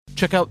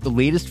check out the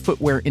latest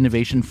footwear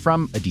innovation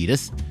from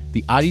Adidas,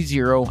 the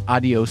Adizero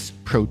Adios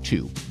Pro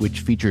 2,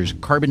 which features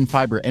carbon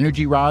fiber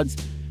energy rods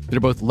that are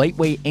both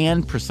lightweight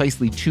and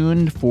precisely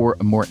tuned for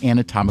a more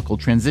anatomical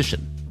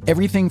transition.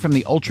 Everything from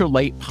the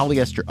ultra-light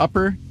polyester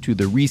upper to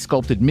the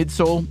re-sculpted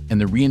midsole and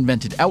the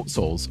reinvented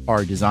outsoles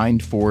are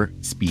designed for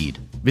speed.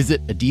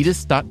 Visit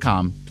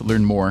adidas.com to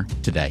learn more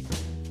today.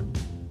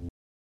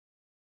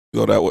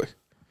 Go that way.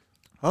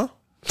 Huh?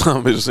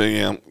 I'm just saying,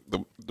 yeah,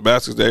 the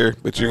basket's there,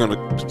 but you're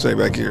going to say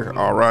back here,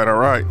 all right.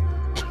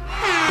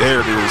 There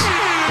it is.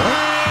 What?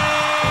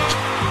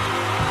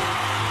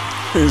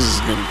 This is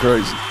getting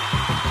crazy.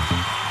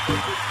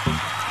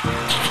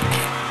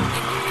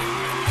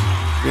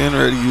 Being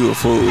ready, you a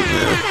fool,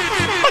 man.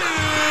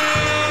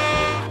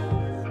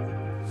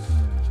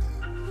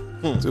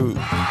 2, 3.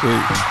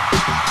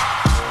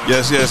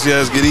 Yes.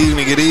 Good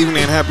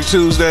evening. Happy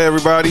Tuesday,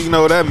 everybody. You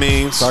know what that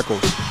means.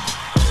 Tacos.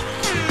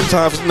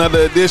 Time for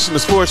another edition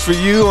of Sports for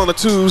You on a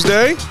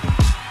Tuesday.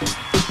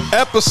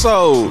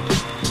 Episode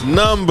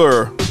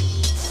number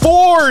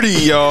 40,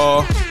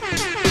 y'all.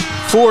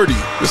 40.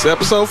 This is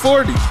episode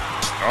 40. All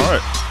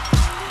right.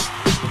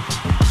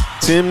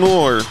 10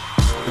 more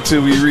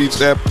until we reach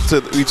that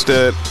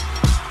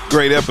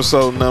great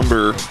episode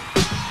number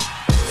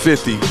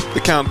 50.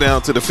 The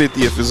countdown to the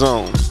 50th is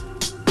on.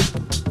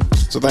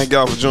 So thank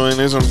y'all for joining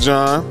us. I'm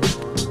John.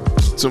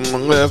 To my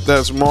left,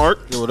 that's Mark.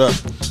 Yo, what up?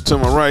 To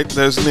my right,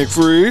 that's Nick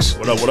Freeze.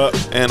 What up?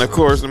 And, of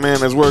course, the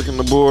man that's working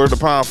the board, the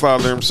power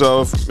father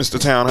himself, Mr.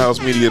 Townhouse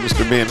Media,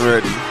 Mr. Ben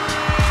Reddy.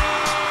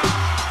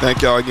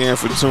 Thank y'all again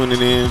for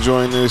tuning in,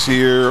 joining us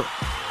here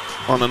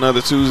on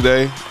another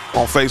Tuesday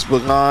on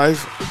Facebook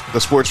Live,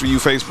 the Sports For You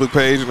Facebook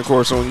page, and, of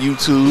course, on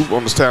YouTube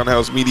on the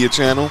Townhouse Media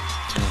channel.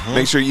 Mm-hmm.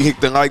 Make sure you hit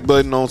the like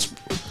button on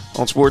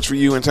Sports For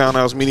You and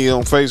Townhouse Media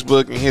on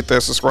Facebook, and hit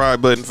that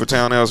subscribe button for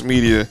Townhouse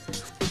Media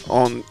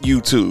on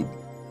YouTube.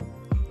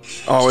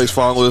 Always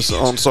follow us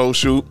on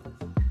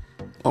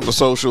the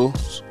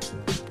socials.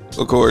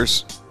 Of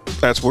course,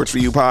 that's Sports For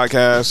You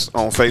Podcast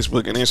on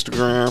Facebook and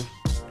Instagram.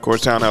 Of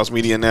course, Townhouse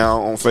Media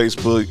now on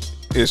Facebook,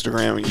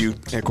 Instagram,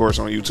 and of course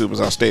on YouTube, as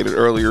I stated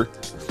earlier.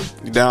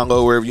 You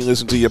download wherever you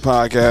listen to your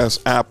podcasts: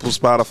 Apple,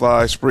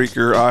 Spotify,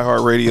 Spreaker,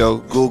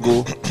 iHeartRadio,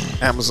 Google,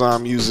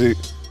 Amazon Music,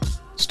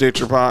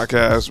 Stitcher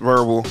Podcast,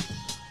 Verbal,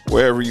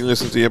 wherever you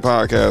listen to your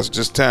podcast.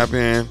 Just tap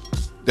in,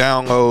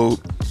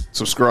 download,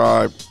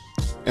 subscribe,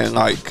 and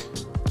like.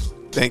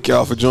 Thank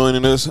y'all for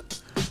joining us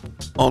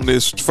on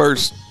this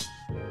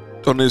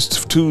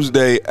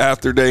Tuesday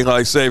after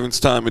daylight savings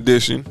time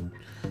edition.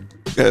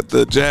 Got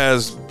the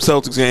Jazz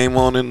Celtics game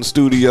on in the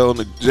studio, and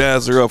the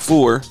Jazz are up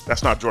 4.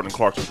 That's not Jordan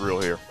Clarkson's real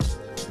hair.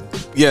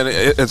 Yeah,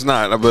 it's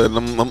not. But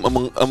I'm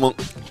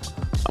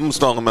gonna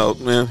stall him out,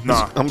 man.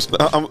 Nah,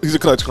 he's a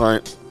Clutch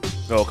client.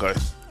 Okay.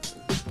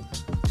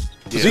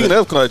 Speaking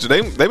of Clutch,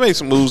 they made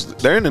some moves.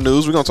 They're in the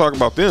news. We're gonna talk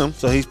about them.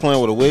 So he's playing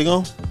with a wig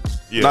on?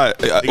 Yeah.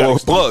 Or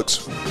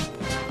plugs.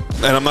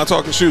 And I'm not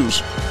talking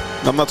shoes.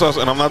 I'm not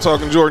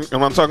talking Jordan.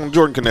 I'm not talking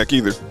Jordan Connect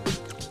either.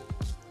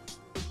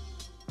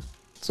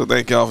 So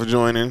thank y'all for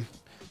joining.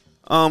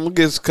 We'll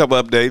get a couple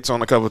updates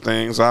on a couple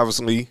things.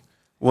 Obviously,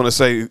 want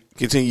to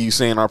continue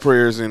saying our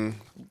prayers and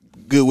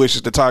good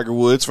wishes to Tiger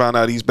Woods. Found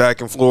out he's back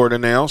in Florida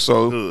now.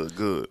 So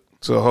good.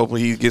 So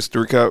hopefully he gets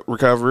to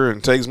recover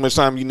and take as much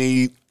time you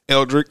need.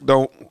 Eldrick,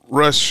 don't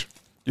rush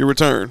your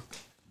return.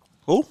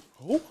 Who?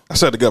 I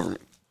said the government.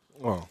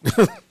 Oh.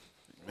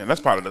 Man,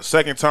 that's probably the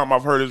second time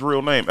I've heard his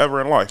real name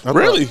ever in life.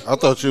 Really? I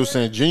thought you were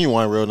saying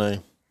Genuine real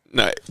name.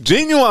 Nah,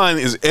 Genuine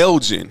is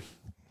Elgin.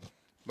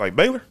 Like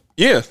Baylor?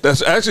 Yeah, that's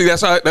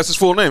his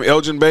full name.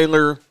 Elgin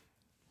Baylor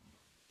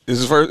is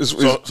his first.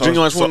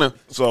 Genuine's full name.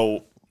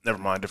 So never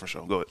mind, different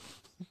show. Go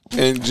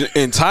ahead.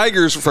 And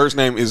Tiger's first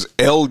name is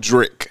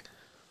Eldrick,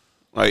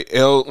 like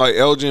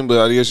Elgin,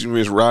 but I guess you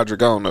mean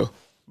Roderick. I don't know,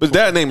 but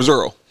that name is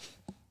Earl.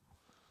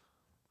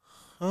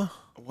 Huh?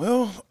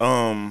 Well,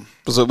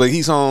 but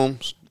he's home.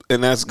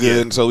 And that's good,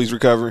 yeah. And so he's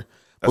recovering.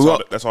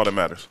 That's all that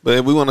matters.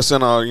 But we want to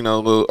send our,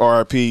 the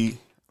RIP.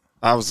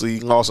 Obviously,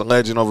 lost a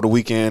legend over the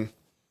weekend.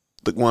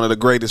 One of the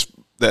greatest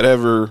that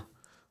ever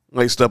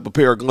laced up a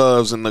pair of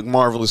gloves, and the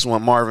marvelous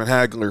one, Marvin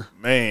Hagler.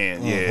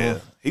 Man, yeah,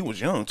 he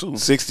was young too.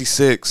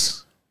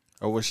 66.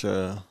 I wish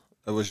the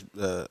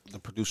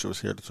producer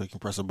was here so he can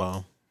press a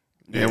bomb.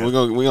 Yeah, we're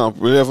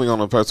definitely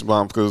gonna press a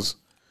bomb because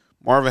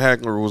Marvin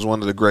Hagler was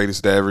one of the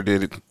greatest that ever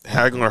did it.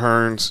 Hagler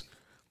Hearns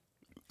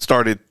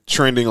started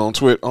trending on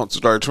Twitter.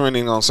 Started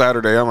trending on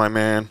Saturday. I'm like,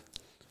 man,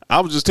 I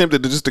was just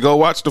tempted to go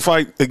watch the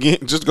fight again.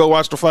 Just go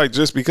watch the fight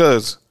just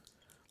because.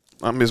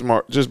 I miss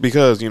Mark. Just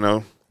because,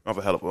 That was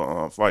a hell of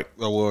a fight.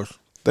 That was.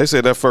 They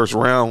said that first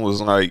round was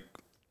like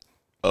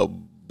a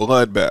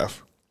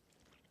bloodbath.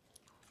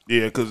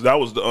 Yeah, because that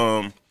was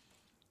the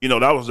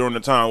that was during the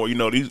time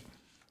where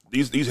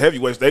these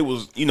heavyweights, they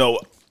was I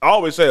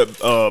always say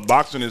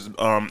boxing is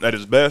at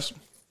its best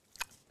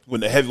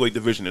when the heavyweight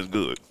division is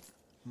good.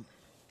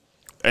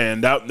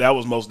 And that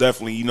was most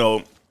definitely,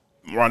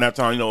 around that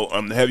time,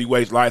 the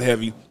heavyweights, light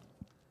heavy,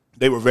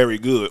 they were very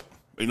good.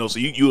 So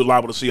you were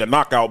liable to see a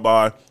knockout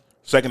by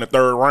second or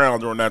third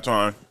round during that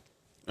time.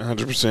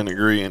 100%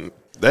 agree. And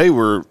they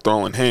were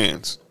throwing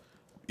hands.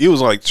 It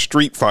was like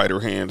Street Fighter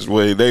hands the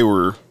way they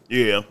were.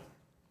 Yeah.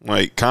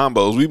 Like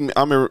combos.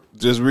 I remember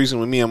just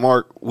recently, me and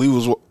Mark, we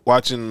was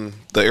watching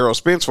the Errol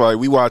Spence fight.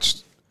 We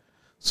watched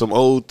some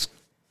old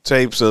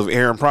tapes of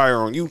Aaron Pryor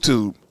on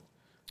YouTube.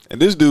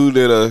 And this dude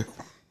did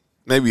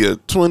maybe a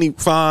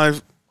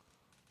 25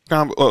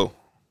 combo.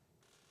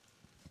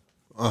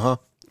 Oh.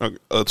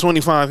 A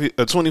 25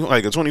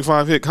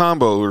 hit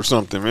combo or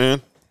something,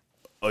 man.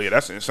 Oh yeah,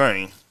 that's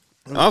insane.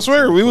 I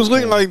swear, we was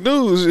looking like,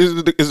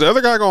 dude, is the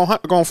other guy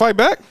gonna fight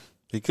back?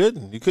 He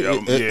couldn't. You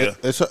couldn't.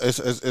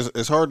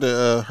 It's hard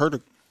to hurt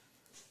a.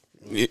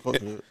 Yeah,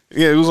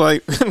 it was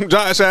like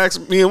Josh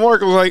asked me and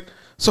Mark was like,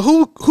 so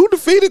who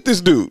defeated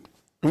this dude?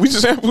 And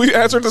we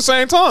answered at the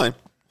same time.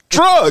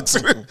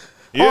 Drugs.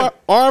 Yeah.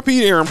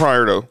 R.I.P. Aaron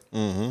Pryor though.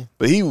 Mm-hmm.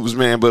 But he was,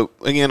 man. But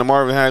again, the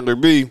Marvin Hagler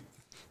B.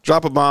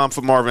 Drop a bomb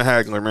for Marvin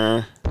Hagler,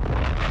 man.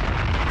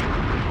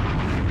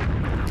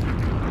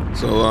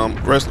 So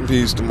rest in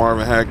peace to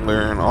Marvin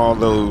Hagler and all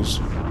those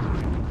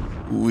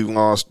who we've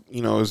lost.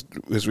 You know,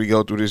 as we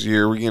go through this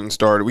year, we're getting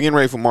started. We're getting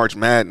ready for March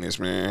Madness,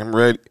 man. I'm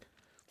ready.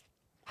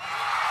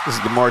 This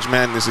is the March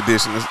Madness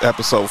edition. This is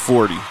episode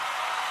 40.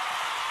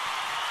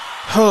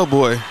 Oh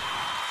boy!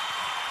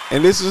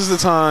 And this is the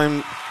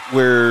time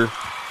where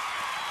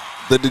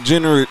the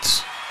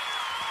degenerates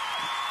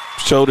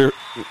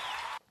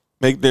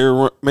make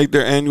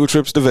their annual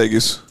trips to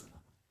Vegas,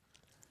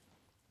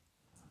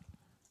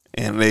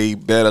 and they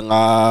bet a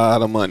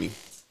lot of money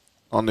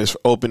on this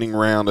opening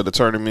round of the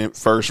tournament,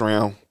 first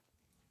round.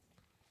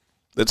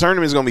 The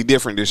tournament is going to be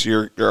different this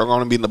year. They're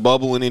going to be in the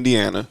bubble in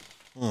Indiana.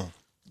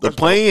 The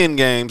play-in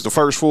games, the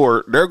first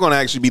four, they're going to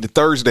actually be the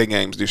Thursday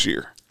games this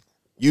year.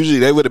 Usually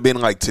they would have been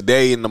like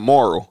today and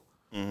tomorrow.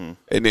 Mm-hmm.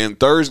 And then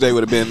Thursday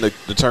would have been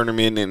the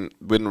tournament and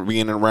been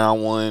being in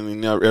round one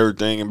and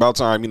everything. And about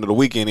time, the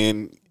weekend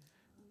in,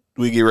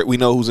 we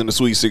know who's in the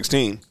Sweet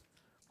 16.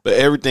 But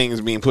everything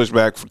is being pushed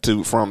back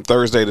from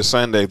Thursday to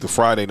Sunday to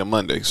Friday to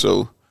Monday.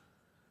 So,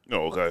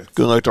 okay.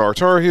 Good luck to our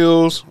Tar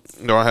Heels.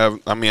 I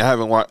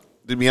haven't watched,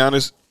 to be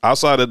honest,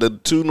 outside of the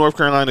 2 North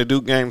Carolina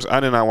Duke games, I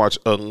did not watch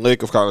a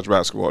lick of college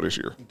basketball this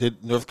year.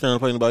 Did North Carolina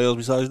play anybody else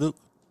besides Duke?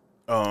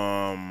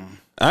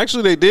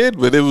 Actually, they did,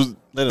 but it was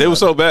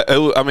so bad.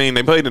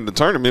 They played in the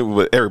tournament,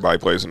 but everybody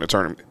plays in the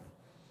tournament.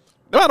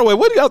 By the way,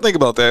 what do y'all think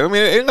about that?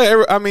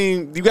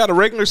 You got a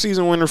regular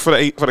season winner for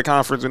the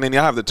conference, and then you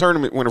have the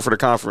tournament winner for the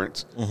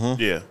conference.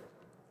 Mm-hmm. Yeah.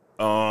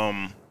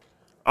 I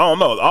don't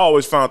know. I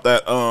always found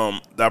that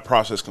that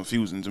process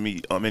confusing to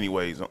me.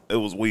 Anyways, it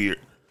was weird,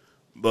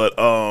 but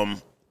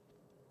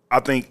I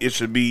think it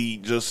should be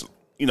just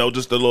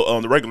just the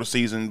little the regular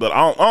season. But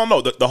I don't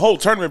know. The whole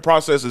tournament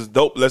process is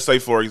dope. Let's say,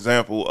 for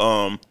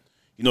example,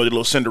 the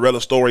little Cinderella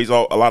stories. A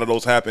lot of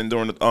those happen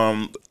during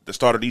the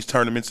start of these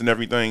tournaments and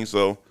everything.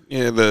 So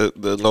yeah, the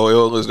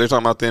Loyolas, they're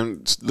talking about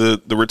them.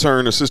 The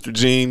return of Sister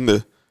Jean,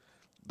 the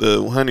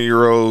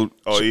 100-year-old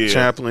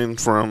chaplain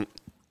from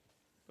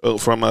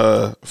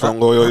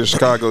Loyola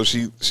Chicago.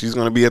 She's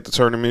going to be at the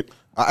tournament.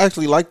 I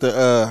actually like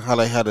the how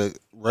they had a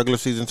regular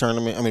season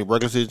tournament.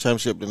 Regular season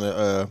championship and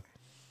the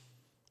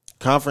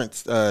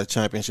conference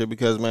championship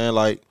because man,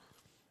 like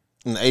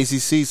in the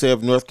ACC, say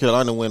if North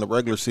Carolina win the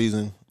regular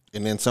season.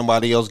 And then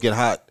somebody else get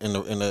hot in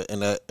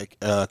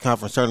a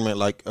conference tournament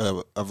like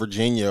a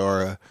Virginia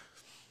or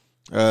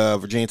a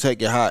Virginia Tech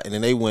get hot, and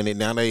then they win it.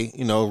 Now they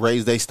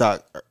raise their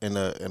stock in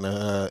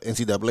a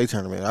NCAA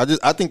tournament.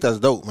 I think that's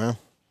dope, man.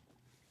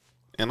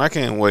 And I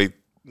can't wait.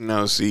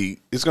 See,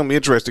 it's gonna be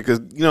interesting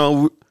because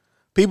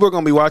people are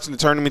gonna be watching the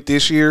tournament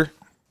this year,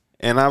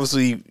 and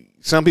obviously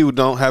some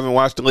people haven't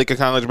watched the lick of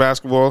college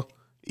basketball,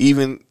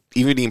 even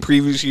in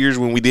previous years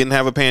when we didn't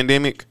have a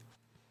pandemic.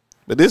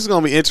 But this is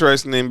going to be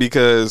interesting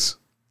because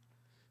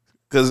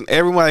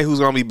everybody who's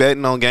going to be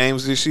betting on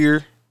games this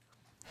year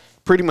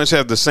pretty much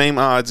have the same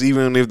odds,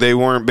 even if they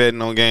weren't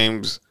betting on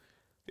games.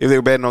 If they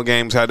were betting on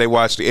games, how they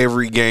watched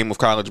every game of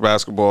college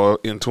basketball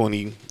in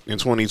 2020,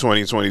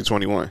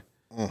 2021.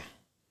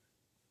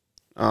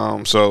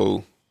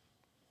 So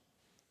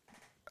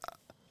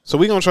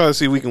we're going to try to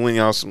see if we can win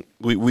y'all some.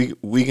 We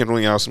can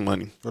win y'all some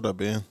money. What up,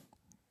 Ben?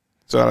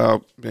 Shout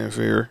out Ben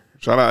Fair.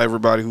 Shout out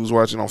everybody who's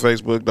watching on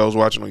Facebook, those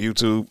watching on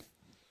YouTube.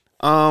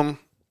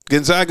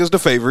 Gonzaga's the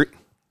favorite.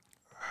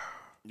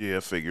 Yeah, I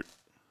figured.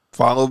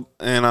 Followed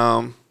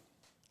and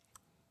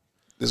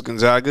it's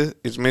Gonzaga,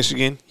 it's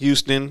Michigan,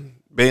 Houston,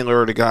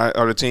 Baylor are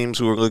the teams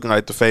who are looking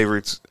like the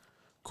favorites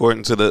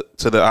according to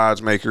the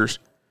odds makers.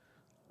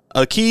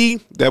 A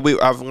key that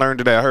I've learned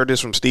today, I heard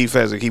this from Steve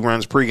Fezzik. He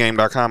runs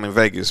pregame.com in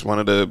Vegas, one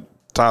of the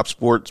top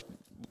sports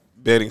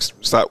betting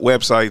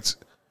websites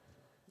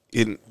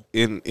in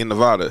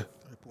Nevada.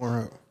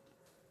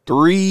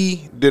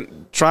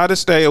 Try to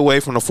stay away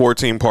from the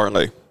 14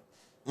 parlay.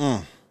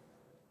 Are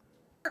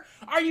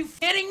you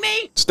kidding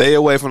me? Stay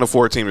away from the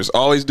 14ers.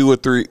 Always do a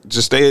 3.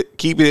 Just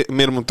keep it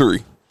minimum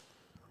 3.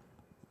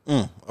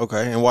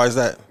 Okay, and why is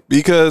that?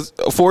 Because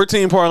a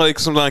 14 parlay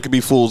sometimes can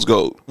be fool's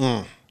gold.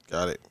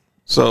 Got it.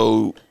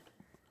 So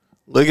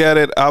look at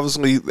it.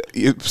 Obviously,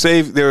 say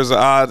if there's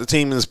the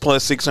team is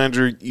plus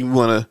 600, you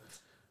want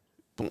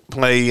to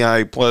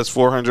play plus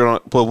 400,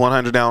 put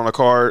 100 down on a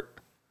card,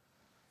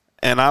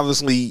 and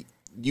obviously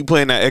you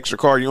playing that extra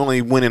card, you're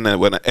only winning that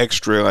with an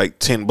extra like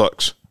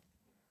 $10.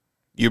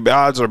 Your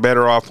odds are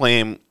better off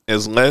playing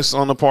as less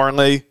on the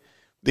parlay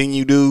than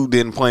you do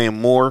than playing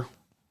more,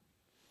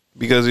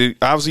 because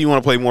obviously you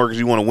want to play more because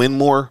you want to win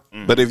more.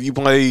 But if you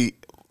play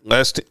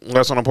less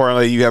on a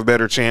parlay, you have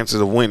better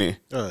chances of winning.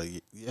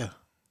 Yeah.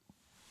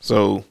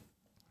 So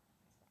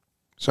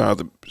shout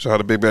out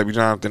to Big Baby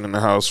Jonathan in the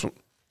house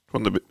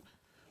from the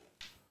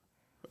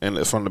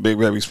Big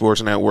Baby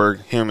Sports Network.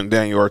 Him and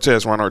Daniel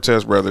Artest, Ron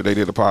Artest brother, they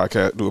do a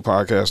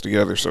podcast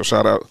together. So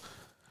shout out.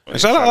 And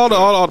shout out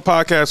all the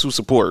podcasts who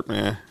support,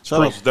 man.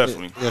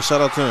 Definitely. Yeah,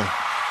 shout out to him.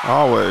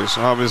 Always.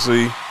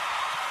 Obviously,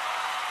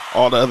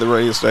 all the other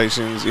radio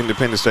stations,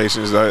 independent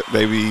stations,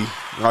 they be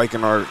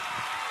liking our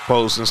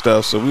posts and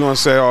stuff. So we want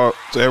to say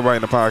to everybody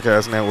in the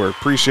podcast network,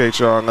 appreciate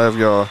y'all, love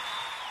y'all.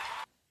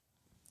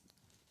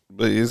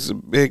 But this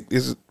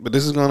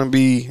is going to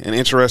be an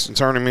interesting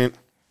tournament.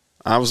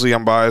 Obviously,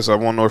 I'm biased. I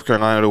want North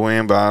Carolina to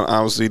win, but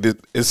obviously,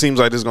 it seems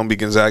like this is going to be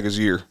Gonzaga's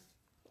year.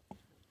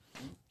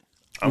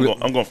 I'm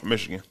going for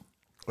Michigan.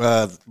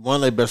 One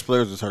of their best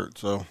players is hurt,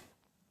 so.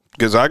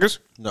 Gonzaga's?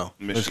 No,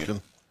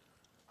 Michigan.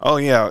 Oh,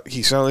 yeah.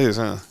 He so is,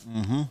 huh?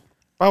 Mm-hmm.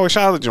 By the way,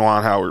 shout out to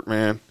Juwan Howard,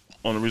 man.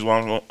 Only reason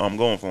why I'm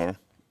going for him.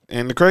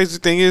 And the crazy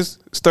thing is,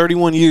 it's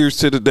 31 years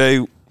to the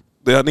day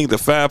that I think the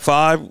Fab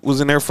Five was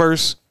in their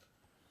first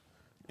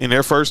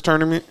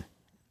tournament.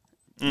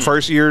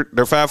 First year,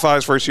 their Fab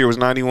Five's first year was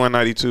 91,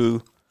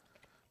 92.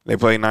 They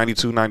played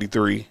 92,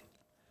 93.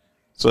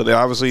 So they're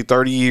obviously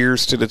 30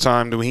 years to the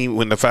time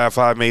when the Fab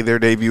Five made their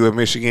debut at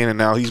Michigan, and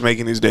now he's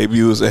making his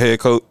debut as the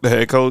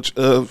head coach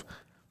of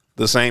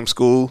the same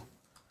school.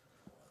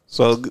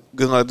 So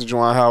good luck to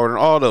Juwan Howard and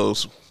all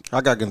those.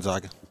 I got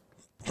Gonzaga.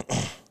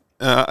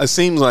 It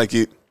seems like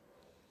it.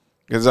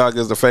 Gonzaga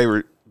is the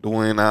favorite to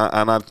win,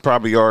 and I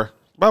probably are.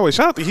 By the way,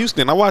 shout out to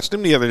Houston. I watched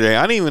them the other day.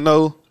 I didn't even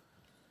know.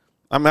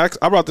 I mean,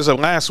 I brought this up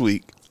last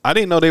week. I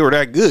didn't know they were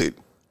that good.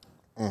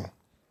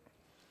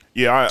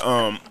 Yeah,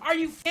 Are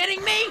you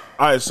kidding me?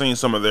 I had seen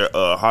some of their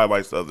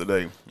highlights the other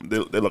day. They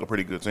look a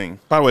pretty good team.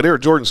 By the way, they're a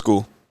Jordan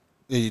school.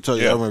 Yeah, you told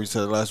Yeah. I remember you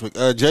said it last week.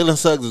 Jalen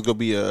Suggs is going to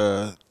be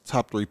a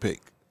top 3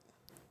 pick.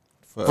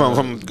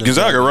 From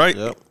Gonzaga, right?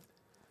 Yep.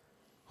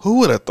 Who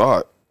would have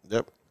thought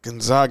Yep.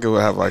 Gonzaga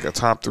would have like a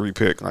top 3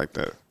 pick like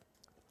that?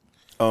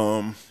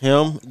 Him,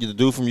 the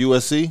dude from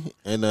USC,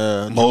 and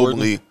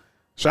Mobley.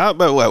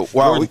 Shout out, wow,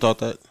 Jordan thought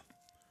that.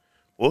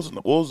 What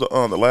was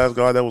the last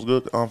guy that was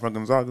good from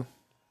Gonzaga?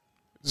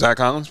 Zach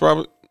Collins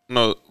probably.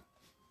 No,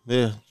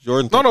 Yeah,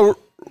 Jordan. no,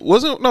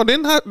 wasn't no.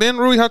 Didn't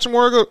Rui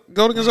Hachimura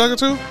go to Gonzaga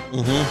too?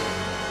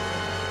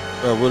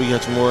 Rudy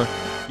Hachimura.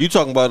 You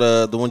talking about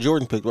the one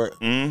Jordan picked, right?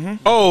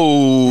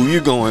 Oh, you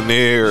going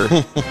there?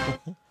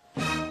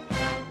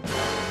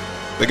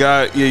 The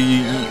guy,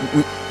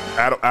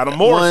 Adam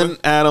Morrison.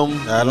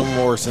 Adam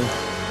Morrison.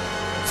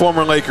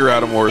 Former Laker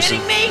Adam Morrison.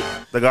 Kidding me?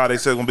 The guy they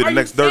said going to be Are the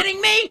next you Dirk.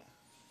 kidding me?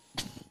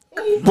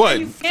 What? Are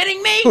you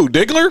kidding me? Who?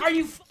 Diggler? Are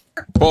you?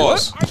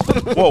 Pause.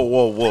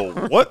 Whoa.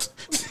 What?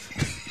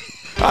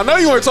 I know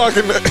you weren't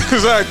talking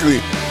exactly.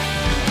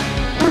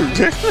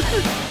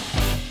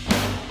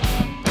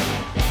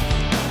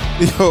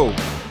 Yo,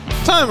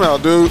 Time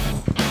out, dude.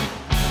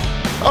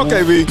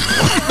 Okay, B.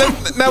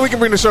 Now we can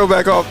bring the show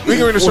back off. We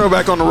can bring the show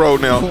back on the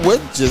road now.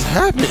 what just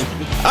happened?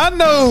 I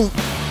know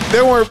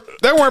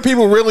there weren't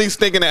people really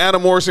thinking that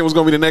Adam Morrison was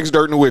going to be the next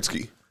Dirk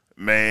Nowitzki.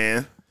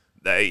 Man,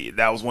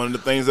 that was one of the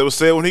things that was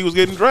said when he was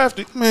getting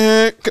drafted.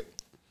 Man,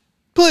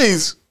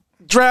 please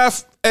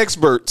draft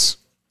experts.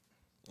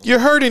 You're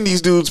hurting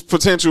these dudes'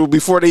 potential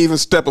before they even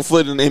step a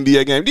foot in the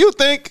NBA game. Do you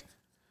think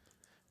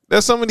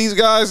that some of these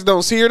guys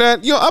don't hear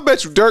that? I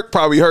bet you Dirk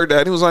probably heard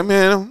that. He was like,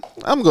 man,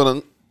 I'm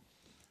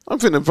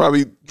finna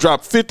probably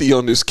drop 50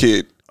 on this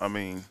kid. I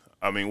mean,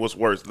 what's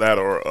worse, that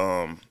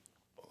or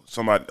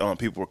somebody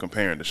people were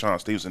comparing Deshaun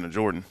Stevenson to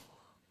Jordan.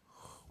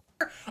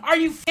 Are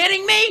you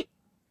kidding me?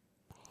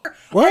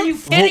 What? Are you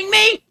kidding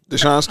me?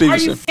 Deshaun Are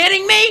Stevenson. you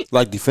kidding me?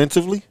 Like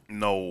defensively?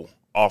 No,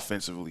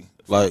 offensively,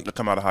 Like- to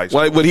come out of high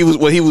school. Like, but he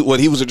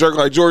was a jerk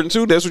like Jordan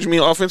too. That's what you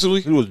mean offensively?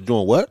 He was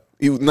doing what?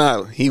 He was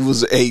not. He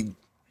was a.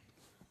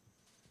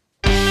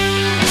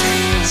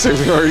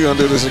 Seriously, are you gonna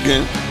do this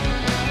again?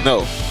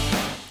 No.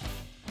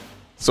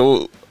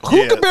 So who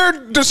Yeah.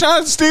 compared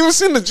Deshaun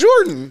Stevenson to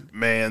Jordan?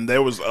 Man,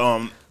 there was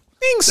Dang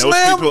There was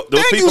Slam, people- there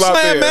was thank you, people out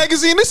Slam there.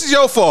 Magazine. This is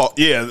your fault.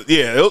 yeah.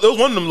 It was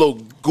one of them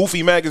little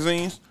goofy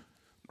magazines.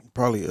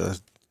 Probably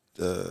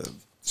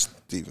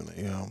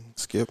Steven,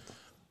 Skip.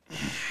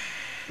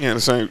 Yeah,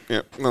 the same.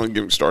 Yeah, I'm gonna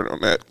get me started on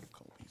that.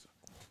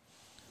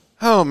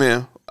 Oh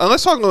man,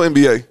 let's talk about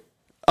NBA.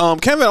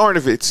 Kevin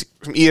Arnovitz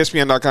from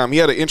ESPN.com. He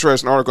had an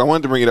interesting article. I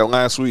wanted to bring it up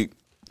last week,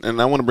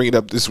 and I want to bring it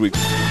up this week.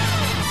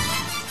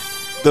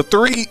 The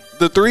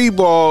three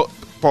ball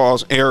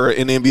pause era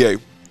in the NBA.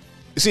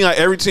 It seems like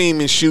every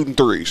team is shooting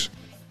threes.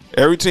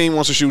 Every team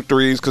wants to shoot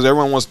threes because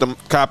everyone wants to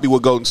copy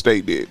what Golden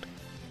State did.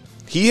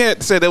 He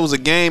had said there was a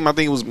game, I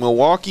think it was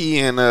Milwaukee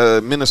and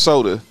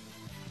Minnesota,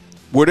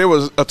 where there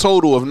was a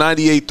total of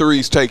 98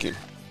 threes taken.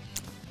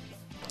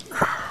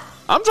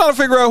 I'm trying to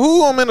figure out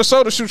who on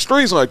Minnesota shoots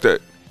threes like that.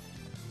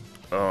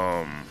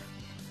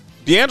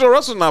 D'Angelo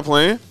Russell's not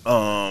playing.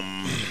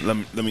 Let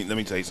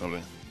me tell you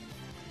something.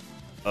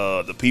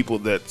 The people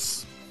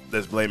that's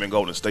blaming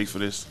Golden State for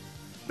this,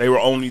 you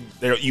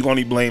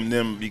only blame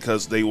them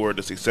because they were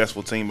the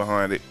successful team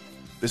behind it.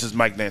 This is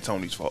Mike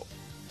D'Antoni's fault.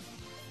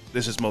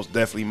 This is most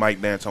definitely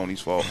Mike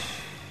D'Antoni's fault.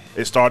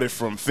 It started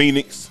from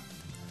Phoenix,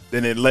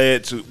 then it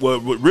led to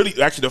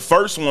the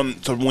first one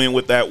to win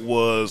with that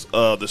was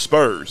the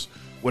Spurs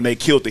when they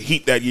killed the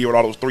Heat that year with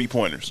all those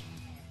 3-pointers.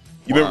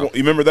 You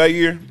remember that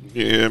year?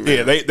 Yeah,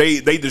 man. Yeah,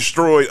 they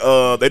destroyed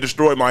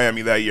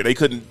Miami that year. They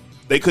couldn't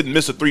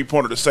miss a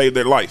 3-pointer to save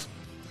their life.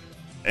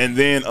 And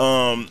then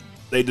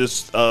they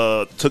just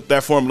took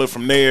that formula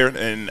from there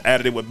and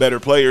added it with better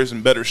players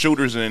and better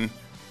shooters, and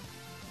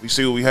we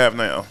see what we have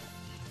now.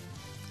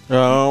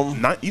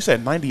 You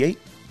said 98?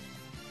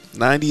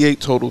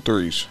 98 total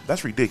threes.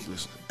 That's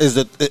ridiculous. Is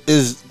that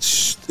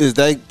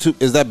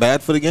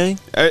bad for the game?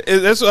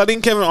 That's what I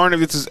think Kevin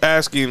Arnovitz is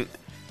asking.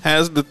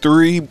 Has the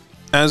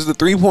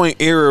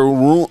 3-point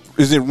era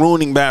is it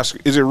ruining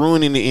basket? Is it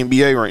ruining the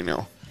NBA right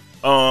now?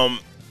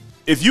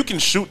 If you can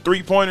shoot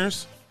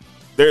 3-pointers,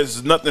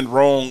 there's nothing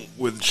wrong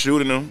with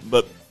shooting them.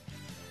 But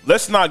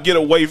let's not get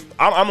away.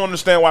 I don't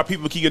understand why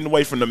people keep getting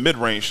away from the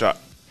mid-range shot.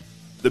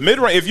 The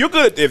mid-range.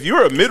 If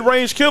you're a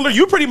mid-range killer,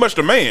 you're pretty much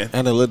the man.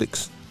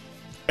 Analytics.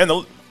 And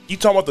you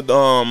talking about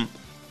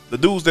the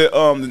dudes the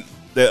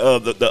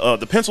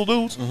pencil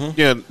dudes? Mm-hmm.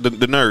 Yeah,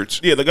 the nerds.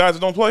 Yeah, the guys that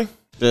don't play.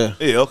 Yeah.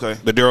 Yeah, okay.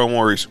 The Daryl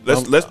Morris.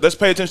 Let's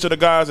pay attention to the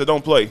guys that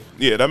don't play.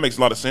 Yeah, that makes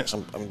a lot of sense.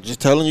 I'm just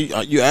telling you.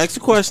 You asked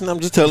the question. I'm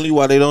just telling you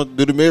why they don't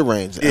do the mid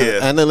range. Yeah.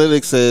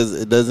 Analytics says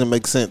it doesn't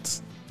make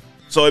sense.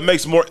 So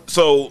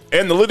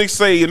analytics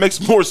say it makes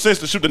more sense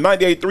to shoot the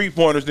 98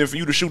 3-pointers than for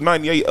you to shoot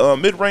 98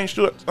 mid-range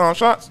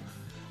shots.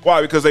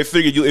 Why? Because they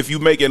figured if you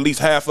make at least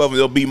half of them,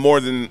 it'll be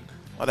more than.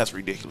 Oh, that's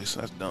ridiculous.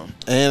 That's dumb.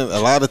 And a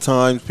lot of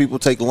times people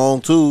take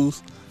long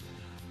twos.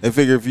 They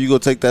figure if you go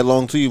take that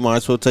long two, you might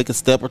as well take a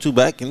step or two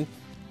back and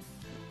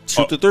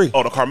shoot the three.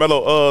 Oh, the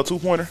Carmelo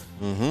 2-pointer?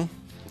 Mm-hmm.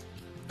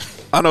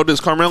 I know this.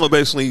 Carmelo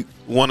basically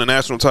won a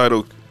national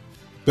title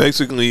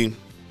basically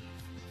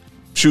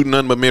shooting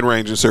nothing but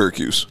mid-range in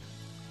Syracuse.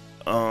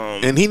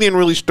 And he didn't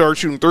really start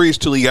shooting threes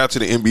till he got to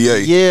the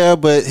NBA. Yeah,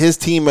 but his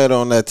teammate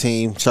on that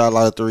team shot a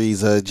lot of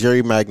threes,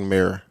 Jerry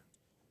McNamara.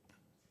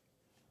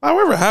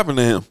 Whatever happened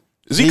to him?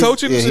 Is he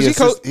coaching? Yeah, He's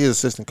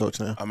assistant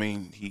coach now. I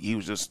mean, he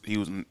was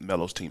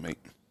Melo's teammate.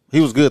 He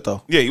was good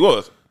though. Yeah, he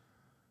was.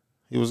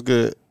 He was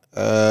good.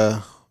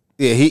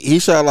 He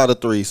shot a lot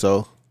of threes,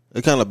 so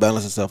it kind of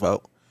balanced itself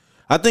out.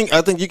 I think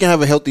you can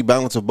have a healthy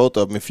balance of both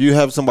of them. If you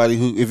have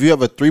somebody if you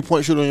have a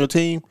 3-point shooter on your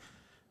team,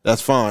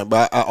 that's fine.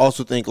 But I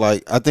also think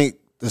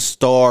the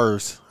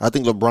stars. I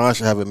think LeBron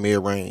should have a mid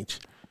range.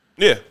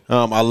 Yeah.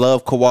 I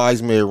love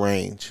Kawhi's mid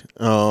range.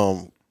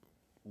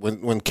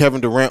 When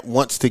Kevin Durant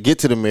wants to get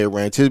to the mid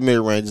range, his mid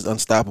range is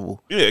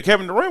unstoppable. Yeah,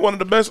 Kevin Durant, one of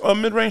the best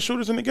mid range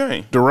shooters in the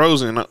game.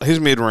 DeRozan, his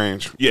mid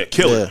range. Yeah,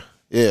 killer.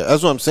 Yeah,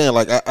 that's what I'm saying.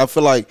 Like I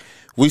feel like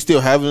we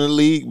still have it in the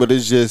league, but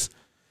it's just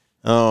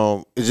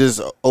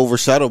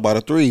overshadowed by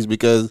the threes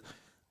because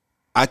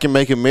I can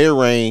make a mid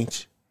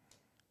range,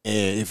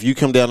 and if you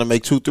come down and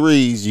make 2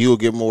 threes, you'll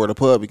get more of the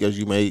pub because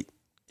you made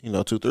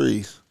 2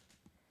 threes.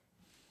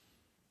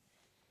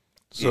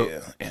 So,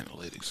 yeah,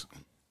 analytics.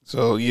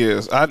 So,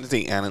 yes, I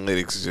think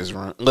analytics is just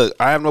run. Look,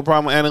 I have no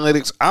problem with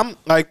analytics. I'm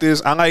like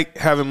this. I like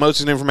having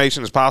much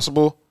information as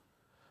possible,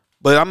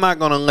 but I'm not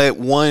going to let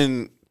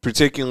one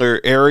particular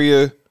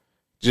area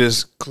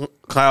just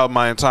cloud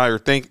my entire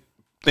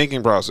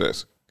thinking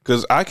process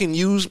because I can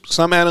use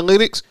some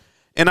analytics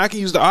and I can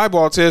use the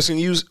eyeball test and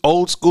use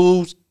old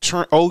school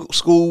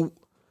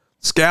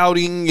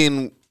scouting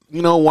and,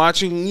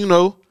 watching,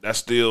 That's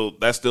still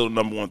the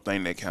number one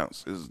thing that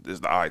counts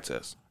is the eye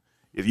test.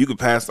 If you can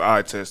pass the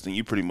eye test, then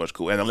you pretty much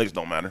cool. Analytics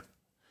don't matter.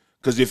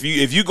 Because if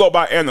you go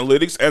by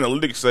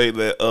analytics say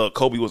that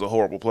Kobe was a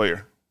horrible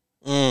player.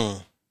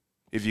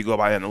 If you go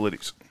by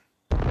analytics.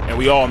 And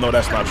we all know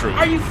that's not true.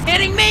 Are you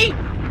kidding me?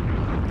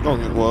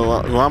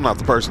 Well, I'm not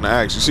the person to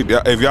ask. You see,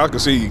 if y'all can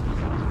see,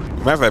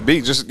 matter of fact,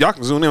 B, just y'all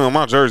can zoom in on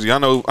my jersey. I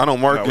know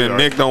Mark and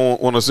Nick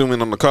don't want to zoom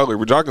in on the color,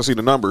 but y'all can see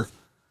the number.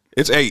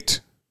 It's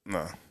 8.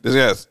 No.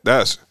 Yes,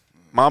 that's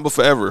Mamba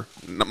forever.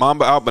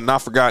 Mamba out, but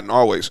not forgotten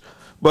always.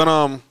 But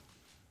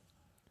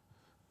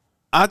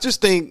I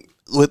just think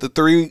with the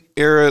 3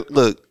 era,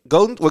 look,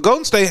 what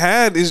Golden State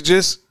had is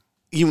just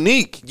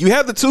unique. You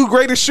have the 2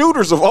 greatest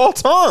shooters of all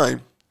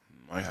time.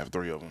 I have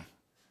 3 of them.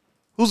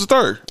 Who's the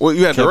third? Well,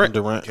 you had Kevin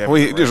Durant. Durant.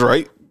 Wait, just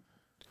right.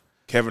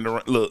 Kevin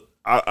Durant. Look,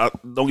 I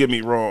don't get me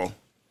wrong.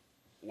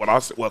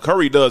 What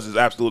Curry does is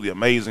absolutely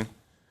amazing.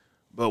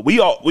 But we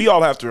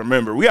all have to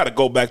remember, we got to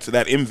go back to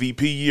that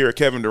MVP year of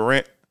Kevin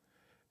Durant.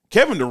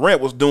 Kevin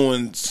Durant was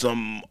doing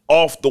some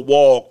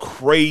off-the-wall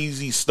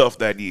crazy stuff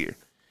that year.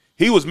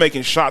 He was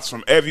making shots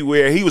from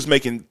everywhere. He was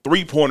making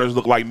 3-pointers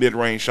look like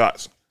mid-range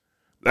shots.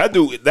 That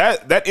dude,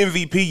 that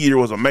MVP year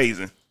was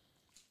amazing.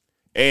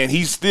 And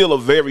he's still a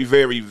very,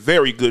 very,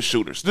 very good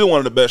shooter. Still one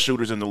of the best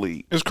shooters in the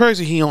league. It's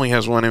crazy he only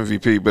has one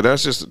MVP, but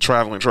that's just a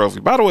traveling trophy.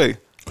 By the way,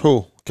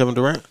 Cool. Kevin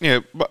Durant? yeah,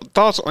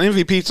 thoughts on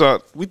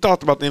MVP. We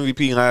talked about the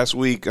MVP last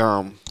week.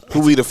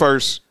 Who be the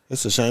first?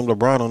 It's a shame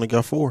LeBron only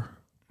got 4.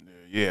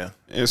 Yeah.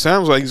 It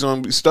sounds like he's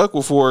going to be stuck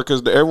with 4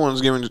 because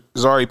everyone's giving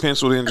Zari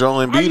penciled in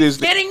Joel Are Embiid you as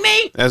kidding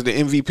me? the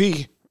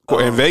MVP.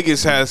 And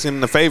Vegas has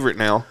him the favorite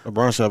now.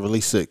 LeBron should have at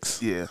least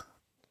 6. Yeah.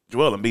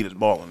 Joel Embiid is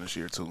balling this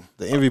year, too.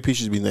 The MVP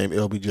should be named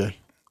LBJ.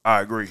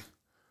 I agree.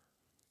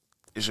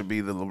 It should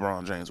be the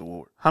LeBron James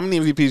Award. How many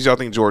MVPs y'all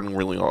think Jordan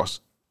really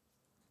lost?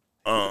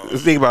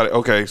 Let's think about it.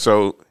 Okay,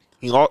 so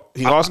he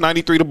lost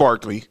 93 to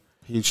Barkley.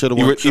 He should have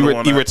He,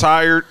 won. he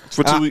retired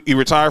for 2. He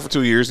retired for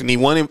 2 years, and he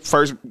won him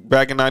first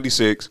back in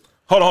 '96.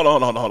 Hold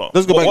on.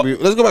 Let's go back.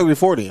 Let's go back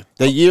before then.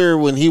 The year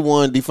when he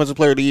won Defensive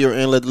Player of the Year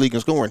and led the league in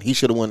scoring, he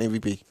should have won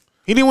MVP.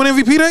 He didn't win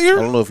MVP that I year.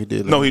 don't know if he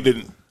did. No, he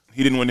didn't.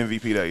 He didn't win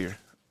MVP that year.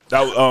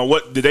 That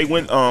what did they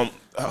win? How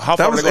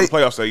far did they go to the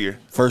playoffs that year?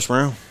 First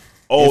round.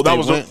 Oh, If they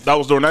that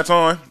was during that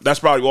time. That's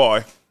probably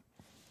why.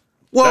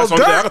 Well, That's the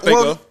only thing I can think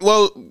of.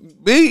 well,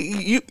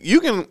 B, you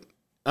can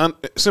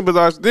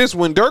sympathize with this.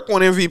 When Dirk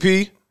won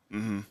MVP,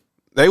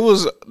 that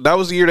was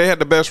the year they had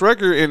the best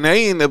record, and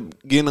they ended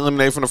up getting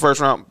eliminated from the first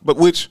round. But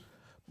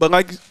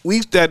like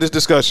we've had this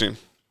discussion,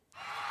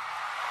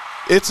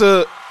 it's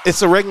a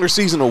regular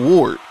season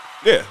award,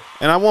 Yeah.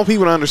 and I want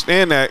people to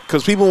understand that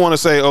because people want to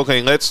say,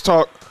 okay, let's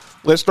throw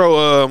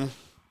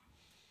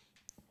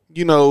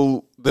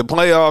the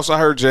playoffs. I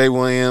heard Jay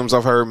Williams.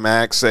 I've heard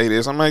Max say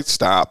this. I might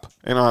stop.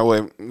 And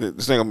wait,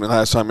 this ain't gonna be the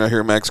last time y'all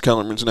hear Max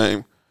Kellerman's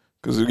name.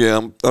 Because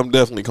again, I'm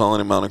definitely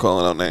calling him out and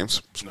calling out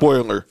names.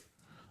 Spoiler.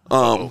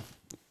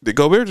 Did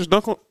Gobert just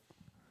dunk on?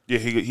 Yeah,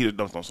 he just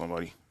dunked on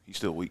somebody. He's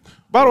still weak.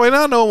 By the way,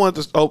 now I know I want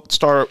to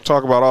start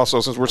talk about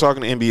also since we're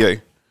talking to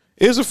NBA.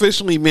 It's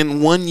officially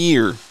been 1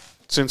 year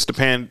since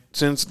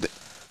the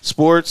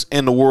sports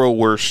and the world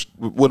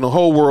when the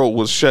whole world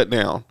was shut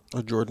down.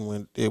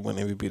 Jordan did win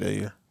MVP that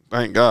year.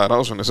 Thank God. I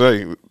was going to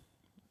say.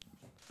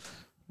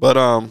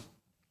 But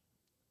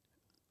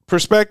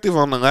perspective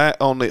on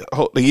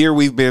the year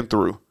we've been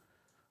through.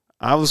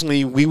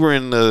 Obviously, we were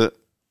in the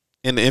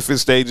infant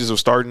stages of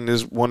starting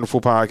this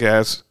wonderful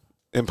podcast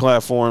and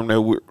platform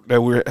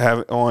that we're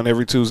having on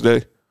every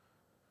Tuesday.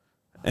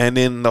 And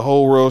then the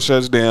whole world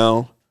shuts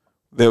down.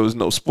 There was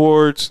no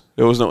sports.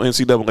 There was no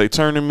NCAA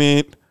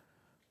tournament.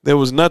 There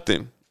was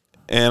nothing.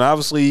 And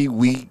obviously,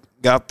 we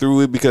got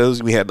through it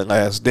because we had The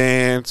Last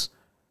Dance.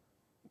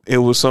 It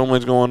was so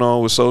much going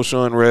on with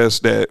social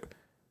unrest that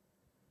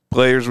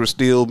players were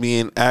still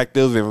being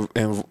active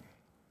and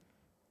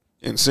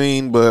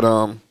seen. But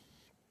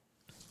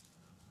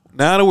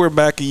now that we're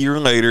back a year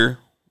later,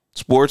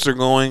 sports are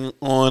going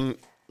on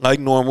like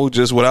normal,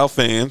 just without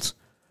fans.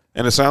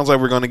 And it sounds like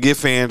we're going to get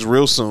fans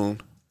real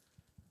soon.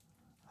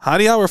 How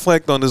do y'all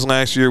reflect on this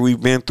last year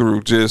we've been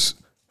through, just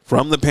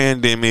from the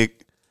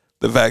pandemic?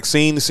 The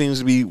vaccine seems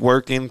to be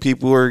working.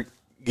 People are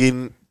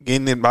getting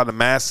it by the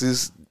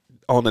masses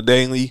on the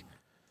daily,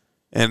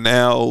 and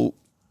now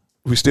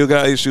we still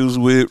got issues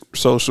with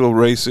social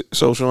unrest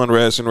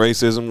and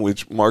racism,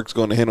 which Mark's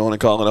going to hit on and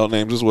calling out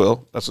names as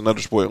well. That's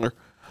another spoiler.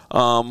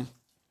 But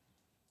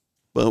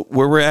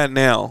where we're at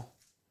now,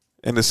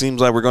 and it seems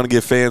like we're going to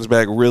get fans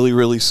back really,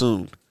 really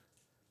soon.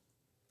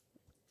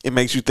 It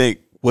makes you think.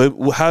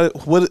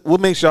 What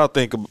makes y'all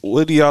think?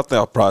 What do y'all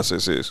thought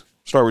process is?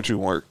 Start with you,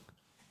 Mark.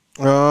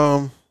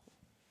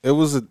 It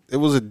was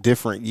a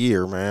different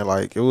year, man.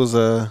 Like it was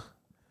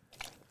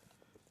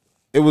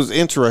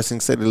interesting,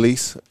 to say the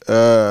least.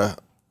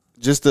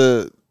 Just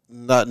the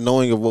not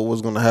knowing of what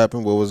was going to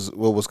happen,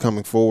 what was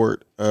coming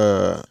forward,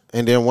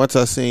 and then once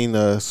I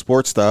seen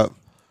Sports Stop,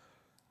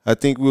 I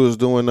think we was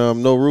doing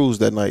No Rules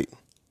that night.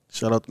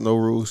 Shout out to No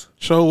Rules.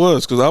 Sure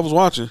was, because I was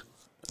watching.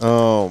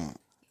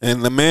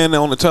 And the man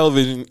on the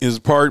television is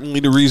partly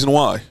the reason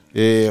why.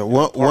 Yeah,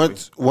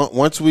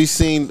 once we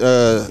seen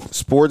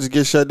sports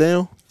get shut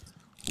down,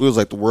 we was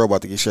like the world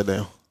about to get shut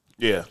down.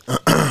 Yeah.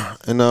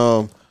 And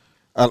I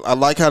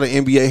like how the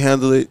NBA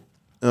handled it.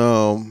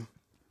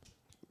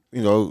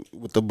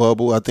 With the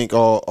bubble, I think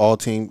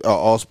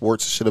all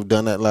sports should have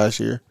done that last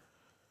year.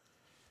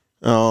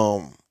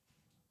 NHL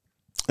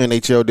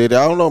did it.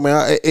 I don't know,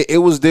 man. It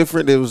was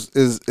different.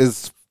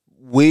 It's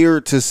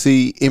weird to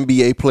see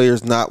NBA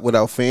players not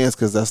without fans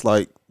because that's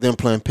like them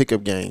playing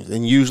pickup games,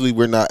 and usually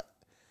we're not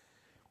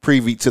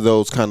privy to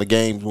those kind of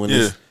games when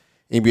it's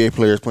NBA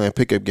players playing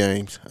pickup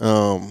games.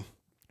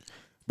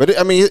 But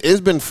it's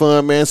been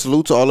fun, man.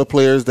 Salute to all the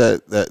players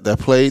that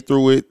played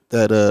through it,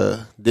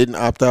 that didn't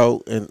opt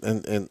out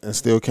and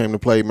still came to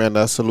play, man.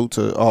 I salute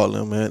to all of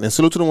them, man, and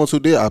salute to the ones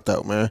who did opt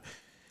out, man.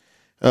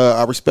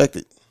 I respect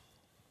it.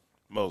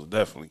 Most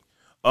definitely.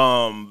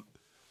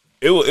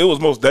 It was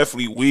most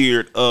definitely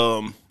weird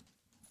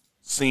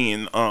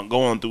seeing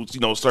going through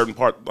certain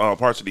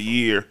parts of the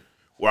year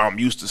where I'm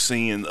used to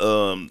seeing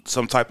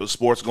some type of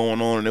sports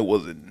going on and it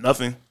wasn't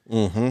nothing.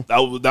 Mm-hmm.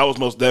 That was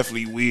most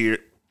definitely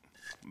weird.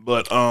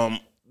 But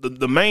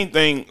the main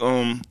thing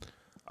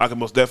I can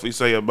most definitely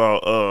say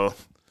about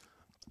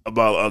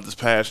this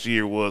past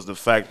year was the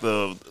fact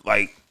of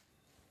like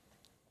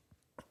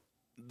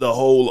the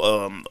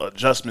whole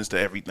adjustments to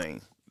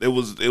everything. It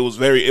was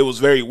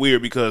very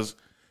weird because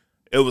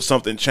it was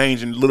something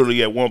changing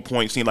literally at one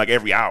point. It seemed like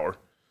every hour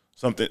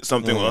something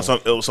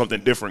it was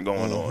something different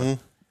going on,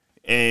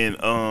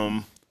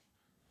 and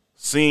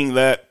seeing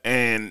that,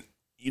 and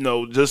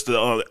just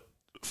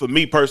for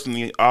me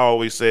personally, I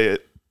always said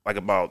like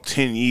about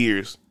 10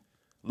 years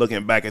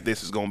looking back at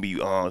this is gonna be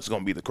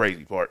the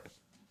crazy part,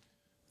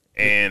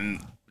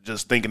 and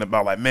just thinking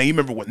about like, man, you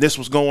remember when this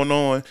was going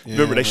on?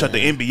 Remember they shut the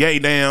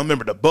NBA down?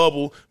 Remember the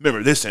bubble?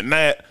 Remember this and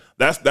that?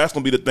 That's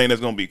gonna be the thing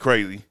that's gonna be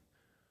crazy.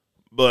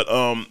 But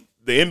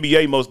the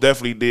NBA most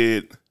definitely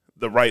did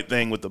the right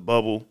thing with the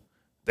bubble.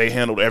 They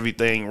handled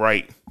everything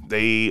right.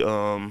 They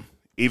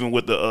even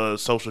with the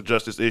social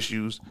justice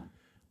issues,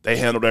 they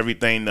handled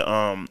everything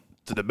to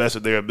the best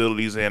of their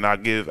abilities. And I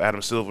give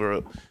Adam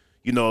Silver,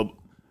 he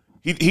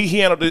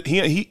handled it.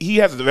 He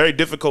has a very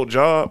difficult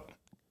job,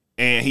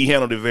 and he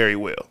handled it very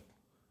well.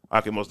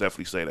 I can most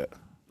definitely say that.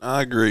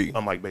 I agree.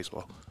 Unlike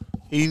baseball,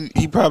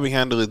 he probably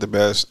handled it the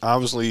best.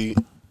 Obviously,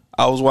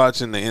 I was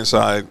watching the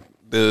Inside.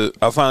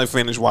 I finally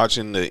finished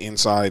watching the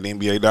Inside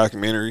NBA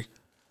documentary,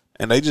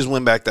 and they just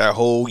went back that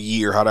whole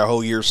year, how that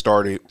whole year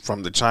started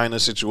from the China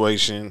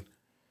situation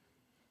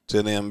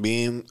to them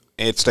being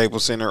at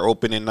Staples Center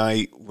opening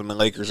night when the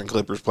Lakers and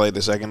Clippers played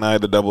the second night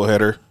of the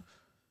doubleheader.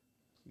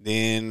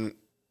 Then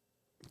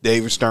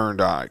David Stern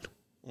died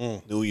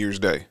New Year's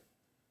Day,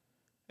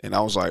 and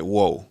I was like,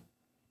 whoa.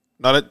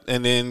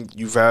 And then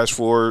you fast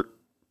forward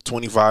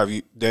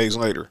 25 days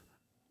later,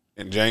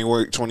 and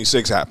January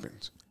 26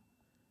 happens,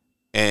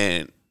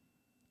 and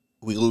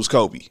we lose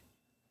Kobe.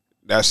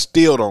 That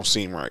still don't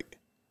seem right.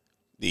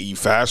 Then you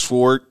fast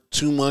forward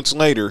 2 months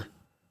later,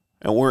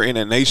 and we're in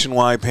a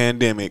nationwide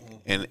pandemic,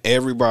 and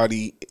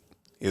everybody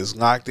is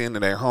locked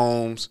into their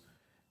homes.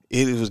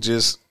 It was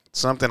just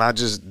something I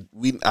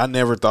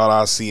never thought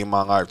I'd see in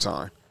my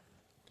lifetime.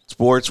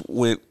 Sports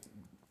went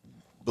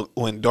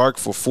dark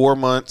for 4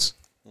 months.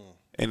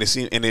 And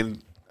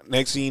then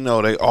next thing you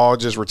know, they all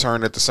just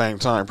returned at the same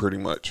time pretty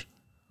much.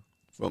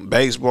 From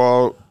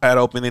baseball at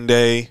opening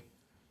day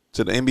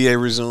to the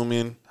NBA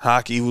resuming,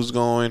 hockey was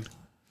going,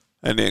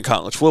 and then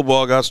college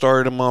football got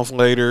started a month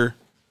later,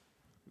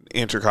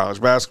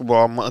 inter-college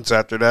basketball months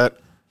after that,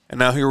 and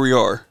now here we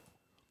are.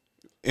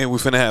 And we're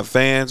finna have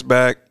fans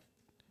back,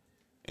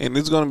 and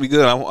it's going to be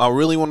good. I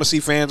really want to see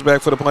fans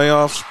back for the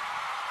playoffs.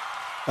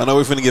 I know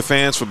we're finna get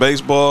fans for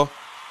baseball.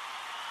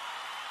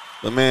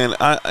 But, man,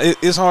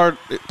 it's hard,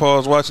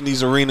 Paul's watching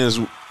these arenas,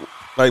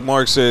 like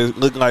Mark said,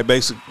 looking like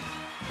basic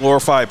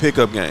glorified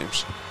pickup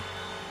games.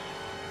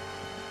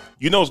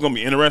 it's going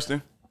to be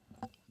interesting,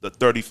 the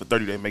 30 for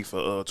 30 they make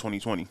for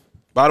 2020.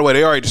 By the way,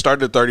 they already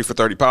started the 30 for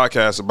 30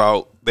 podcast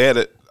about – they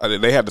had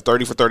the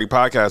 30 for 30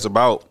 podcast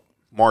about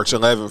March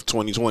 11th,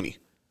 2020.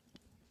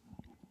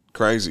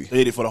 Crazy. They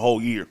did it for the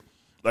whole year.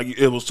 Like,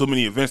 it was too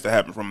many events that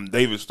happened, from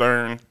David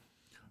Stern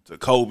to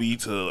Kobe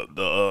to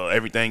the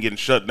everything getting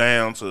shut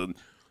down to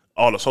 –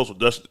 all the social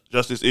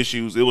justice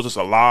issues. It was just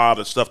a lot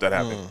of stuff that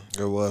happened.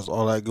 It was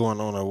all that going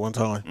on at one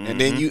time.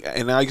 And then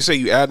like you say,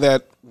 you add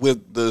that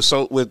with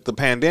the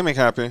pandemic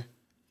happened.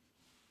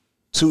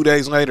 2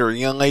 days later, a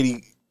young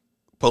lady,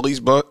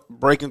 police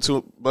bust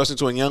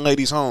into a young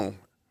lady's home,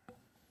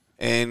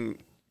 and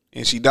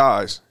she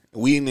dies.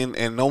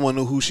 And no one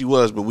knew who she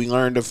was, but we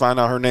learned to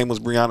find out her name was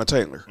Breonna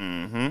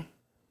Taylor.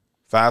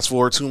 Fast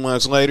forward 2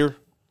 months later,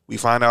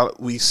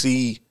 we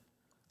see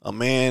a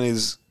man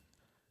is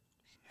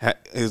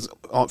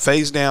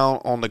face down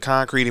on the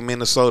concrete in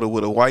Minnesota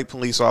with a white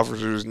police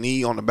officer's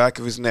knee on the back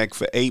of his neck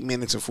for 8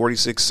 minutes and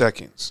 46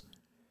 seconds.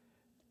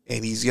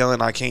 And he's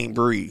yelling, "I can't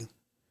breathe."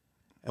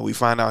 And we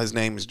find out his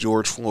name is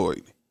George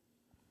Floyd.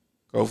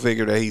 Go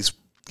figure that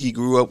he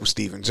grew up with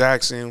Steven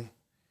Jackson,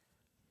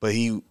 but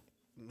he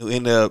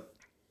ended up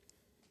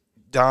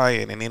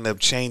dying and ended up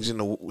changing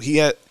the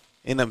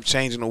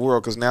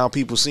world, because now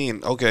people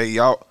seeing, okay,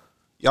 y'all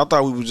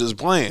thought we were just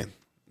playing.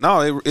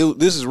 No,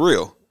 this is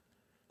real.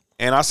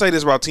 And I say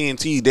this about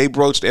TNT, they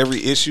broached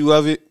every issue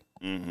of it.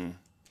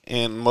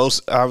 And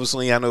most,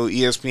 obviously, I know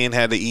ESPN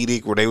had the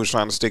edict where they was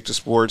trying to stick to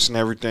sports and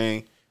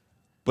everything.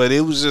 But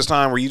it was just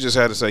time where you just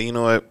had to say, you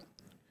know what,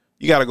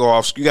 you got to go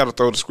off, you got to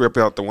throw the script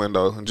out the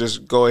window and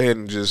just go ahead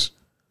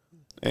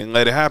and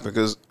let it happen.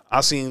 Because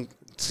I seeing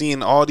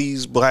all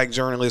these black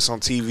journalists on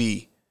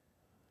TV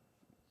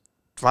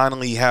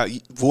finally have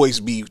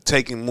voice be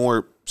taken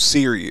more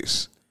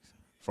serious.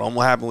 From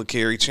what happened with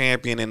Kerry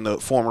Champion and the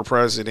former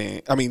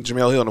president,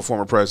 Jamel Hill and the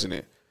former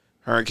president.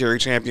 Her and Kerry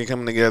Champion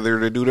coming together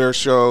to do their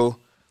show.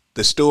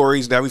 The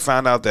stories that we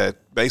found out that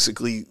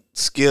basically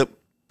Skip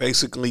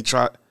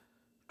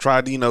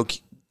tried to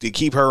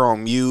keep her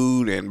on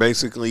mute and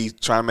basically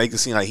try to make it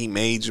seem like he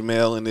made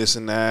Jamel and this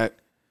and that.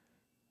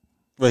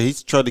 But he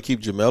tried to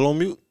keep Jamel on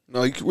mute?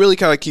 No, you really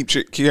kind of keep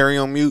Kerry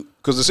on mute.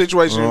 Because the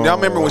situation, y'all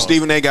remember when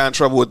Stephen A got in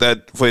trouble with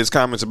that for his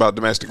comments about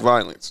domestic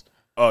violence?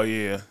 Oh,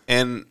 yeah.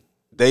 And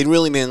they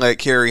really didn't let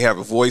Carrie have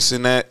a voice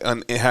in that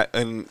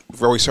and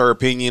voice her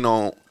opinion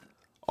on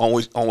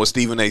what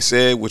Stephen A.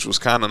 said, which was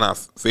kind of not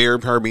fair.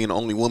 Her being the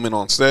only woman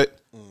on set,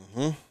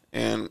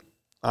 and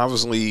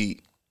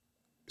obviously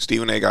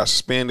Stephen A. got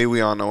suspended.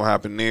 We all know what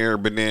happened there.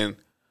 But then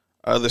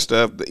other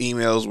stuff, the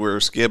emails where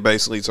Skip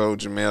basically told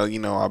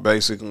Jamel, I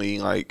basically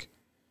like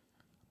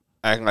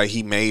acting like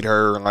he made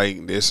her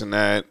like this and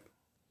that.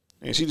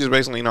 And she just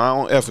basically, I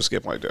don't F with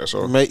Skip like that.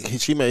 So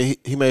he made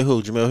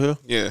who? Jamel Hill?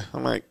 Yeah,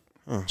 I'm like,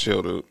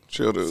 chill, dude.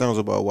 Sounds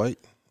about white.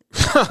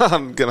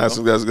 That's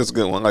a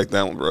good one. I like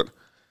that one, brother.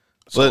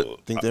 But I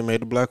think they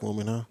made a black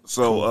woman, huh?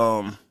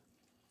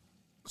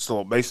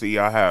 So basically,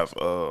 I have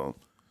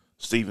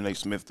Stephen A.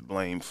 Smith to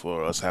blame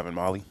for us having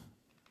Molly.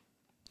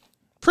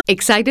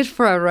 Excited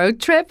for a road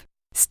trip?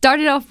 Start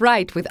it off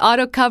right with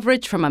auto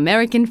coverage from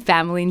American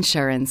Family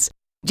Insurance.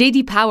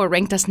 J.D. Power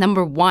ranked us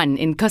 #1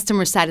 in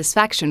customer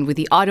satisfaction with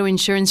the auto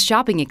insurance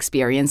shopping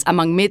experience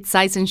among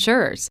mid-size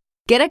insurers.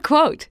 Get a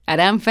quote at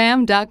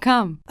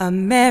amfam.com.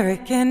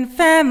 American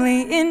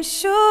Family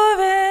Insurance.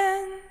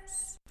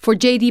 For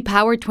J.D.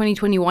 Power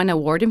 2021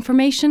 award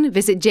information,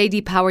 visit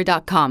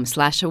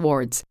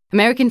jdpower.com/awards.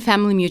 American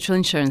Family Mutual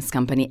Insurance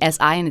Company,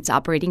 SI and its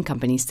operating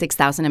companies,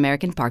 6000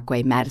 American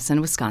Parkway, Madison,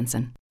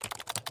 Wisconsin.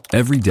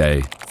 Every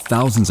day,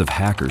 thousands of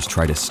hackers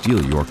try to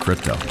steal your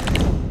crypto.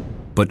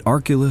 But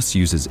Arculus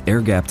uses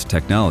air-gapped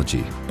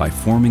technology by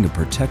forming a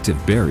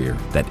protective barrier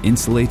that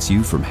insulates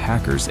you from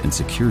hackers and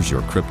secures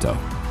your crypto.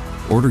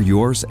 Order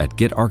yours at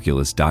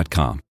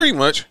getarculus.com. Pretty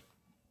much.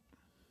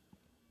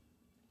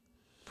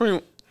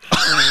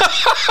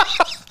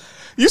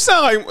 You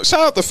sound like, shout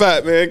out to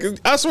Fat, man. 'Cause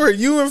I swear,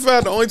 you and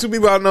Fat the only two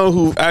people I know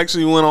who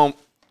actually went on,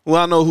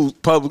 who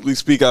publicly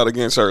speak out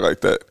against her like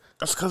that.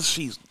 That's because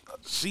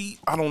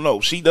I don't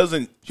know. She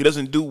doesn't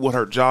do what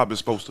her job is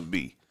supposed to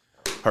be.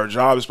 Her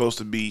job is supposed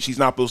to be, she's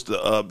not supposed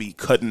to be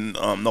cutting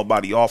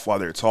nobody off while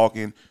they're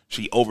talking.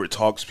 She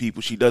overtalks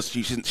people. She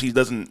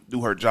doesn't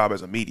do her job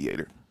as a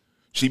mediator.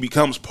 She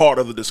becomes part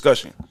of the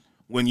discussion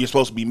when you're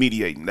supposed to be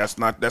mediating. That's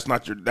not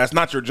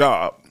your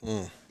job.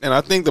 And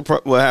I think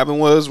what happened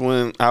was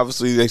when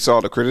obviously they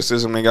saw the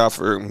criticism they got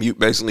for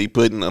basically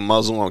putting a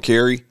muzzle on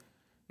Carrie.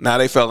 Now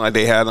they felt like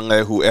they had to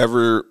let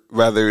whoever,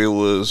 whether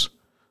it's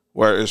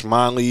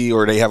Molly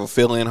or they have a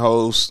fill-in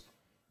host,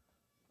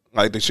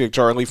 like the chick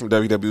Charlie from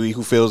WWE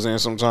who fills in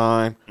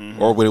sometime,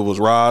 or when it was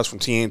Roz from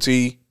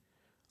TNT,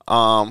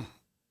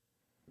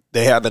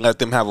 they had to let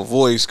them have a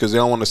voice because they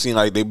don't want to seem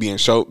like they being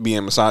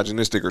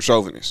misogynistic or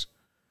chauvinist.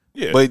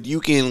 Yeah. But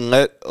you can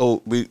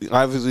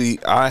obviously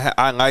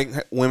I like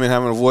women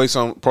having a voice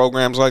on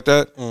programs like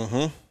that.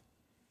 Mm-hmm.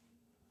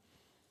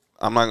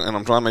 I'm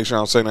trying to make sure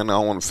I don't say nothing. I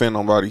don't want to offend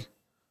nobody.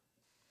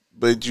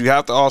 But you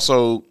have to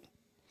also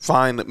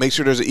make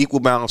sure there's an equal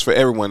balance for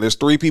everyone. There's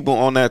 3 people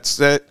on that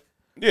set.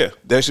 Yeah,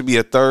 there should be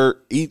a third.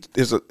 Each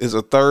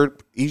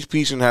third. Each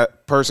person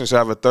should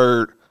have a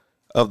third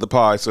of the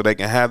pie, so they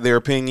can have their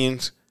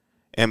opinions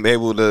and be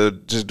able to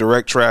just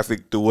direct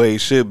traffic the way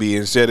it should be,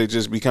 instead of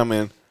just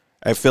becoming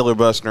a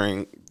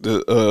filibustering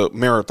the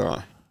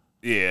marathon.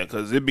 Yeah,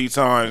 because it be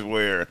times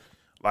where,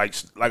 like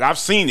I've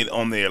seen it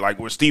on there, like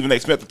where Stephen A.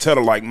 Smith to tell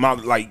her, like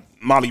Molly,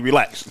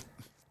 relax.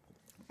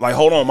 Like,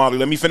 hold on, Molly,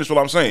 let me finish what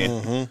I'm saying.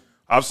 Mm-hmm.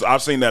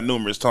 I've seen that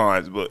numerous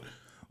times, but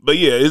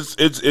yeah,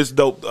 it's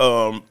dope.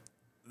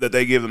 That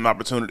they give them an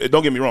opportunity.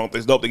 Don't get me wrong,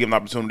 it's dope to give them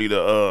an opportunity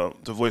to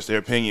voice their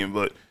opinion,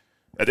 but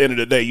at the end of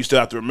the day, you still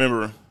have to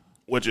remember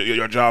what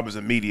your job as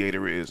a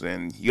mediator is,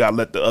 and you gotta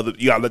let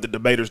the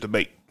debaters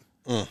debate.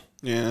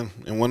 Yeah,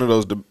 and one of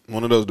those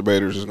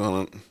debaters is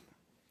gonna.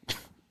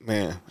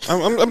 Man,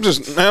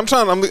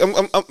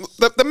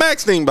 the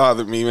Max thing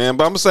bothered me, man,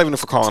 but I'm saving it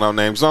for calling out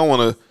names. I don't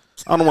want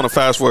to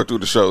fast forward through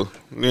the show.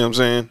 You know what I'm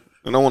saying?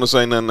 And I don't want to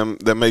say nothing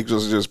that makes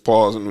us just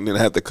pause and then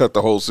have to cut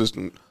the whole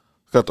system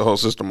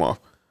off.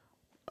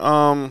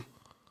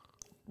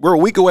 We're a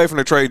week away from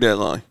the trade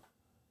deadline.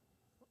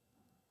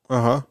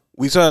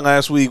 We said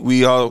last week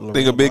we all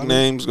think a big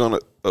name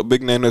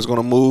that's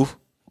gonna move.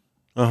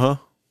 Now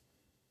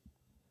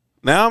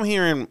I'm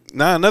hearing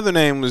another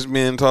name is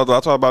being talked about.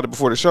 I talked about it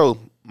before the show.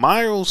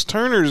 Miles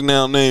Turner's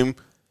name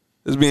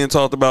is being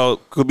talked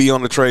about, could be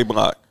on the trade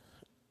block.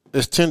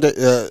 It's 10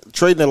 days.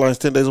 Trade deadline's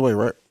 10 days away,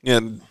 right? Yeah,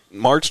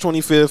 March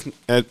 25th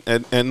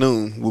at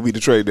noon will be the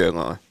trade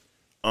deadline.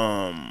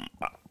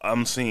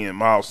 I'm seeing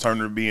Miles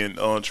Turner being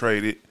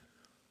traded.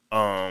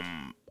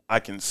 I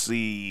can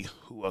see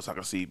who else I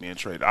can see being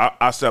traded.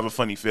 I still have a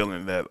funny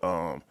feeling that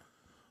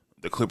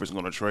the Clippers are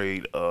going to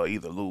trade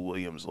either Lou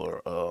Williams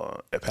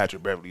or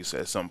Patrick Beverley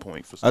at some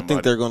point for somebody. I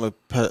think they're going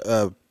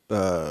to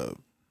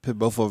put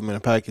both of them in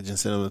a package and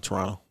send them to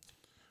Toronto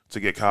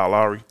to get Kyle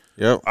Lowry.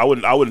 Yep. I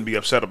wouldn't be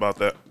upset about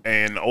that.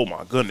 And oh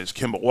my goodness,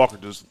 Kemba Walker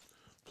just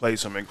played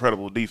some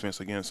incredible defense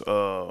against.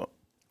 Wow,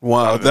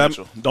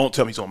 Mitchell. Don't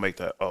tell me he's going to make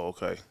that. Oh,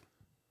 okay.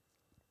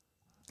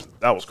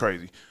 That was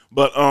crazy.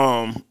 But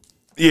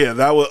yeah,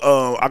 that was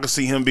I could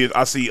see him being.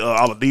 I see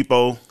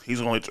Oladipo. He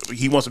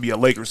wants to be a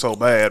Laker so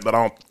bad, but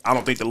I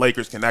don't think the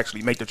Lakers can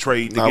actually make the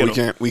trade. No,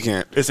 we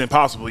can't. It's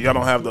impossible. Y'all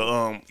don't have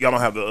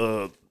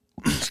the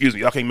Excuse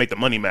me, y'all can't make the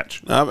money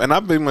match. And I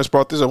pretty much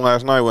brought this up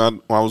last night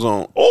when I was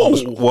on.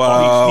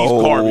 Wow. He's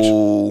garbage.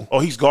 Oh,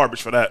 he's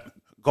garbage for that.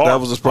 That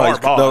was a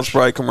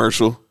Sprite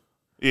commercial.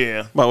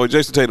 Yeah. By the way,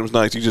 Jason Tatum's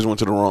nice. He just went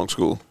to the wrong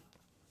school.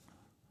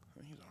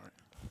 He's all right.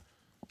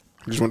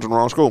 He just went to the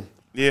wrong school.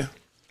 Yeah.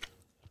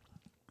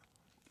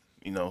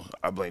 You know,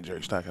 I blame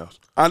Jerry Stackhouse.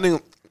 I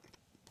think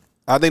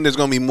there's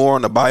going to be more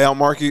on the buyout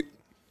market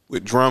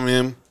with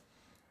Drummond,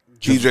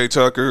 PJ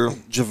Tucker,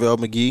 JaVale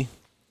McGee.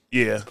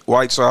 Yeah.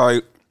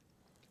 Whiteside.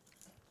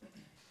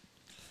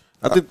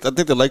 I think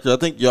the Lakers. I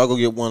think y'all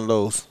gonna get one of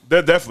those.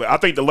 Definitely. I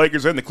think the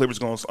Lakers and the Clippers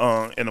going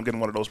to end up getting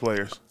one of those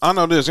players. I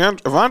know this.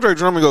 If Andre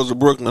Drummond goes to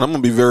Brooklyn, I'm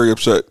going to be very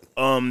upset.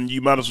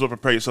 You might as well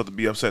prepare yourself to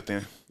be upset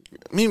then.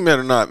 He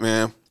better not,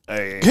 man.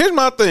 Hey. Here's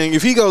my thing.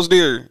 If he goes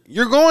there,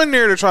 you're going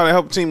there to try to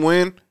help the team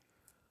win.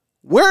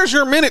 Where's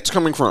your minutes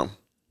coming from?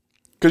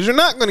 Because you're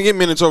not going to get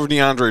minutes over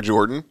DeAndre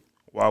Jordan.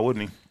 Why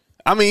wouldn't he?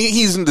 I mean,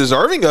 he's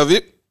deserving of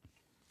it.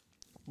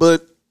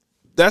 But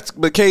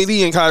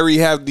KD and Kyrie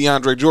have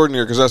DeAndre Jordan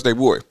there because that's their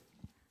boy.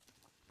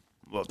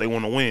 Well, if they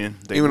want to win,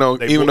 even though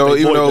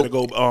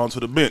go on to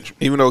the bench.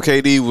 Even though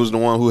KD was the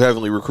one who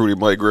heavily recruited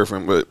Blake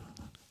Griffin, but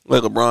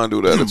let LeBron do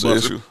that. It's an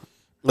issue.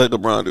 Let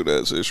LeBron do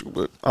that. It's an issue.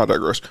 But I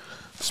digress.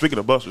 Speaking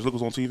of busters, look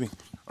what's on TV. All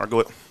right, go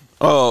ahead.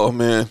 Oh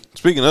man!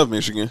 Speaking of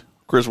Michigan,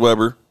 Chris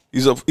Webber,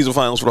 he's a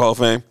finalist for the Hall of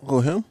Fame.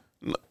 Oh, him?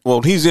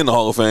 Well, he's in the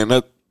Hall of Fame.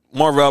 That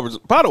Marv Alberts.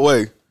 By the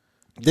way,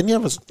 didn't he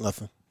have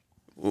nothing?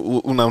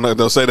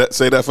 No, say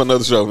that for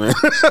another show, man.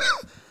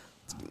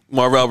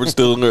 Marv Albert's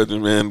still a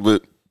legend, man,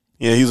 but.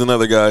 Yeah, he's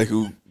another guy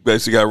who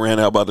basically got ran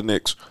out by the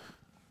Knicks.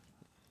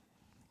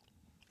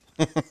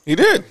 He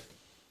did.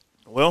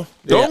 Well,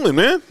 Dolan,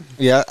 man.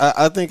 Yeah,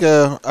 I think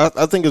there's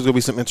gonna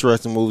be some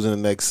interesting moves in the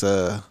next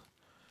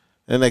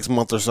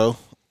month or so.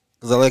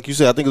 Because, like you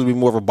said, I think it'll be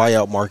more of a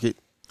buyout market.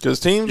 Because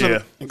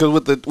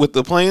with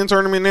the playing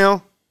tournament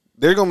now,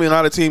 there are gonna be a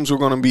lot of teams who are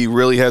gonna be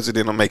really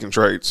hesitant on making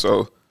trades.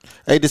 So,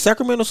 hey, did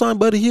Sacramento sign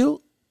Buddy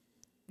Hield?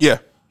 Yeah,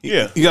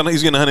 yeah. He's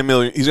getting $100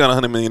 million. He's got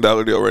 $100 million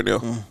deal right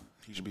now.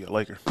 He should be a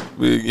Laker.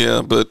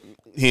 Yeah, but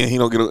he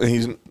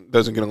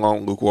doesn't get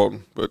along with Luke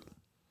Walton. But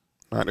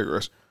I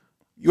digress.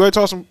 You ready to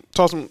talk some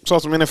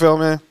NFL,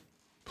 man?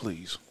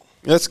 Please.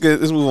 Let's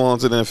move on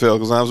to the NFL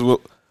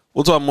because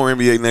we'll talk more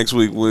NBA next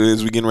week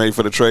as we getting ready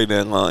for the trade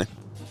deadline.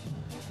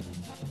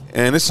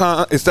 And it's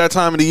that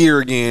time of the year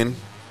again.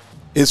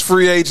 It's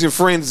free agent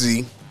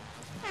frenzy.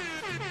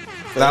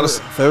 For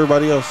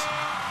everybody else.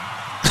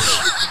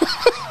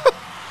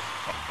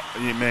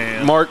 Yeah,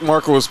 man. Mark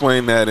will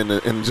explain that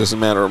in just a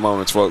matter of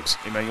moments, folks.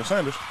 Emmanuel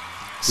Sanders.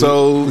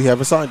 So we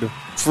haven't signed him.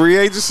 Free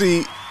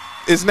agency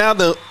is now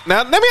let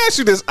me ask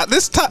you this.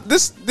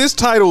 This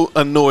title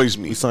annoys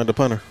me. He signed a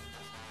punter.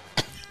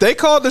 They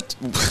called it.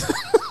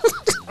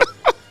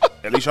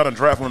 At least y'all done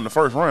draft one in the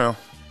first round.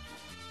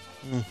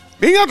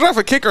 Didn't y'all draft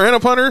a kicker and a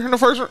punter in the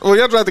first round? Well,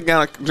 y'all drafted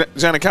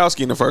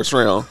Janikowski in the first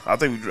round. I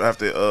think we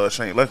drafted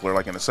Shane Lechler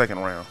like in the second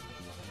round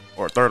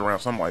or third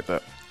round, something like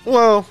that.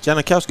 Well,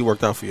 Janikowski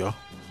worked out for y'all.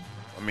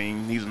 I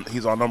mean,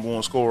 he's our number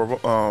one scorer.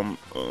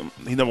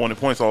 He's number one in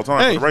points all the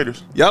time for the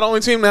Raiders. Y'all the only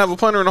team to have a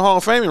punter in the Hall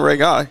of Fame, Ray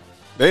Guy.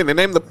 They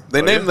named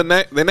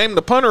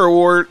the punter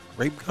award.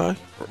 Ray Guy?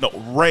 No,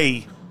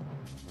 Ray.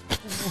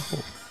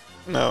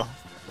 No,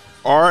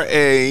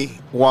 RAYGUI.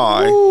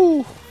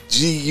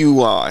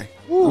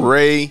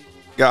 Ray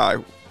Guy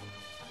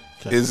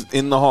is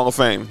in the Hall of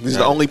Fame. He's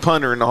the only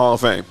punter in the Hall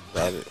of Fame.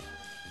 Got it.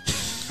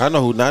 I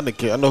know who not in the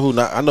kicker.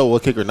 I know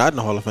what kicker not in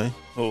the Hall of Fame.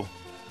 Who?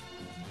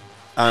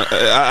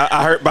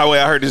 I heard. By the way,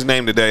 I heard his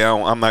name today.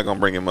 I'm not gonna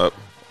bring him up.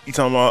 You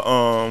talking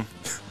about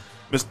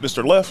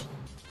Mr. Left?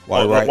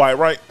 Wyatt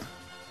Wright.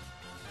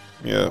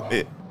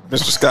 Yeah,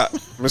 Mr. Scott.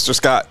 Mr.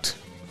 Scott.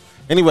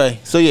 Anyway,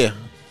 so yeah.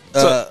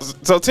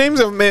 So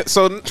teams have met.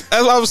 So as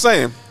I was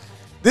saying,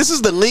 this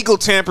is the legal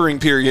tampering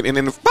period. And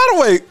then, by the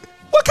way,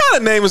 what kind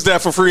of name is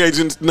that for free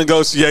agent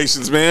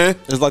negotiations, man?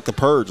 It's like the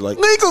purge, like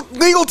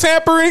legal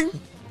tampering.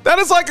 That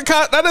is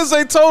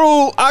a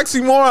total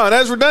oxymoron.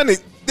 That's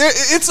redundant.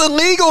 It's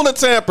illegal to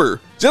tamper.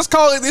 Just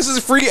call it. This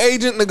is free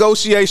agent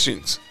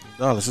negotiations.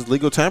 No, this is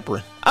legal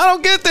tampering. I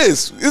don't get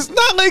this. It's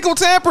not legal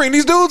tampering.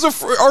 These dudes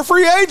are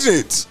free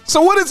agents.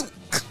 So what is?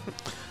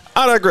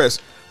 I digress.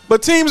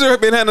 But teams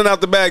have been handing out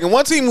the bag, and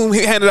one team who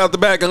handed out the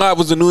bag a lot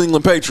was the New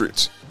England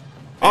Patriots.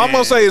 All I'm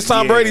gonna say is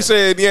Tom Brady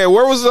said, "Yeah,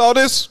 where was all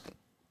this?"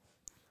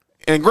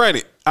 And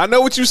granted, I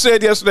know what you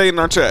said yesterday in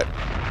our chat.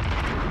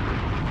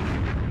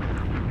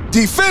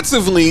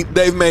 Defensively,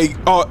 they've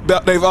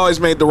always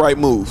made the right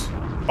move.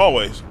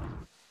 Always.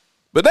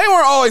 But they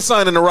weren't always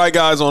signing the right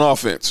guys on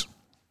offense.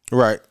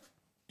 Right.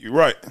 You're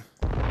right.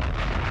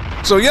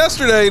 So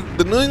yesterday,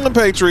 the New England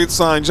Patriots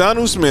signed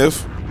Jonnu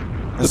Smith,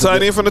 the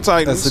tight end from the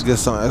Titans. That's a good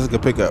sign. That's a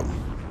good pickup.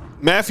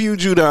 Matthew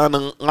Judon,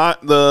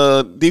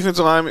 the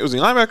defensive lineman. Was he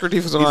linebacker or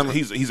defensive lineman?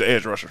 He's an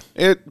edge rusher.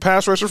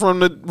 Pass rusher from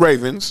the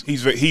Ravens.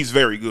 He's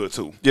very good,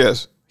 too.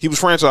 Yes. He was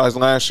franchised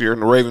last year,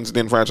 and the Ravens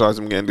didn't franchise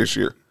him again this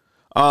year.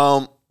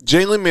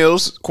 Jalen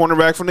Mills,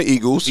 cornerback from the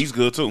Eagles. He's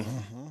good, too.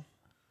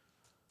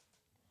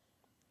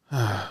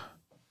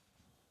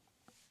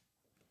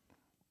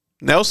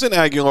 Nelson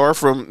Aguilar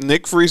from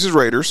Nick Freese's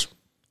Raiders.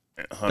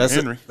 Hunter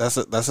Henry. That's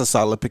a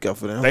solid pickup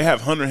for them. They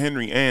have Hunter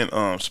Henry and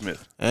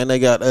Smith. And they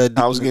got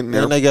I was getting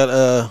there. And they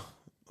got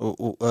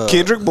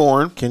Kendrick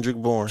Bourne. Kendrick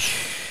Bourne.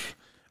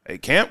 Hey,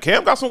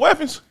 Cam got some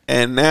weapons.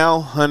 And now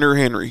Hunter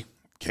Henry.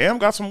 Cam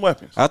got some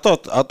weapons. I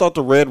thought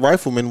the Red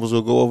Rifleman was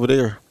gonna go over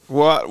there.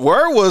 What?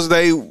 Where was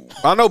they?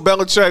 I know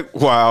Belichick.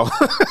 Wow,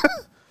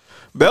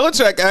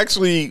 Belichick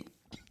actually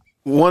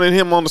wanted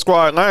him on the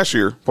squad last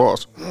year.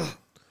 Pause.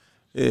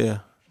 Yeah,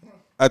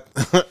 I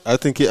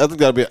think that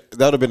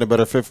would have been a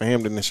better fit for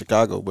him than in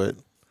Chicago. But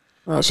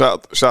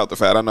Shout the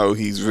fat. I know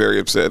he's very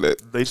upset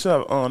that They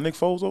still have Nick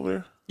Foles over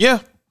there. yeah.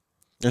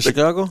 in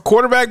Chicago,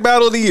 Quarterback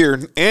battle of the year: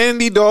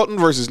 Andy Dalton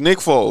versus Nick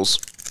Foles.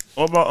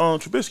 What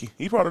about Trubisky?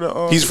 He part of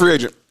the. He's a free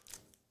agent.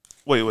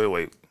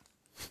 Wait.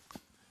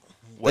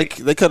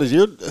 they cut his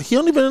year. He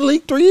only been in the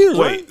league 3 years.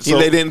 Right? So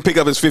They didn't pick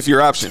up his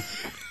 5th-year option.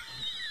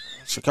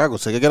 Chicago,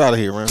 take it. Get out of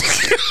here, man.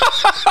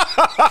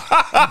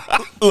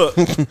 Look,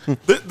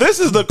 this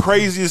is the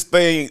craziest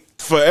thing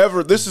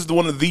forever. This is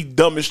one of the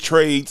dumbest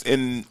trades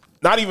in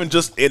not even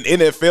just in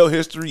NFL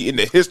history, in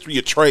the history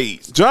of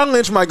trades. John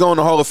Lynch might go in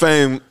the Hall of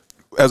Fame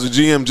as a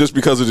GM just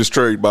because of this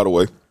trade, by the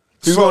way.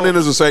 He's going in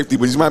as a safety,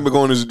 but he might be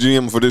going as a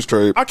GM for this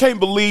trade. I can't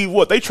believe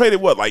what they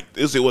traded. What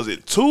was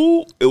it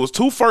 2? It was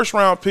 2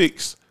 first-round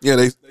picks.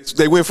 Yeah,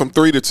 they went from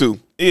 3 to 2.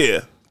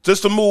 Yeah,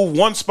 just to move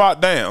one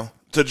spot down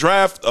to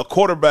draft a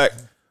quarterback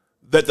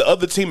that the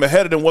other team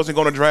ahead of them wasn't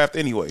going to draft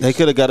anyway. They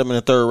could have got him in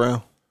the 3rd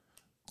round.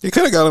 They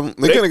could have got him.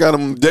 They could have got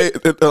him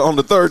on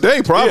the 3rd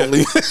day,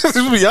 probably.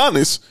 To be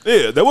honest.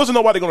 Yeah, there wasn't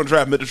nobody going to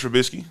draft Mitchell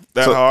Trubisky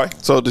that high.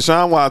 So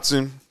Deshaun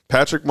Watson,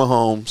 Patrick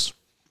Mahomes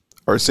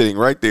are sitting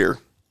right there,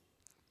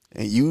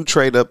 and you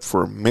trade up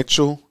for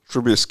Mitchell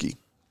Trubisky.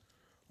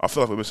 I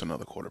feel like we're missing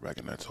another quarterback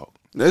in that talk.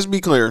 Let's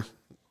be clear.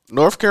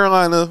 North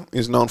Carolina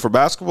is known for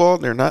basketball.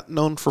 They're not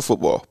known for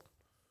football.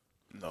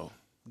 No.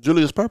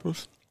 Julius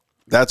Peppers.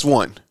 That's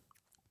one.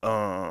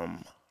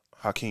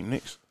 Hakeem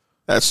Nicks.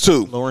 That's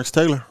 2. Lawrence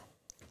Taylor.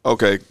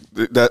 Okay,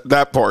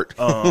 that part.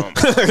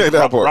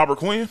 That part. Robert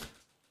Quinn.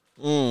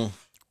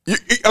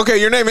 Okay,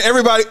 you're naming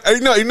everybody.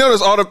 You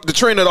notice all the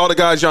trend of all the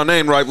guys y'all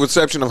named, right? With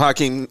exception of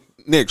Hakeem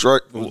Nicks,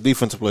 right?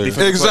 Defensive players.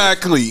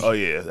 Exactly. Oh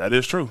yeah, that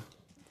is true.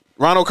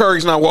 Ronald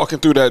Curry's not walking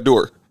through that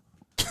door.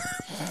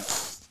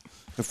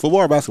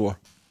 Football or basketball?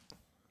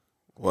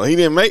 Well, he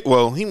didn't make.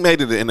 Well, he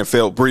made it to the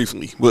NFL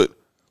briefly, but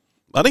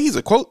I think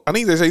I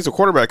think they say he's a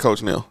quarterback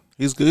coach now.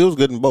 He was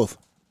good in both.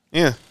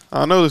 Yeah,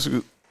 I know this.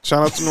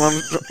 Shout out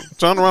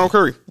to Ronald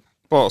Curry.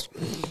 Pause.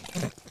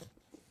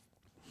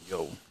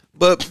 Yo,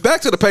 but back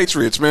to the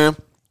Patriots, man.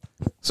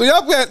 So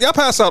y'all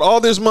pass out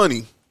all this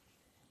money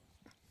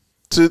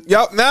to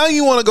y'all. Now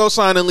you want to go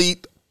sign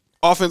elite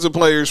offensive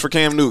players for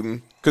Cam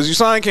Newton because you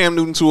signed Cam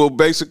Newton to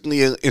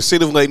basically an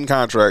incentive-laden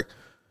contract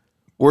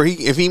where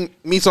if he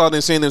meets all the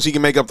incentives, he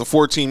can make up to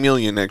 $14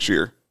 million next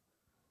year.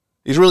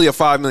 It's really a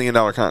 $5 million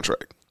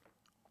contract.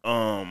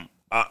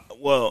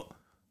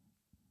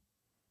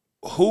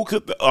 Who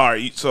could? All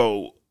right,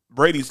 so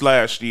Brady's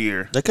last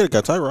year. They could have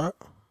got Tyrod.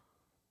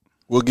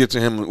 We'll get to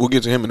him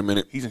in a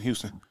minute. He's in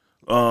Houston.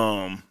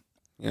 Yeah,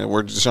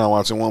 where Deshaun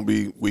Watson won't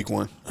be week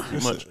 1.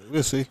 Pretty much.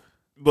 We'll see.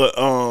 But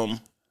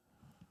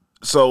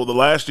so the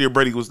last year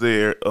Brady was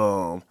there.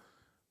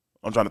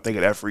 I'm trying to think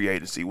of that free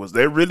agency. Was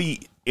there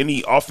really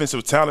any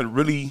offensive talent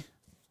really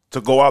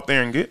to go out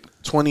there and get?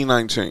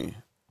 2019.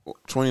 Who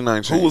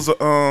was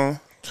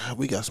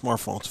We got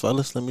smartphones,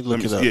 fellas. Let me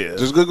look it up. Yeah,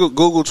 just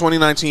Google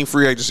 2019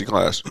 free agency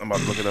class. I'm about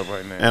to look it up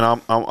right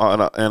now.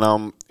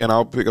 And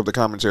I'll pick up the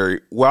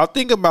commentary. Well, I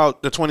think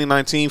about the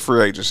 2019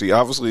 free agency.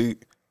 Obviously,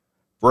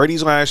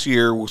 Brady's last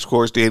year was, of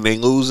course, they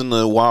lose in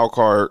the wild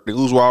card. They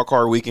lose wild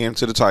card weekend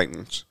to the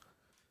Titans.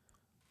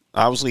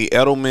 Obviously,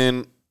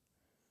 Edelman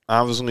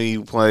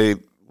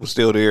was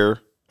still there.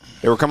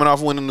 They were coming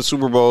off winning the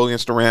Super Bowl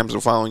against the Rams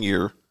the following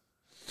year.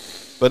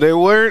 But they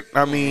weren't.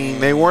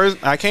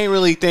 I can't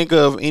really think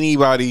of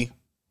anybody.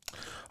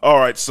 All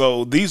right,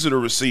 so these are the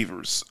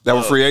receivers that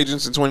were free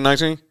agents in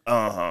 2019.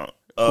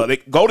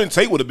 Golden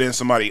Tate would have been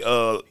somebody.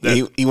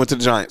 He went to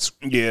the Giants.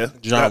 Yeah,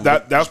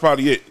 that's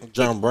probably it.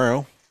 John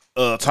Brown,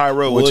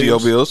 Tyrell went Williams. to your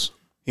Bills.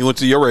 He went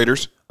to your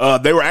Raiders.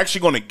 They were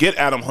actually going to get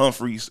Adam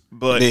Humphries,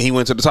 but then he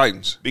went to the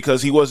Titans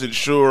because he wasn't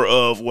sure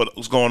of what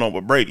was going on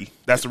with Brady.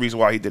 That's the reason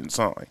why he didn't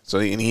sign. So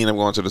he ended up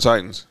going to the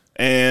Titans.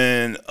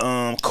 And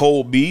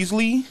Cole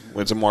Beasley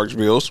went to Mark's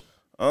Bills.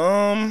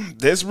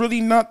 There's really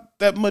not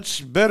that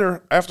much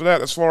better after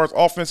that as far as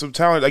offensive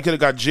talent. They could have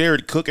got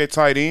Jared Cook at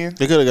tight end.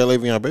 They could have got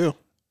Le'Veon Bell.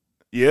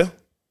 Yeah,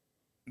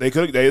 they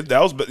could.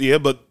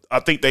 But I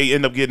think they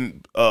end up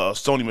getting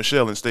Sony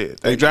Michel instead.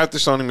 They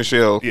drafted Sony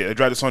Michel. Yeah, they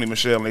drafted Sony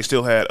Michel, and they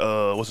still had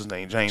what's his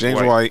name, James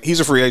White.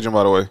 He's a free agent,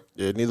 by the way.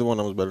 Yeah, neither one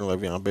of them was better than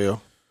Le'Veon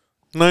Bell.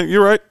 No,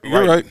 you're right.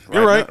 You're right.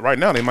 You're right. Right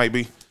now, they might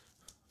be.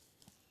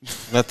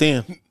 Not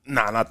then.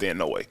 Nah, not then.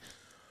 No way.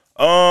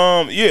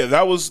 Yeah,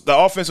 that was the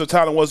offensive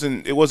talent.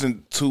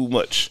 Wasn't too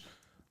much.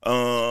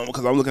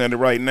 Because I'm looking at it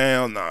right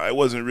now. Nah, it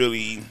wasn't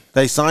really.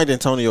 They signed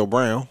Antonio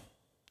Brown.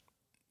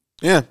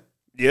 Yeah.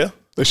 Yeah.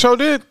 They sure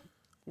did.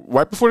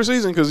 right before the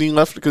season because he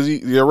left because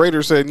the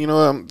Raiders said, you know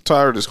what, I'm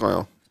tired of this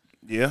clown.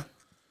 Yeah.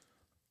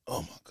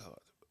 Oh my God.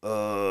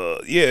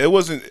 Yeah, it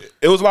was a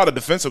lot of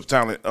defensive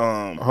talent.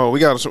 We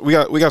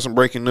got some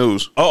breaking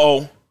news.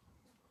 Uh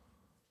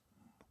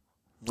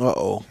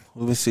oh.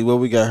 Let me see what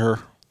we got here.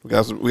 We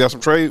got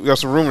some trade. We got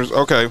some rumors.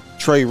 Okay,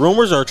 Trade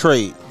rumors or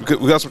trade?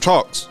 we got some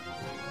talks.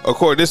 Of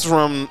course, this is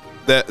from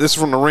the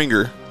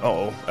Ringer.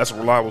 That's a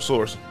reliable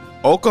source.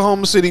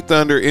 Oklahoma City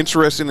Thunder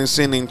interested in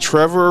sending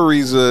Trevor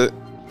Ariza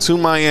to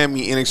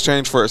Miami in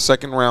exchange for a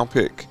second-round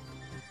pick.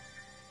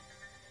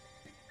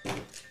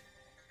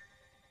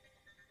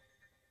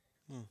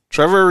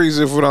 Trevor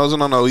Ariza, for those who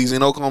don't know, he's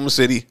in Oklahoma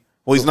City.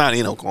 Well, he's not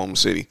in Oklahoma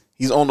City.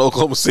 He's on the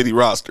Oklahoma City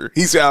roster.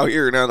 He's out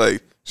here in LA.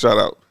 Shout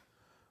out.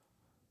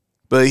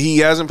 But he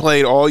hasn't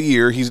played all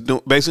year. He's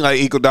basically like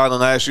Iguodala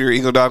last year.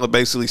 Iguodala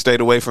basically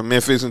stayed away from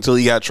Memphis until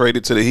he got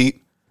traded to the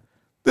Heat.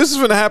 This is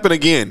going to happen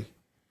again.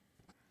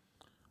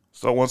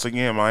 So once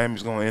again,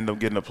 Miami's going to end up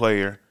getting a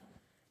player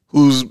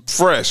who's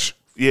fresh.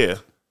 Yeah.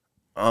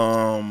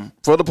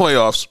 For the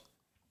playoffs.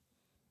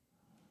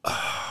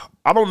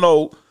 I don't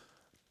know.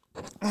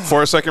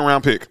 For a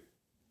second-round pick.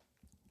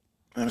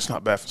 Man, it's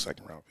not bad for a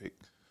second-round pick.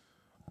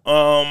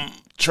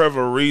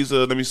 Trevor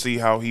Ariza, let me see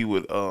how he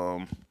would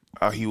what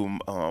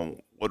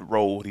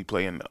role would he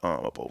play in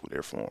up over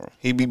there for him?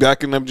 He'd be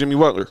backing up Jimmy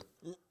Butler.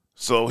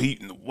 So is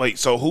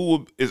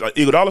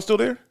Iguodala still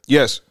there?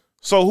 Yes.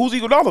 So who's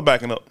Iguodala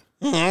backing up?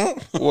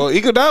 Well,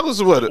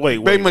 Iguodala's what?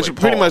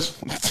 Pretty much.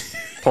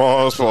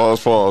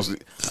 Pause.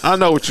 I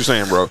know what you're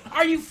saying, bro.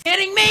 Are you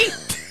kidding me?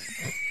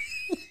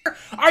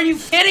 Are you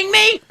kidding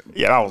me?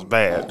 Yeah, that was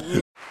bad.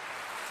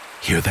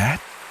 Hear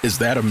that? Is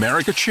that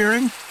America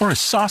cheering or a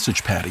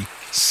sausage patty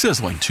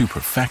sizzling to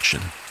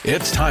perfection?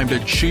 It's time to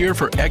cheer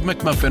for Egg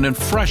McMuffin and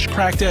fresh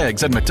cracked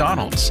eggs at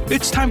McDonald's.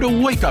 It's time to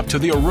wake up to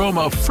the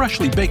aroma of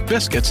freshly baked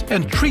biscuits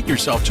and treat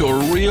yourself to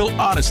a real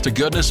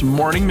honest-to-goodness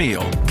morning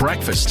meal.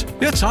 Breakfast,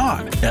 it's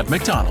on at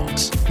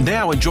McDonald's.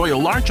 Now enjoy a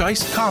large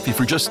iced coffee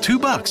for just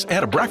 $2.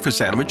 Add a breakfast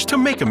sandwich to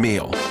make a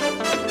meal.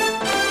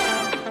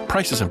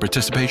 Prices and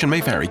participation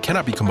may vary.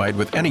 Cannot be combined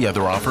with any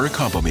other offer or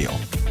combo meal.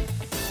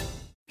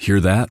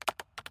 Hear that?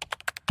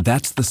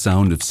 That's the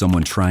sound of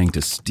someone trying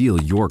to steal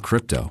your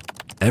crypto.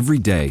 Every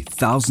day,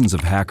 thousands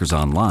of hackers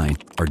online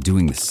are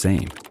doing the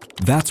same.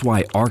 That's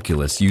why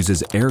Arculus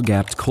uses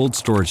air-gapped cold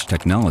storage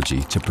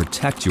technology to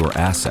protect your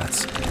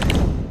assets.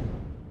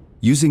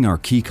 Using our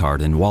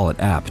keycard and wallet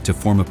app to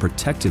form a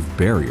protective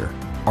barrier,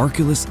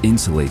 Arculus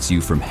insulates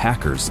you from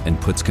hackers and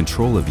puts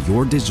control of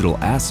your digital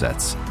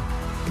assets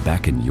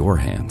back in your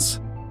hands.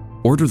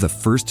 Order the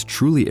first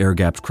truly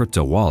air-gapped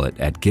crypto wallet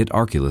at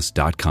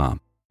getarculus.com.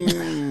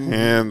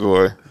 And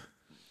boy,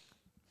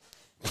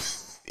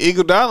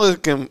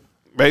 Iguodala can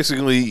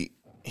basically,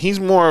 he's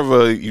more of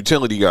a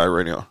utility guy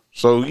right now.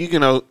 So you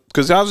can know,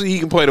 because obviously he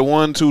can play the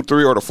 1, 2,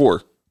 3, or the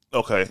 4.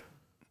 Okay.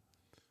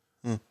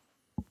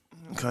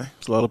 Okay,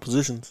 it's a lot of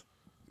positions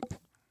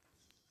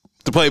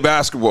to play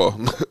basketball.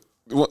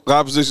 A lot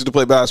of positions to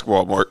play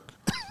basketball, Mark.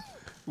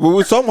 We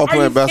were talking about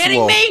playing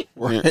basketball.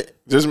 Right.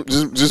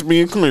 Just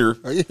being clear.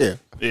 Yeah.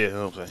 Yeah.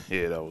 Okay.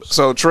 Yeah, that was.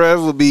 So Trev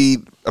will be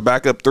a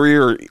backup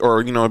 3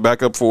 or a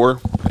backup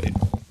 4,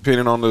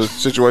 depending on the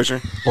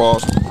situation.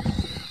 Pause.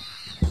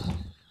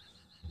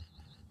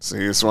 See,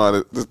 it's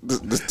why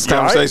this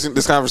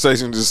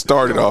conversation just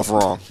started off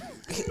wrong.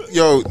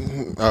 Yo,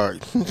 all right.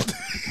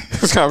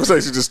 This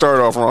conversation just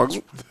started off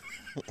wrong.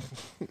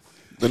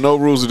 The No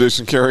Rules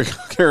edition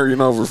carrying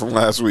over from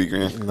last week,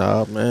 man.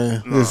 Nah,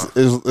 man.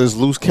 There's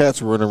loose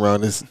cats running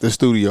around the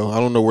studio. I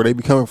don't know where they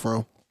be coming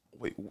from.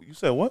 Wait, you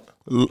said what?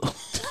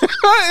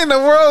 What in the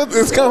world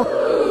is going?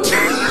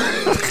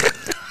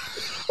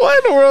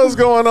 What in the world is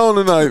going on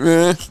tonight,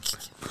 man?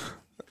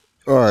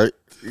 All right.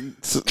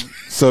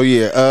 So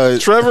yeah,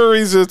 Trevor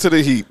Ariza to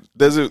the Heat.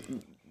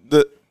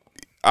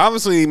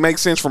 Obviously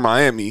makes sense for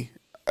Miami.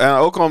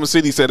 Oklahoma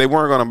City said they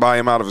weren't going to buy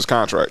him out of his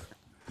contract,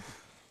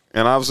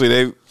 and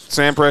obviously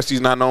Sam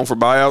Presti's not known for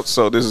buyouts,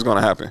 so this is going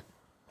to happen.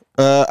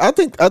 I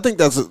think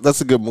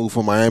that's a good move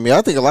for Miami.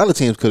 I think a lot of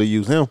teams could have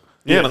used him.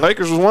 Yeah, the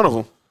Lakers was one of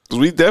them.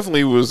 We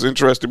definitely was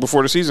interested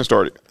before the season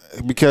started.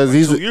 Because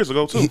 2 years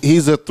ago too.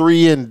 He's a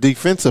 3-and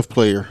defensive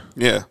player.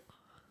 Yeah,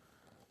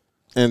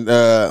 and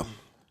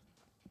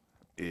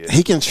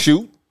he can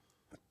shoot.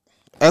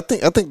 I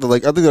think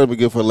that'll be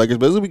good for the Lakers,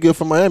 but it'll be good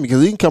for Miami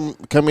because he can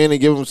come in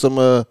and give them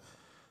some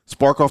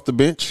spark off the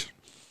bench.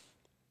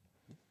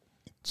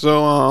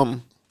 So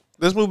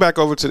let's move back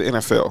over to the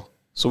NFL.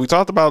 So we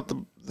talked about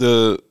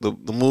the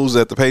moves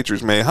that the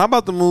Patriots made. How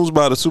about the moves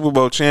by the Super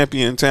Bowl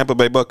champion Tampa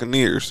Bay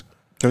Buccaneers?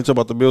 Can we talk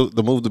about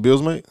the move the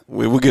Bills made?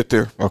 We'll get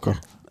there. Okay.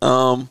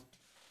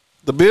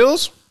 The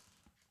Bills.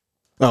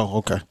 Oh,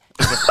 okay.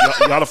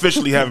 Y'all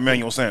officially have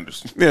Emmanuel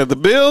Sanders. Yeah, the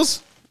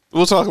Bills.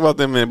 We'll talk about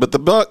them in. But the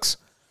Bucs,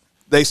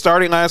 they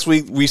started last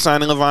week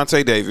re-signing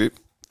Levante David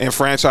and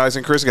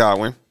franchising Chris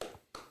Godwin.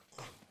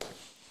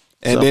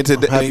 And so then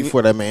today, I'm happy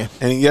for that man.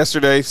 And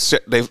yesterday,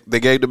 they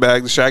gave the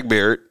bag to Shaq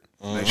Barrett.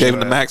 Gave him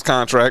the max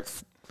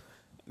contract.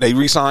 They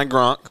re-signed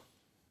Gronk.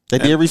 They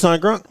did re-sign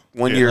Gronk?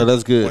 1 year. Oh,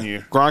 that's good. 1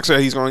 year. Gronk said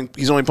he's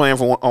only playing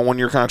on 1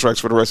 year contracts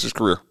for the rest of his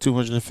career.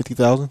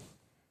 $250,000.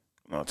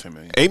 No, 10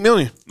 million. $8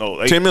 million. No,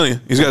 $10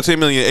 million. He's got $10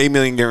 million,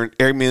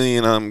 $8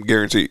 million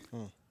guaranteed.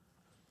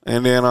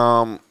 And then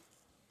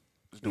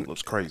This dude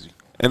looks crazy.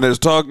 and there's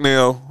talk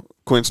now.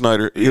 Quinn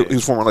Snyder,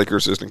 he's former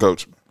Lakers assistant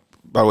coach.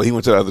 By the way, he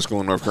went to the other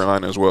school in North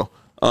Carolina as well.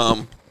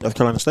 North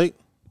Carolina State.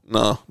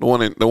 No, the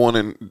one in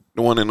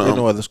There's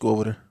no other school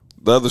over there.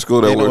 the other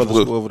school that Ain't no was other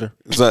blue. school over there.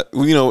 Is that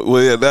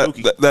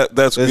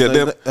that's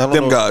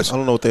them guys. I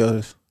don't know what that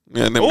is.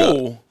 Yeah, them guys.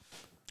 Oh,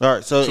 All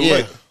right, so Too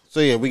yeah,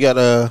 late. we got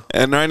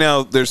And right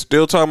now, they're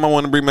still talking about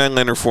wanting to bring back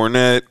Leonard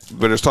Fournette,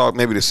 but there's talk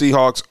maybe the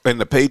Seahawks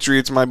and the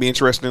Patriots might be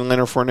interested in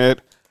Leonard Fournette.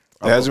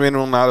 There hasn't been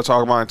room now to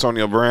talk about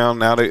Antonio Brown.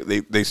 Now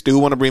they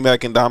still want to bring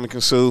back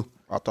Ndamukong Suh.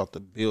 I thought the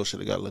Bills should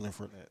have got Leonard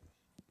Fournette.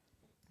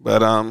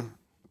 But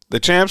the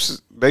champs,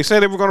 they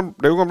said they were gonna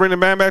bring the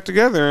band back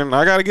together, and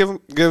I gotta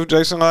give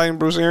Jason Light and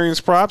Bruce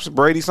Arians props.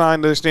 Brady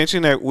signed the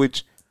extension at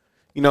which,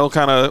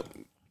 kind of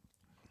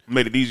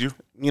made it easier.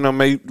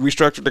 May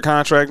restructure the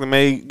contract and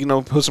may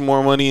put some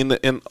more money in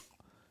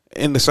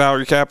the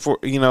salary cap for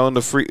in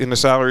the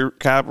salary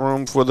cap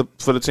room for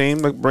the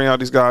team to bring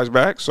out these guys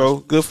back. So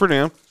good for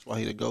them. That's why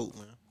he the GOAT,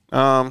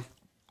 man.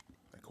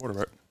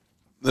 Quarterback.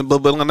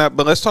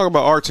 But let's talk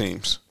about our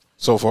teams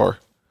so far.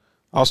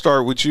 I'll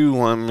start with you,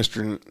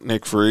 Mr.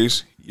 Nick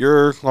Freeze.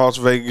 Your Las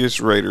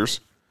Vegas Raiders.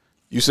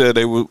 You said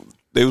they was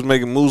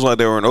making moves like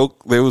they were in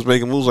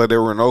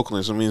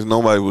Oakland. So it means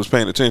nobody was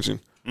paying attention.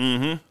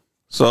 Mm-hmm.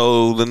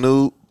 So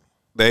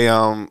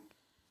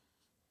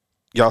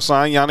y'all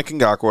signed Yannick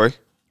Ngakoue.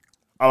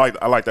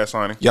 I like that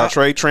signing. Y'all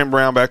trade Trent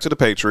Brown back to the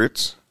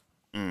Patriots.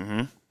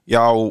 Mm-hmm.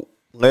 Y'all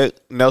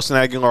let Nelson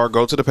Aguilar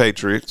go to the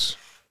Patriots.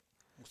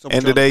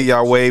 And today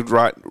y'all waived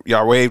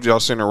y'all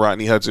center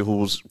Rodney Hudson, who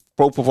was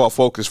Pro Football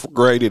Focus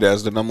graded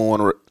as the number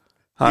one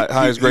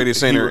highest graded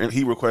center.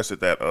 He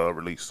requested that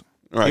release.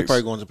 Right. He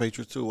probably going to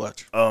Patriots too.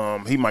 Watch.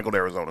 He might go to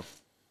Arizona.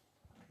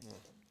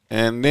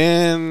 And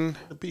then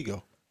The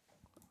Pigo.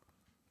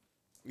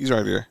 he's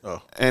right there.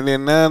 Oh. And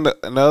then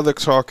another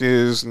talk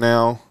is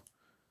now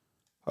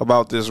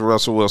about this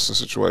Russell Wilson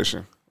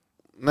situation.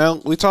 Now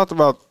we talked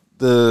about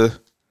the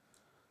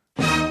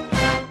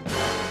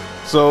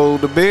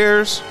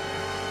Bears.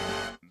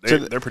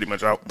 They're pretty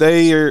much out.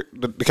 The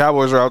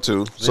Cowboys are out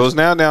too. So it's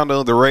now down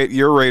to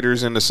your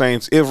Raiders and the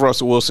Saints if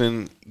Russell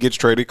Wilson gets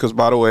traded. Because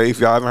by the way, if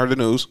y'all haven't heard the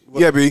news, B.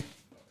 It's not just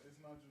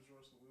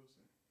Russell Wilson.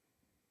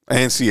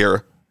 And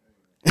Sierra.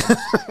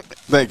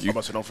 Thank you. I'm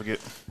about to say, don't forget.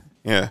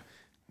 Yeah.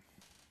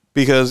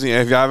 Because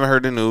if y'all haven't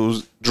heard the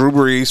news, Drew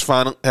Brees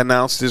finally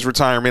announced his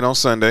retirement on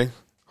Sunday.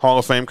 Hall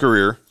of Fame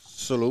career.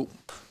 Salute.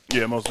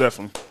 Yeah, most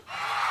definitely.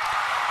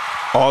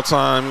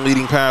 All-time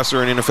leading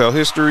passer in NFL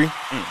history.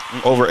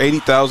 Over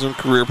 80,000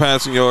 career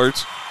passing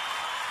yards.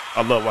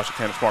 I love watching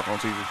Candace Parker on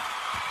TV.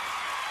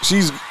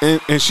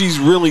 She's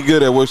really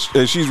good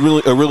at she's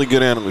really a really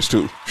good analyst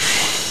too.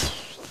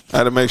 I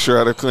had to make sure I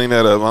had to clean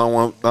that up.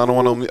 I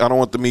don't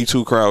want the Me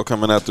Too crowd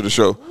coming after the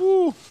show.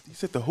 Ooh, you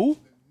said the who?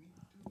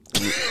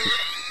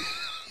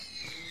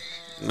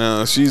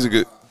 No, she's a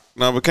good.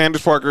 No, but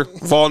Candace Parker,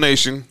 Vol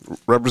Nation,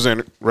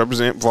 represent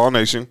Vol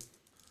Nation.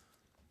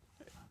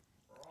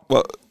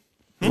 Well,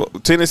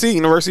 Tennessee,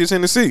 University of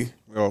Tennessee.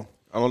 Yo,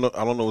 I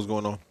don't know what's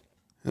going on.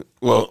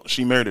 Well,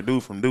 she married a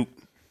dude from Duke.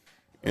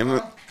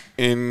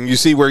 And you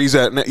see where he's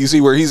at. You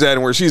see where he's at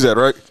and where she's at,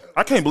 right?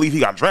 I can't believe he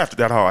got drafted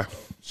that high.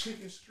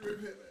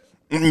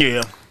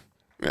 Yeah.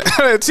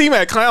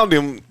 T-Mac clowned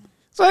him.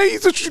 So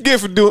that's what you get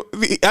for doing.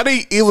 I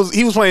think he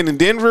was playing in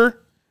Denver,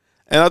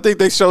 and I think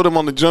they showed him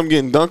on the jump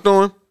getting dunked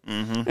on.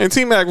 Mm-hmm. And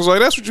T-Mac was like,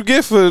 "That's what you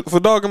get for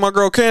dogging my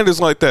girl Candace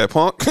like that,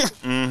 punk."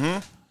 Mm-hmm.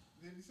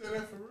 Did he say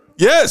that for real?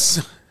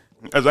 Yes.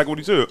 That's exactly what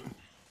he said.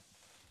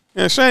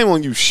 Yeah, shame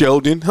on you,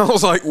 Sheldon. I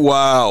was like,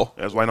 wow.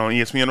 That's right on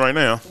ESPN right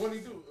now. What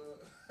did he do?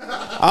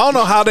 I don't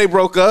know how they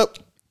broke up.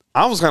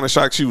 I was kind of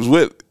shocked she was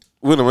with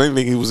him. I didn't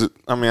think he was.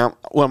 I mean,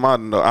 I'm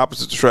on the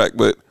opposite track,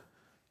 but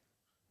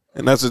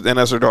and that's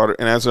her daughter,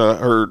 and that's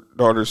her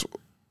daughter's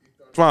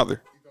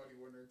father.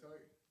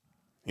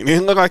 He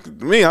didn't look like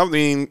to me. I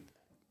mean,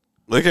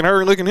 look at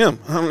her and look at him.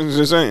 I'm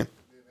just saying.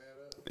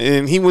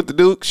 And he went to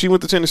Duke. She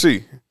went to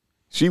Tennessee.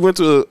 She went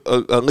to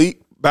a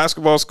elite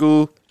basketball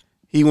school.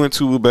 He went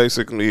to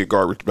basically a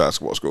garbage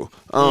basketball school.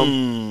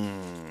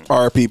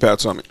 R.I.P. Pat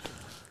Summitt.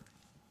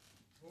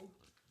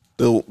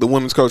 The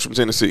women's coach from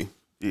Tennessee.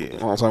 Yeah.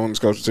 All-time women's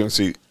coach from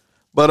Tennessee.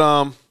 But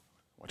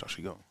watch how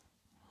she go.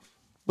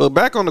 But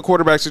back on the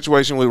quarterback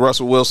situation with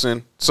Russell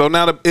Wilson. So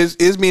now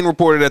it's being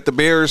reported that the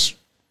Bears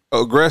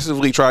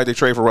aggressively tried to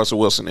trade for Russell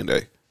Wilson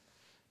today.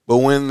 But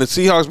when the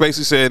Seahawks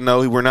basically said,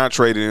 no, we're not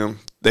trading him,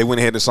 they went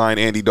ahead and signed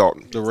Andy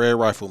Dalton. The Red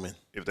Rifleman.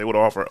 If they would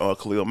have offered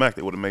Khalil Mack,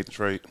 they would have made the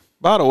trade.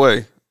 By the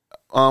way,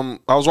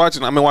 I've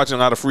been watching a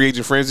lot of Free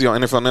Agent Frenzy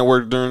on NFL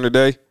Network during the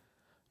day.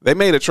 They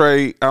made a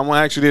trade. I want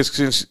to ask you this,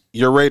 since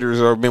your Raiders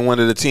have been one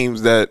of the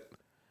teams that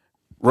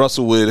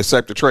Russell would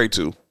accept a trade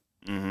to.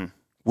 Mm-hmm.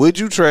 Would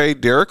you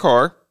trade Derek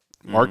Carr?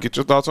 Mark, get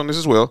your thoughts on this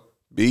as well.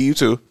 B, you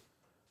too.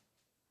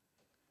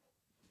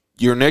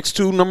 Your next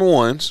two number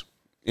ones,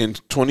 in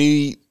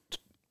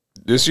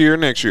this year,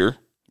 next year.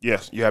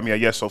 Yes, you have me at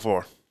yes so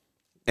far.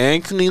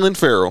 And Cleveland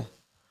Farrell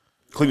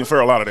Cleveland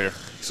Farrell out of there.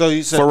 So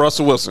you said for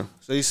Russell Wilson.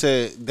 So you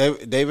said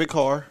David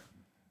Carr.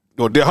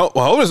 Well, I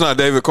hope it's not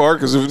David Carr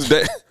because if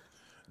it's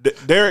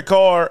Derek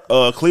Carr,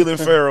 Cleveland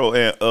Farrell,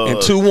 and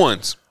 2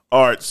 1s.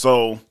 All right,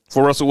 so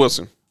for Russell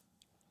Wilson,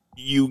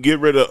 you get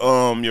rid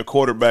of your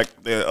quarterback.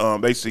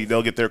 Basically,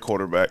 they'll get their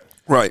quarterback.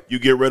 Right. You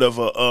get rid of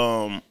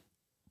a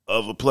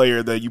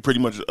player that you pretty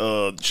much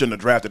shouldn't have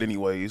drafted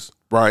anyways.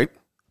 Right.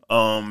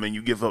 And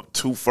you give up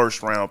 2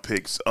 first-round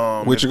picks.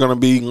 Which are going to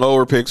be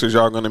lower picks as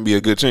y'all going to be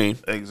a good team.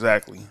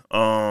 Exactly.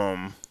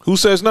 Who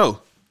says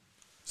no?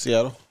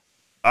 Seattle.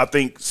 I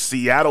think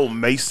Seattle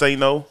may say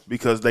no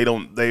because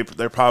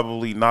they're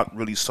probably not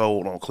really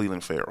sold on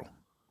Cleveland Farrell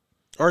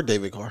Or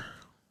David Carr.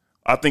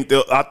 I think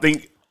they must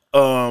think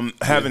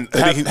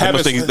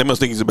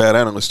he's a bad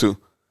analyst too.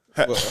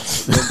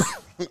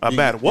 A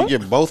bad what? You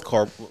get both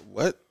Carr.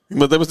 What?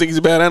 But they must think he's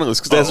a bad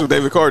analyst because that's what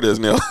David Carr does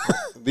now.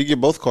 You get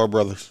both Carr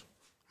brothers.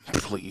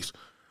 Please.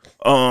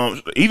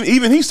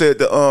 Even he said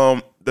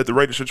that the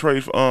Raiders should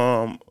trade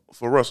for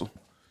Russell.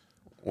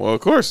 Well,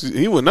 of course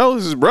he would know.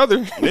 It's his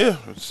brother. Yeah,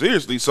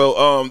 seriously.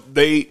 So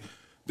they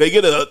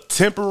get a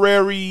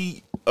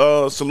temporary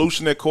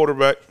solution at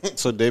quarterback.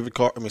 So Derek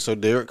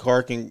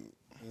Carr can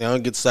now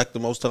get sacked the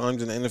most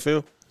times in the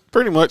NFL.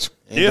 Pretty much.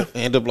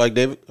 End up like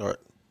David. All right.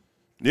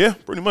 Yeah,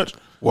 pretty much.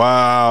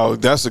 Wow,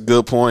 that's a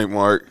good point,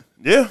 Mark.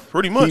 Yeah,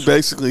 pretty much. He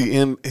basically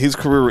his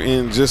career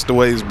ended just the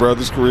way his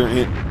brother's career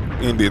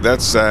ended.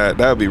 That's sad.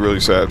 That would be really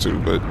sad too.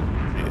 But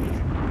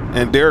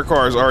and Derek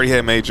Carr has already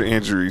had major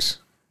injuries.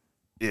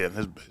 Yeah,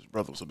 his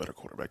brother was a better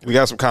quarterback. We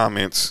got some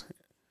comments.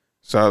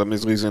 Shout out to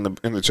Ms. Lee's in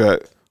the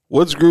chat.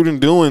 What's Gruden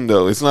doing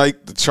though? It's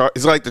like the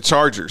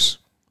Chargers.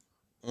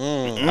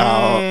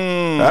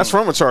 That's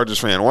from a Chargers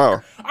fan.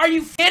 Wow. Are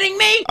you kidding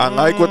me? I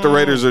like what the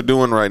Raiders are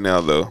doing right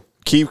now though.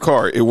 Keep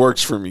Carr. It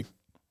works for me.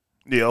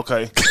 Yeah,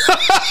 okay.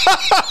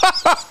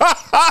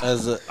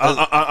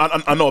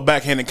 I know a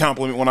backhanded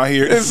compliment when I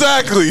hear it.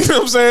 Exactly. You know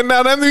what I'm saying?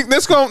 Now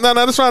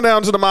let's find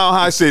down to the Mile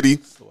High City.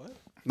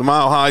 The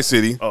Mile High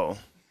City. Oh.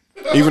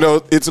 Even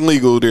though it's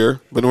illegal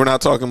there, but we're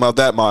not talking about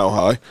that Mile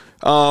High.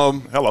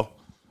 Hello.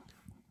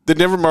 The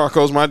Denver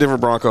Broncos, my Denver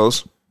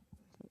Broncos.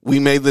 We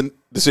made the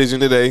decision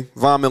today.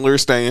 Von Miller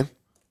is staying.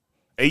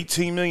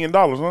 $18 million,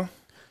 huh?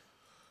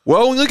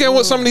 Well, when you look at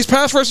what some of these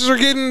pass rushers are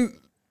getting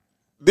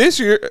this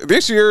year,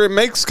 it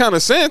makes kind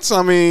of sense.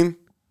 I mean,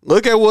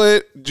 look at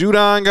what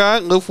Judon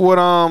got. Look for what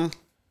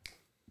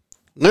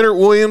Leonard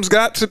Williams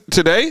got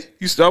today.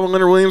 You saw what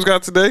Leonard Williams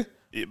got today?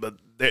 Yeah, but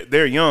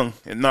they're young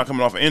and not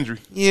coming off an injury.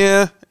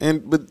 Yeah,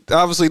 but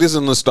obviously this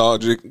is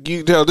nostalgic. You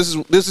can tell this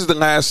is the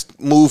last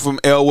move from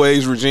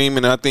Elway's regime,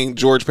 and I think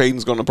George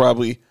Payton's going to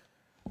probably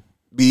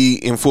be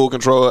in full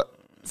control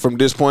from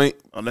this point.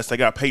 Unless they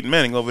got Peyton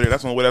Manning over there,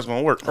 that's the only way that's going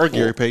to work. Or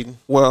Gary Payton.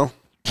 Well,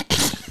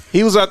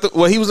 he's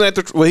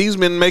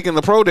been making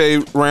the pro day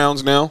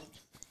rounds now.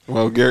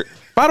 Well, Gary.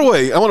 By the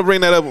way, I want to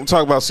bring that up and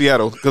talk about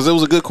Seattle because it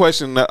was a good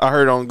question that I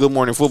heard on Good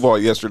Morning Football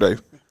yesterday.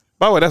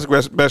 By the way, that's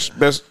the best.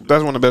 That's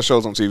one of the best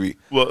shows on TV.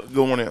 Well,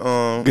 Good Morning.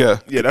 Yeah,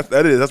 that's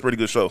a pretty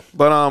good show.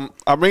 But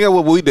I bring up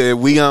what we did.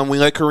 We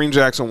let Kareem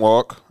Jackson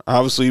walk.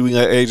 Obviously, we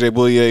let AJ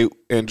Bouye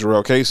and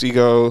Jarrell Casey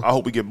go. I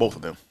hope we get both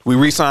of them. We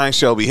re-signed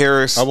Shelby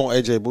Harris. I want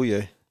AJ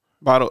Bouye.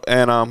 By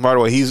the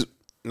way, he's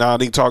now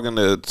talking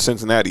to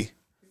Cincinnati.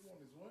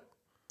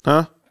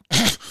 Huh?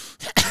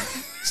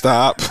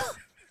 Stop.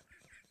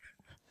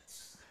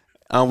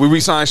 We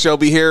re-signed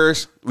Shelby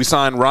Harris. We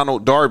signed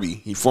Ronald Darby.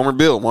 He former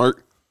Bill,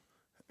 Mark.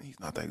 He's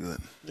not that good.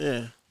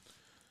 Yeah.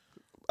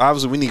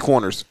 Obviously, we need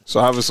corners. So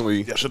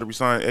obviously, I should have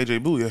re-signed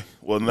AJ Bouye.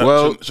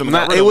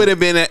 It would have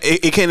been.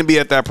 It can't be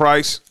at that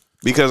price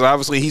because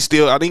obviously he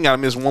still. I think got to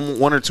miss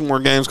one or two more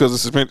games because of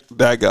suspension.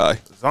 That guy.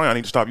 I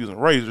need to stop using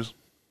razors.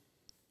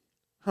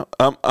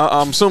 I'm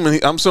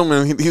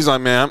assuming he's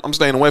like, man, I'm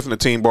staying away from the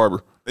team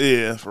barber.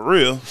 Yeah, for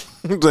real.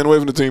 I'm staying away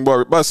from the team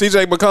barber. But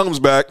CJ McCollum's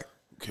back.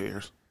 Who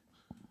cares?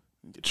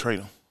 You trade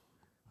him.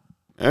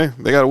 Hey,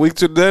 they got a week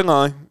to the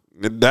deadline.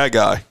 That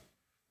guy.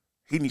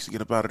 He needs to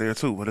get up out of there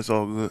too, but it's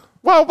all good.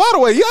 Well, by the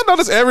way, y'all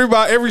notice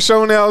every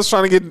show now is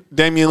trying to get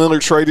Damian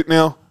Lillard traded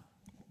now.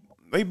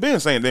 They've been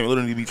saying Damian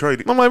Lillard need to be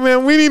traded. I'm like,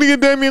 man, we need to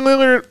get Damian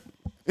Lillard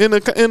in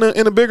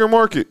a bigger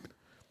market.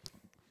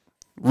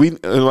 We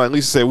like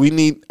Lisa said, we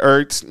need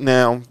Ertz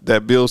now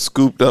that Bill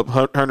scooped up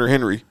Hunter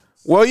Henry.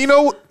 Well, you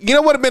know what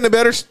would have been a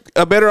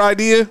better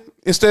idea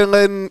instead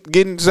of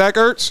getting Zach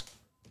Ertz?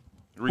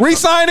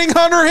 Re-signing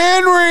Hunter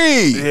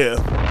Henry.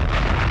 Yeah.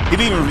 He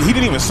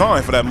didn't even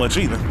sign for that much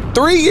either.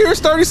 3 years,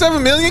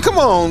 $37 million. Come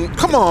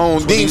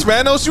on, Dean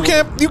Spanos. You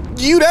can't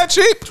you that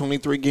cheap?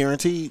 23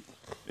 guaranteed.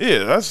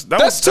 Yeah, that's a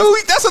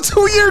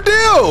 2-year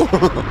deal.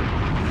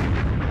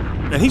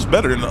 And he's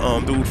better than the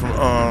dude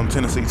from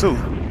Tennessee too.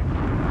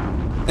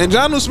 And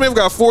Jonnu Smith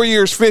got 4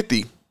 years,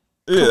 50.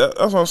 Yeah,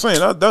 that's what I'm saying.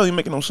 That doesn't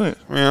make no sense.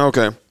 Yeah,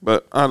 okay,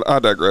 but I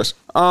digress.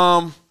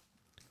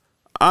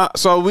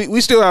 So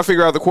we still have to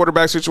figure out the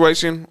quarterback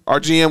situation.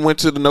 Our GM went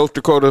to the North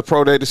Dakota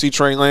Pro Day to see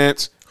Trey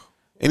Lance,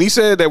 and he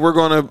said that we're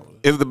going to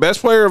if the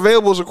best player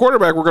available is a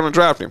quarterback, we're going to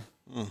draft him.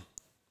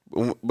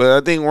 But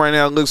I think right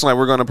now it looks like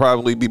we're going to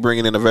probably be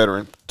bringing in a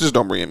veteran. Just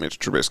don't bring in Mitch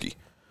Trubisky.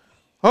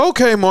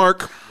 Okay,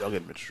 Mark. Y'all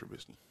get Mitch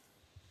Trubisky.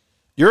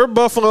 You're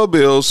Buffalo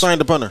Bills. Sign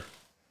the punter.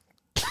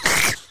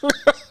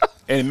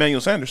 And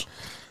Emmanuel Sanders.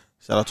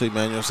 Shout out to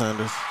Emmanuel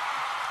Sanders.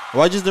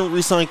 Why just didn't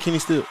re-sign Kenny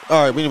Steele?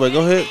 All right, but anyway,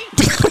 go ahead.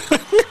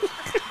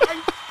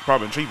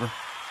 Probably cheaper.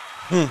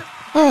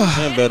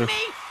 And better.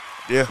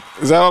 Yeah.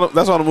 Is that all?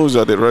 That's all the moves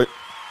y'all did, right?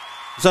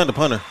 Sign the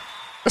punter.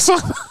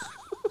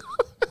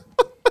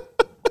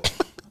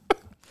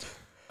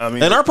 I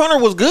mean, And our punter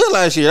was good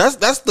last year.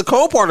 That's the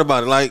cold part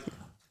about it. Like,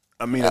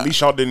 at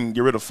least y'all didn't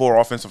get rid of 4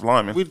 offensive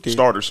linemen. We did.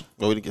 Starters.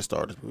 well, we didn't get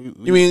started.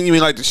 You mean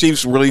like the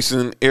Chiefs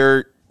releasing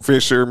Eric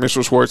Fisher,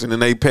 Mitchell Schwartz, and then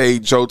they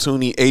paid Joe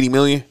Thuney $80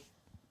 million?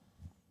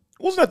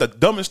 Wasn't that the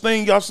dumbest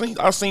thing y'all seen?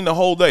 I seen the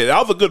whole day. That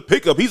was a good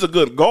pickup. He's a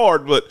good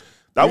guard, but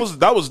that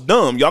was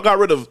dumb. Y'all got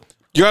rid of.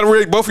 You got to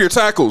rid of both of your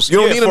tackles. You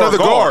don't need for a another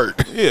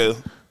guard. Yeah.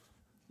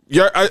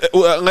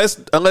 Unless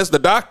the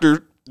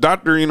doctor,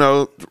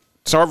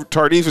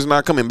 Tardif is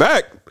not coming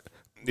back.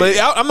 But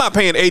I'm not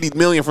paying $80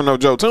 million for no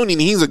Joe Thuney.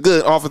 He's a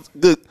good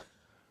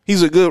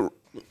He's a good.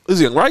 Is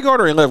he a right guard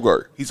or a left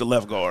guard? He's a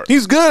left guard.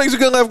 He's good. He's a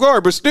good left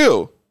guard, but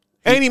still,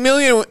 $80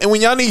 million. And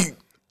when y'all need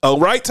a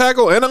right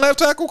tackle and a left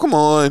tackle, come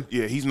on.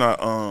 Yeah, he's not.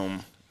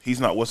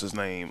 What's his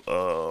name?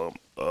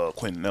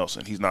 Quentin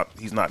Nelson. He's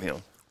not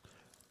him.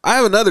 I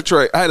have another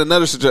trade. I had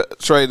another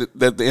trade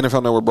that the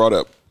NFL Network brought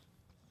up.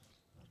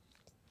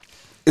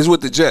 Is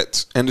with the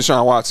Jets and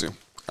Deshaun Watson.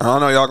 I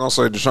don't know y'all gonna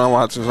say Deshaun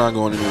Watson's not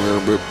going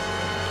anywhere, but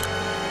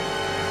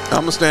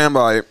I'm gonna stand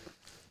by it.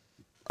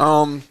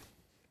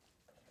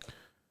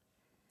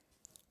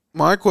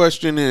 My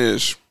question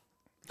is,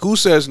 who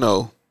says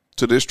no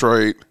to this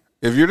trade?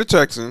 If you're the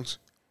Texans,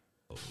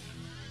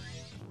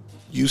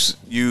 you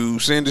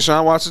send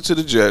Deshaun Watson to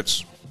the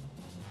Jets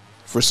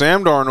for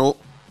Sam Darnold,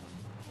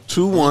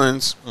 2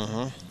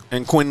 1s,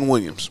 and Quentin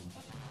Williams.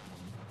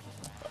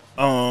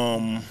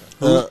 I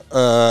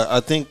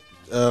think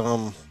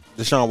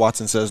Deshaun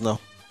Watson says no.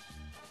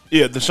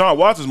 Yeah, Deshaun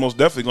Watson's most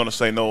definitely going to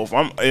say no.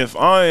 If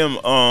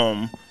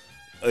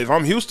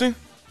I'm Houston,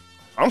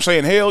 I'm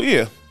saying hell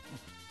yeah.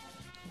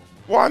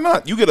 Why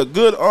not? You get a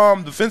good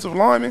defensive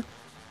lineman.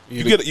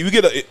 You get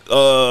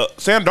a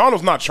Sam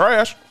Darnold's not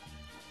trash.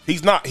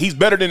 He's not. He's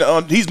better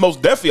than. He's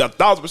most definitely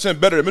 1,000%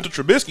 better than Mitchell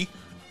Trubisky.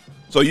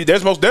 So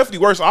there's most definitely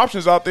worse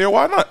options out there.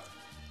 Why not?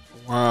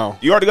 Wow.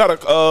 You already got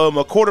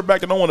a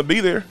quarterback that don't want to be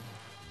there.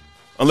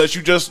 Unless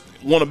you just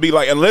want to be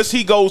like, unless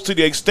he goes to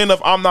the extent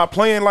of I'm not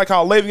playing like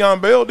how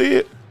Le'Veon Bell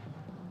did.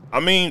 I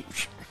mean,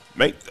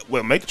 make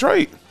a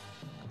trade.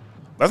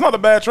 That's not a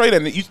bad trade.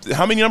 And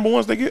how many number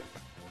ones they get?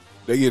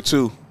 They get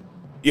 2.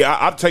 Yeah,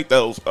 I'd take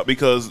those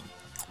because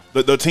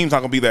the team's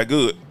not going to be that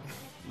good.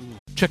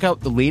 Check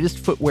out the latest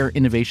footwear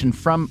innovation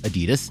from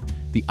Adidas,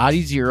 the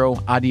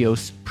Adizero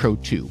Adios Pro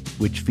 2,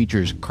 which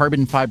features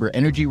carbon fiber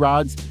energy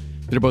rods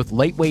that are both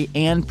lightweight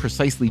and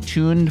precisely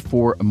tuned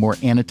for a more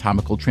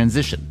anatomical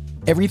transition.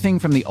 Everything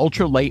from the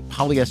ultra-light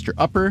polyester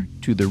upper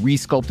to the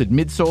re-sculpted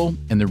midsole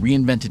and the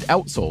reinvented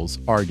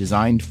outsoles are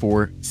designed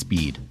for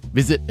speed.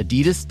 Visit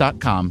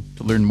adidas.com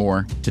to learn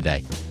more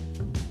today.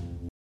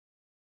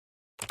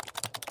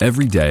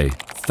 Every day,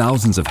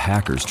 thousands of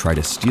hackers try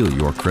to steal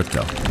your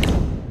crypto.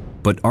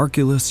 But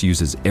Arculus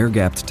uses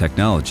air-gapped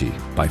technology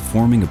by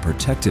forming a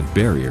protective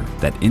barrier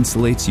that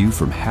insulates you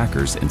from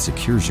hackers and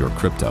secures your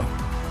crypto.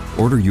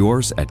 Order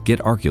yours at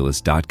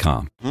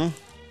getarculus.com.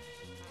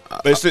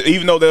 They still,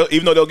 even though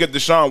they'll get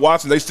Deshaun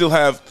Watson, they still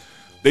have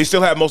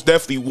most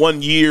definitely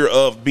 1 year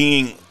of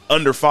being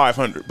under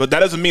 500. But that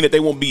doesn't mean that they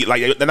won't be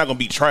like they're not going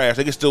to be trash.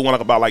 They can still win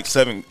about 6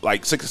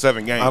 or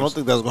 7 games. I don't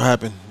think that's going to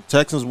happen.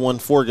 Texans won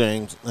 4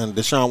 games, and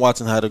Deshaun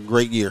Watson had a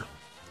great year.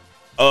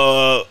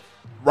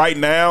 Right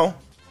now,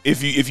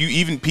 if you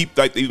even peep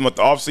even with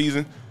the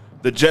offseason,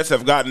 the Jets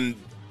have gotten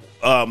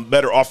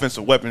better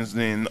offensive weapons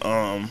than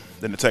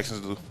the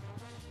Texans do,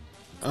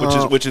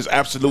 which is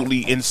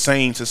absolutely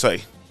insane to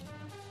say.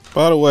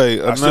 By the way,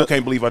 I still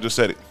can't believe I just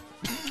said it.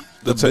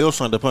 The Bills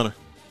signed a punter.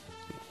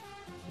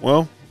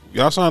 Well,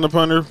 y'all signed a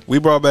punter. We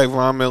brought back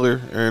Von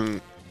Miller, and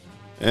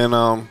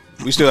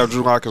we still have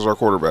Drew Lock as our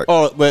quarterback.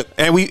 Oh, but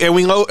we gave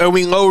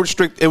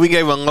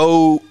a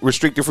low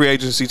restricted free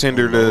agency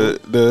tender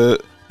to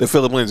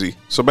Philip Lindsay.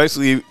 So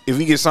basically, if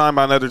he gets signed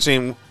by another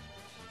team,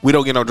 we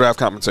don't get no draft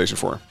compensation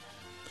for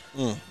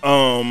him.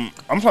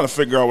 I'm trying to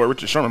figure out where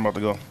Richard Sherman about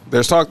to go.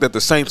 There's talk that the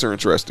Saints are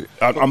interested.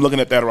 I'm looking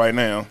at that right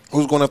now.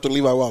 Who's going after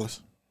Levi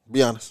Wallace?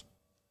 Be honest.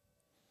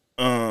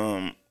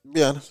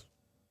 Be honest.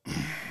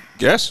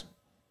 Guess.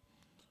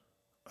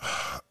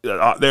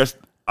 I'm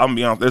gonna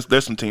be honest.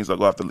 There's some teams that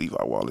go after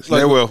Levi Wallace.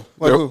 They will.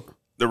 Like who?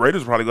 The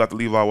Raiders probably go after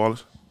Levi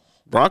Wallace.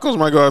 Broncos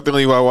might go after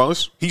Levi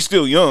Wallace. He's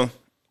still young,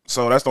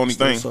 so that's the only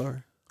thing.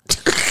 Sorry.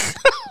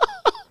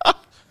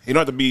 He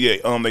don't have to be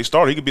they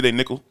starter. He could be their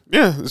nickel.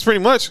 Yeah, it's pretty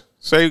much.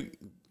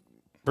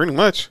 Pretty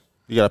much.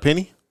 You got a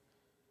penny?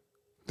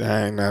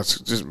 Dang, that's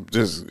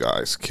just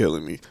guys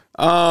killing me.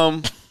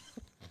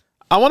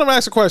 I want to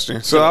ask a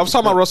question. So I was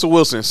talking about Russell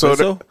Wilson.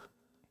 So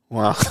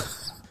Wow.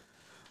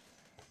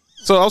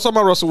 So I was talking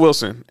about Russell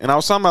Wilson, and I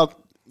was talking about,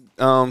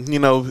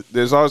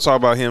 there's always talk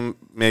about him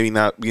maybe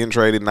not getting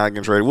traded, not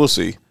getting traded. We'll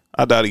see.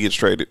 I doubt he gets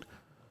traded.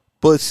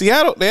 But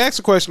Seattle, they asked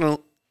a question.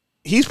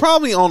 He's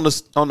probably on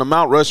the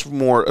Mount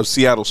Rushmore of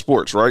Seattle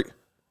sports, right?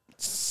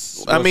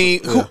 I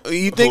mean,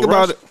 you think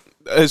about it,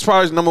 as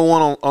far as number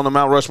one on the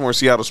Mount Rushmore of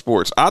Seattle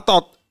sports. I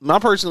thought,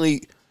 not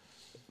personally,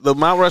 the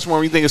Mount Rushmore,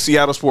 when you think of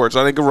Seattle sports,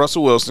 I think of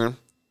Russell Wilson,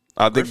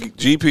 I think of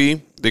GP,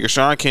 I think of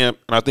Sean Kemp,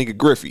 and I think of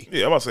Griffey.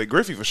 Yeah, I'm about to say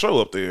Griffey for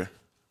sure up there.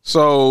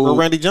 So where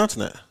Randy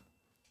Johnson at?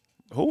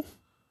 Who?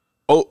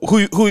 Oh, who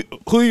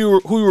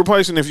you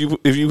replacing if you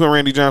put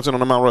Randy Johnson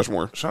on the Mount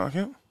Rushmore? Sean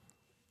Kemp?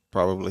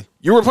 Probably.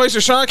 You replacing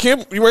Sean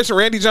Kemp? You replacing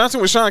Randy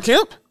Johnson with Sean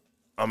Kemp?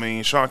 I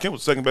mean, Sean Kemp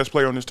was the second best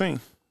player on this team.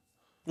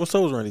 Well,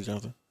 so was Randy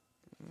Johnson.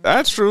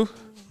 That's true.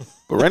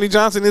 But Randy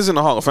Johnson is in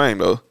the Hall of Fame,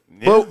 though.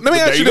 Yeah. Well, let me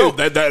ask you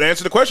this. That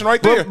answered the question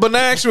right there. But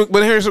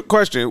here's the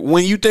question.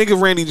 When you think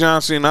of Randy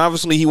Johnson,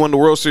 obviously he won the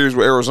World Series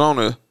with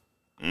Arizona.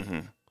 Mm-hmm.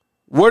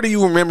 Where do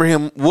you remember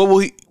him?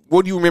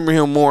 What do you remember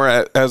him more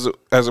as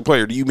a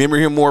player? Do you remember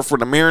him more for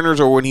the Mariners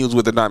or when he was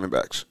with the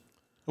Diamondbacks?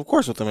 Of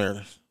course with the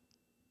Mariners.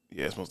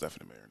 Yeah, it's most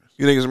definitely Mariners.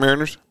 You think it's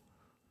Mariners?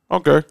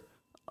 Okay.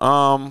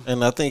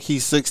 And I think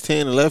he's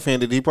 6'10" and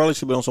left-handed. He probably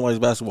should be on somebody's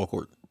basketball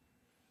court.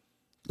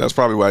 That's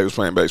probably why he was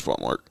playing baseball,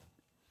 Mark.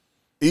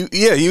 He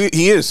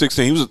is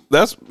 16.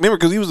 Remember,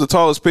 because he was the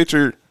tallest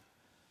pitcher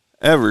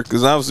ever.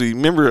 Because obviously,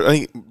 remember, I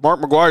think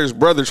Mark McGwire's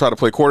brother tried to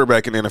play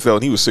quarterback in the NFL,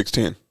 and he was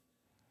 6'10".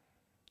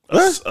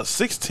 A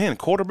 6'10"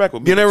 quarterback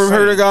would be You never insane.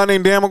 heard of a guy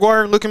named Dan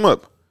McGuire? Look him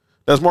up.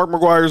 That's Mark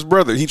McGwire's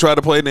brother. He tried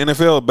to play in the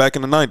NFL back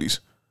in the 90s.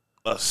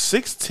 A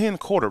 6'10"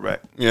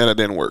 quarterback. Yeah, that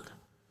didn't work.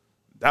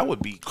 That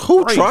would be crazy.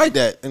 Who tried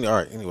that? All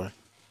right, anyway.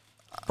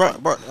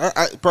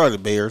 Probably the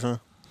Bears, huh?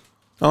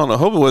 I don't know.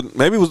 Hope it wasn't.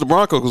 Maybe it was the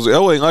Broncos because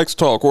LA likes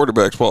tall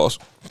quarterbacks. Pause.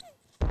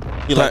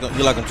 You like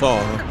him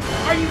tall,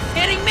 huh? Are you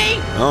kidding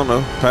me? I don't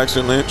know.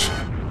 Paxton Lynch.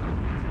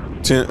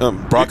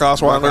 Brock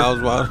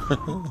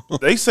Osweiler.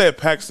 They said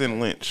Paxton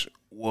Lynch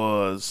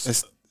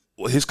was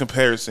his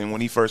comparison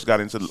when he first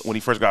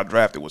got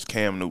drafted was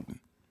Cam Newton.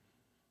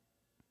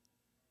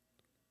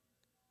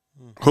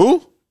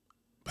 Who?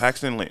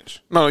 Paxton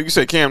Lynch. No, you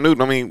said Cam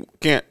Newton. I mean,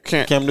 Cam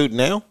Newton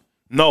now?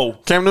 No.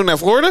 Cam Newton at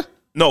Florida?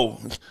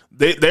 No.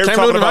 They're Cam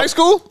talking Newton about high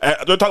school?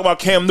 They're talking about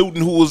Cam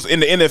Newton, who was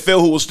in the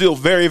NFL, who was still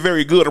very,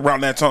 very good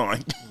around that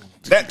time.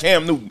 That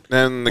Cam Newton,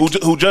 and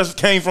who just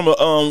came from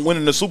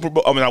winning the Super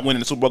Bowl. I mean, not winning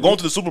the Super Bowl, going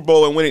to the Super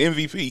Bowl and winning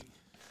MVP.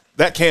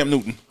 That Cam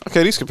Newton.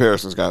 Okay, these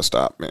comparisons gotta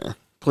stop, man.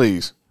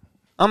 Please,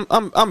 I'm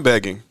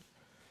begging,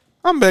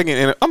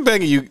 and I'm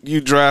begging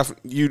you draft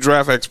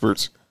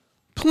experts.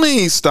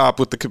 Please stop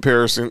with the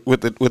comparison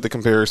with the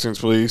comparisons,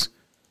 please.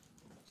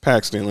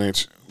 Paxton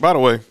Lynch. By the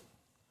way,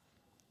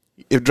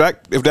 if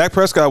Dak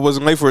Prescott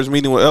wasn't late for his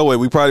meeting with Elway,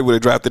 we probably would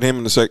have drafted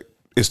him instead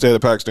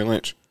of Paxton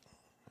Lynch.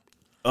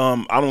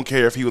 I don't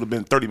care if he would have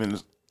been 30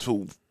 minutes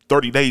to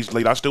 30 days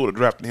late. I still would have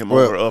drafted him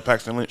over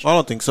Paxton Lynch. I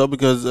don't think so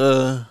because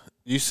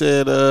you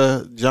said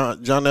John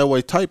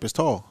Elway type is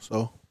tall.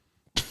 So,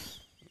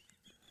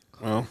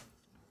 well,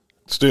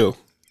 still,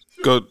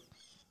 go.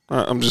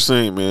 I'm just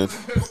saying, man.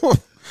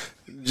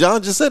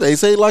 John just said they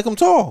say like him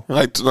tall.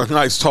 Like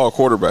nice tall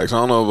quarterbacks.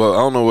 I don't know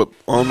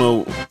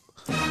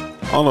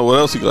what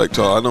else he like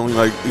tall. I know he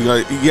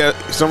got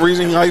some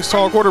reason he likes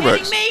tall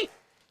quarterbacks. I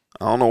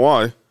don't know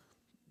why.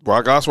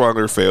 Brock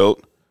Osweiler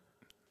failed.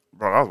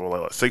 Bro, I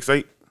was like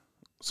 6'8",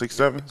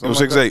 6'7". It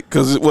was 6'8".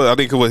 Because I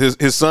think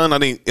his son. I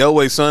think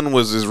Elway's son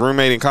was his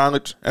roommate in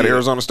college at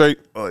Arizona State.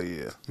 Oh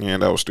yeah. Yeah,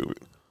 that was stupid.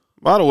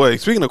 By the way,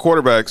 speaking of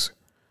quarterbacks,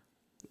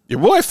 your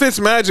boy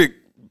Fitzmagic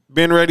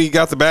been ready.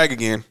 Got the bag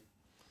again.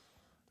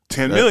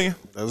 $10 million.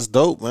 That's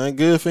dope, man.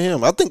 Good for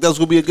him. I think that's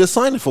gonna be a good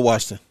signing for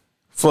Washington.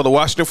 For the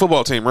Washington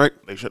football team, right?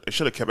 They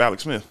should have kept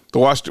Alex Smith.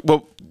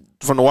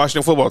 From the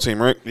Washington football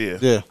team, right?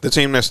 Yeah. The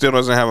team that still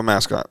doesn't have a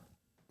mascot,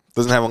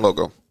 doesn't have a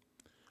logo,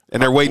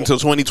 and they're waiting until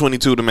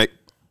 2022 to make.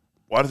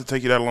 Why does it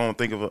take you that long to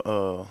think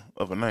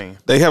of a name?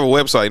 They have a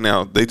website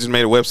now. They just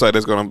made a website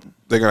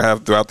they're gonna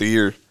have throughout the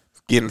year,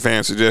 getting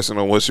fans suggestions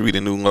on what should be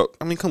the new look.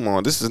 I mean, come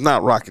on, this is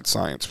not rocket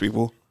science,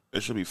 people.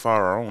 It should be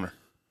fire our owner.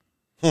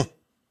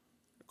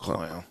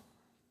 Clown.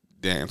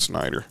 Dan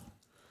Snyder.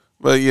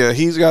 But yeah,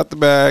 he's got the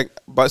bag.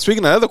 But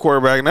speaking of another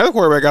quarterback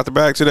got the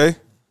bag today.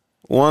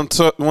 One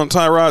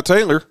Tyrod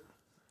Taylor.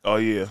 Oh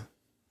yeah.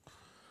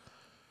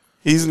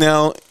 He's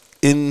now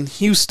in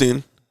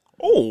Houston.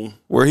 Oh,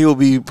 where he will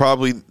be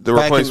probably the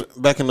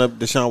replacement. Backing up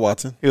Deshaun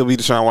Watson. He'll be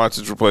Deshaun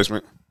Watson's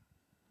replacement.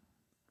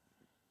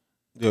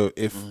 Yo,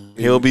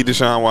 he'll be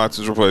Deshaun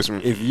Watson's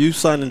replacement. If you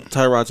sign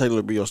Tyrod Taylor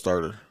to be your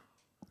starter.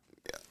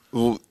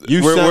 Well,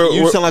 you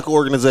sound like an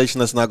organization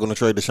that's not going to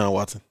trade Deshaun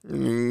Watson.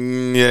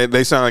 Yeah,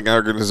 they sound like an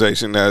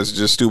organization that's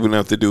just stupid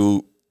enough to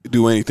do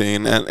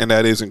anything, and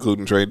that is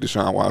including trade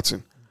Deshaun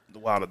Watson.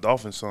 Wow, the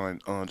Dolphins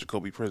signed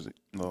Jacoby Brissett.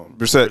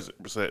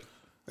 Brissett.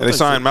 And they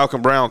signed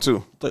Malcolm Brown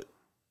too. I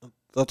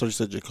thought you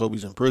said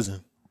Jacoby's in prison.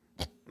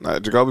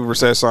 Jacoby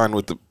Brissett signed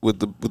with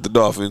the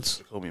Dolphins.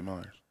 Jacoby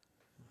Myers.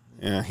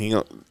 Yeah,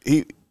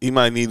 He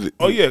might need it.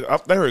 Oh yeah,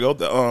 there we go.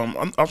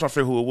 I'm trying to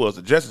figure who it was.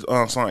 The Jets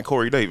signed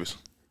Corey Davis.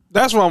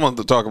 That's what I wanted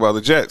to talk about.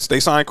 The Jets. They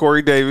signed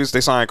Corey Davis. They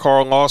signed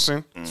Carl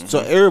Lawson. Mm-hmm. So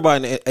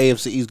everybody in the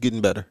AFC East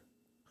getting better.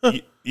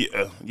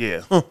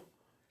 Yeah. Huh.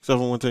 Except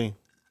for one team.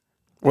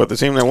 What, the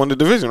team that won the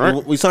division,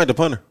 right? We signed the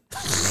punter.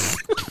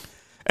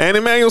 And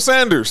Emmanuel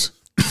Sanders.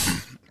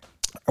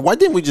 Why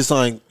didn't we just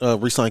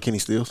re-sign Kenny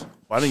Stills?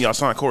 Why didn't y'all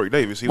sign Corey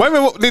Davis? Wait a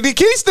minute. Did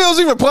Kenny Stills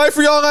even play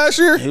for y'all last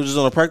year? He was just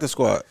on a practice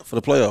squad for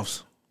the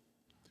playoffs.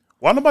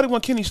 Why nobody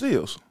want Kenny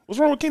Stills? What's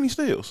wrong with Kenny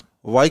Stills?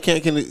 Why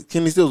can't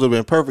Kenny Stills would have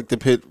been perfect to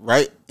pit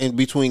right in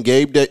between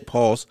Gabe Davis.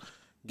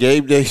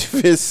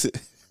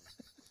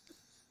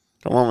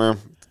 Come on, man.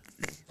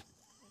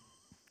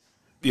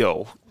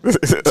 Yo.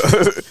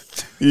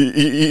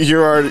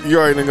 you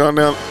already gone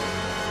down.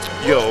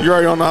 Yo. You're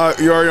already on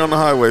the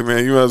highway,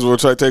 man. You might as well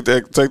try to take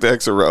the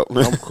exit route,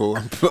 man. I'm cool.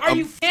 Are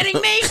you kidding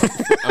me?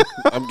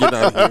 I'm getting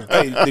out of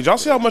here. Hey, did y'all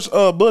see how much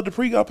Bud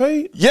Dupree got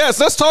paid?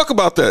 Yes, let's talk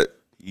about that.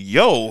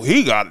 Yo,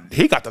 he got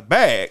the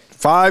bag.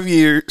 5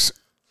 years,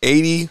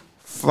 82,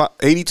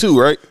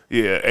 right?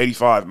 Yeah,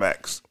 85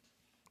 max.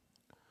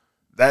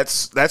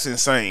 That's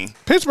insane.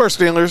 Pittsburgh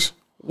Steelers.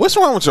 What's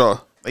wrong with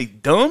y'all? They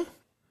dumb?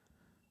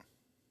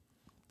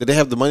 Did they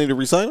have the money to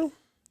re-sign him?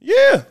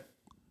 Yeah.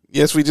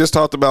 Yes, we just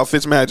talked about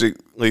Fitzmagic,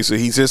 Lisa.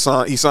 He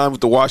signed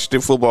with the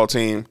Washington football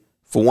team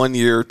for 1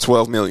 year,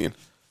 $12 million.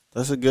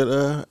 That's a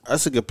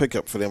good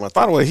pickup for them.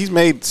 By the way, he's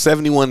made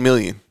 $71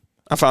 million.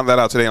 I found that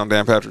out today on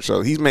Dan Patrick's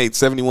show. He's made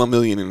 $71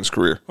 million in his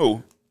career.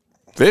 Who?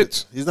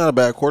 Fitz. He's not a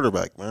bad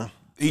quarterback, man.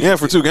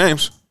 For 2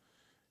 games.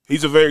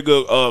 He's a very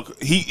good.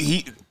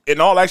 He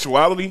in all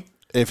actuality,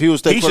 if he was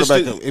still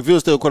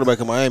quarterback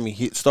in Miami,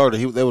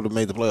 they would have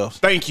made the playoffs.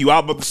 Thank you. I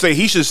was about to say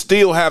he should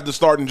still have the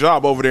starting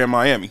job over there in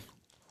Miami.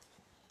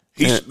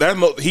 He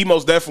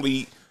most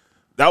definitely.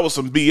 That was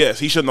some BS.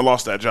 He shouldn't have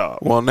lost that job.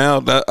 Well,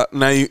 now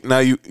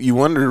you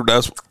wonder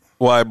that's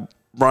why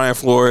Brian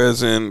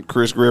Flores and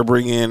Chris Greer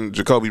bring in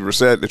Jacoby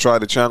Brissett to try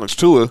to challenge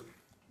Tua.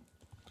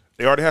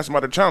 They already had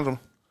somebody to challenge him.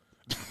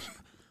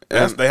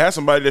 They had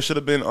somebody that should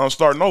have been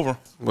starting over.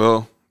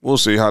 Well, we'll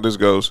see how this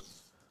goes.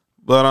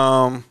 But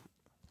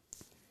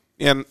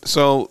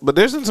but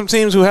there's been some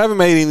teams who haven't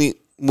made any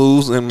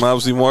moves, and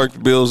obviously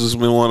Mark Bills has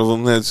been one of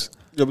them.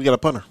 We got a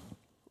punter.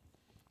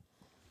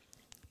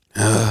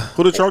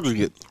 Who the Chargers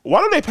get?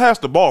 Why do they pass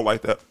the ball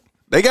like that?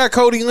 They got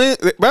Cody Lynn.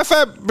 Matter of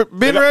fact,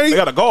 ready. They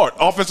got a guard,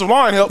 offensive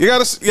line help.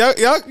 Y'all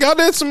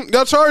did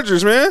y'all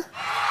Chargers, man.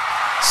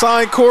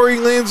 Signed Corey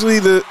Lindsey,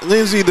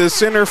 the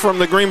center from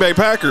the Green Bay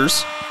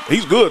Packers.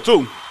 He's good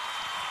too.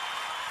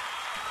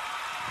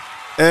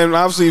 And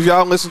obviously, if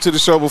y'all listened to the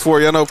show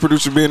before, y'all know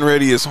producer Ben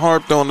Ready is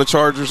harped on the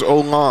Chargers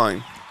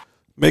O-line,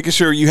 making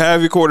sure you have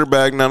your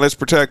quarterback. Now let's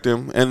protect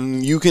him,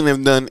 and you can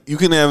have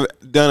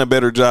done a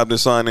better job than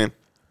signing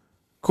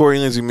Corey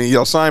Lindsey.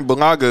 Y'all signed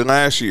Bulaga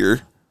last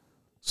year,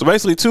 so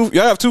basically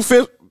y'all have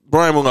 2/5.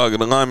 Brian Bulaga,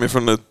 the lineman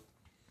from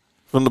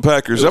the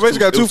Packers. Y'all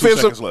basically got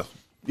 2/5 left.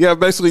 Yeah,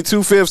 basically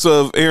 2/5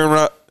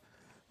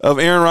 of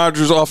Aaron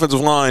Rodgers' offensive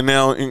line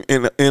now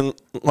in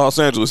Los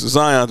Angeles.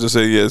 Zion just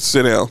said, "Yeah,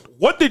 sit down."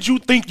 What did you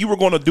think you were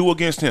going to do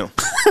against him?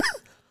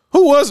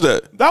 Who was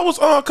that? That was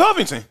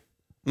Covington.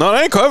 No,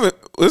 that ain't Covington.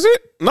 Was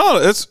it? No,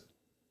 that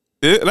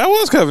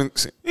was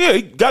Covington. Yeah,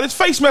 he got his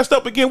face messed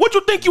up again. What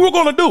you think you were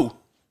going to do?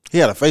 He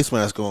had a face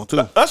mask on too.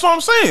 That's what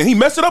I'm saying. He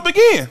messed it up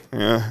again.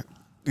 Yeah,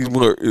 he's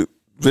blurry.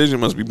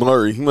 Vision must be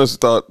blurry. He must have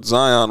thought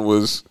Zion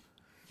was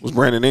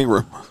Brandon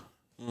Ingram.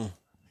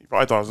 He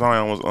probably thought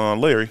Zion was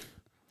Larry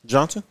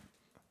Johnson.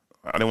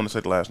 I didn't want to say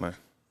the last name.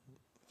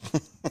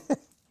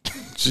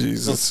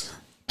 Jesus.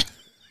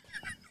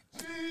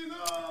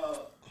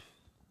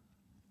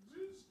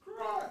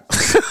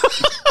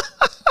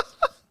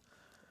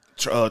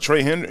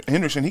 Trey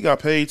Henderson, he got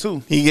paid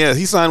too.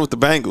 He signed with the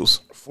Bengals.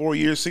 4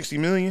 years, $60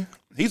 million.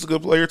 He's a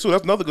good player too.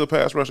 That's another good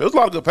pass rusher. There's a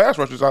lot of good pass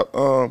rushers out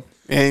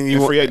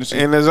in free agency.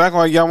 And exactly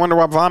why y'all wonder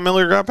why Von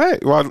Miller got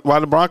paid. Why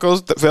the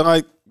Broncos felt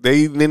like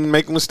they didn't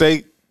make a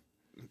mistake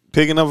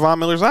picking up Von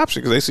Miller's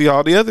option, because they see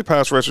all the other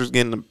pass rushers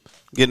getting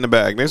the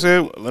bag. They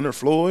said Leonard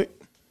Floyd.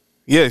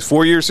 Yeah,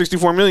 4 years,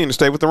 $64 million to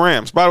stay with the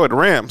Rams. By the way, the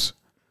Rams,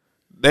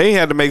 they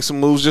had to make some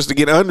moves just to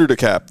get under the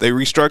cap. They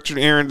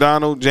restructured Aaron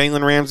Donald,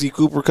 Jalen Ramsey,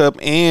 Cooper Kupp,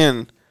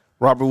 and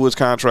Robert Woods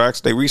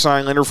contracts. They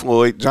re-signed Leonard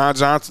Floyd. John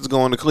Johnson's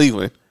going to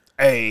Cleveland.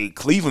 Hey,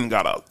 Cleveland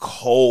got a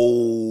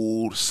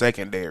cold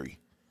secondary.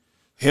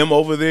 Him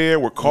over there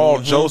with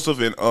Carl Joseph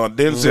and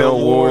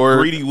Denzel Ward,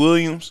 Greedy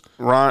Williams,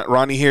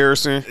 Ronnie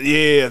Harrison.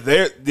 Yeah,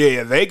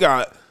 they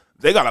got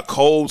a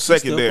cold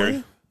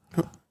secondary.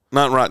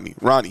 Not Rodney.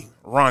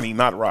 Ronnie,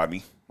 not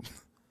Rodney.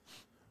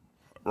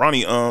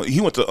 Ronnie,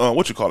 he went to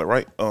what you call it,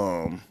 right?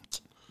 Oh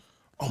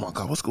my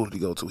God, what school did he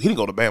go to? He didn't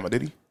go to Bama,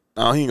 did he?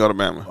 No, he didn't go to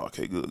Bama.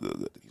 Okay,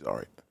 good. He's all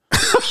right.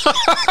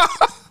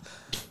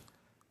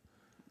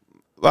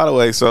 By the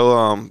way,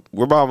 so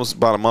we're almost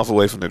about a month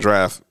away from the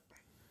draft,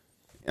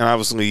 and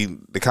obviously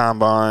the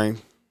combine.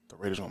 The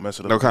Raiders don't mess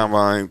it up. No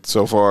combine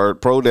so far.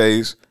 Pro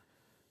days,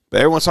 but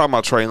everyone's talking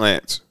about Trey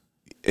Lance.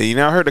 And you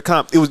now heard the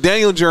comp. It was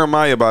Daniel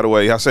Jeremiah, by the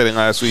way. I said it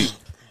last week.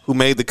 who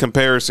made the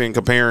comparison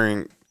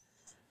comparing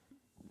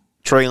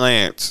Trey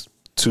Lance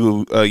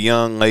to a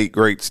young, late,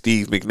 great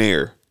Steve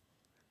McNair.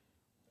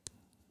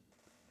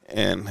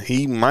 And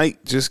he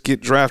might just get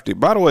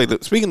drafted. By the way,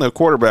 speaking of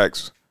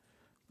quarterbacks,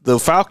 the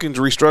Falcons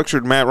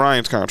restructured Matt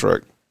Ryan's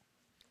contract.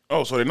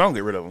 Oh, so they don't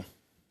get rid of him.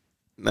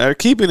 Now, they're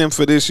keeping him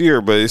for this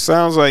year, but it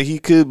sounds like he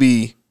could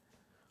be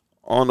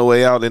on the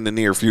way out in the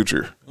near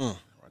future. Right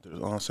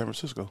there on San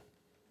Francisco.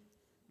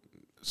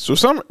 So,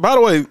 by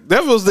the way,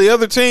 that was the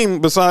other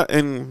team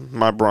in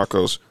my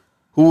Broncos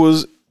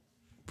who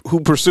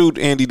pursued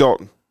Andy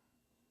Dalton.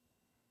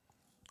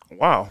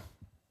 Wow.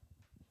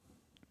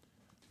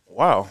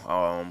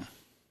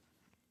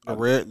 The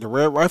red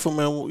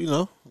rifleman, you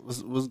know,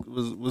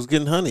 was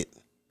getting hunted.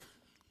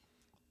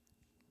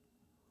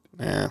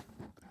 Yeah.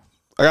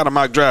 I got a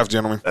mock draft,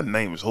 gentlemen. That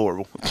name is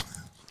horrible.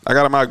 I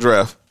got a mock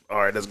draft. All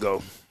right, let's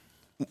go.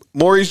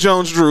 Maurice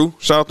Jones-Drew.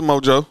 Shout out to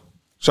Mojo.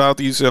 Shout out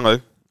to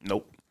UCLA.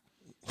 Nope.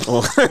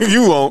 Well,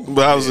 you won't,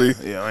 but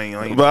obviously. Yeah, I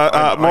ain't. But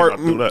I ain't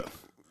do that.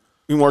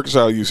 We Marcus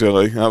out of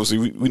UCLA.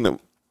 Obviously, we know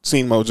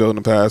seen Mojo in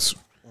the past.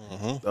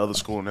 The other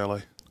school in LA.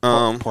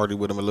 Party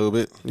with him a little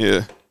bit.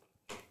 Yeah.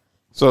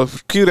 So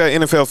cue that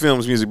NFL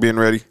Films music being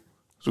ready,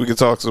 so we can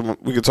talk some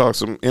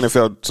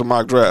NFL some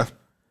mock draft.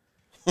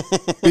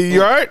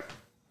 You all right?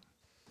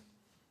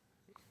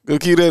 Go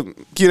cue that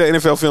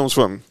NFL Films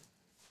for me.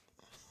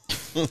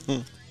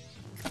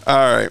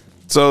 All right.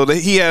 So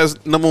he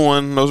has number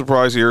 1, no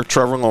surprise here,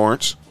 Trevor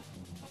Lawrence.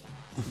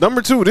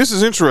 Number 2, this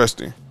is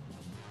interesting.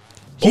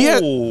 He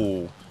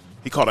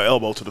caught an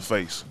elbow to the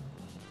face.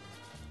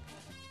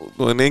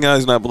 Well, that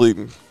guy's not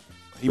bleeding.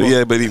 But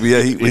he's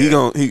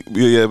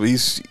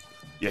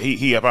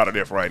up out of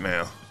there for right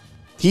now.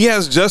 He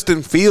has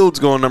Justin Fields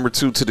going number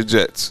 2 to the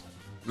Jets,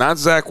 not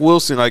Zach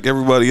Wilson like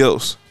everybody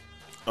else.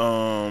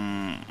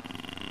 I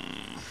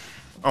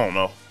don't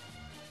know.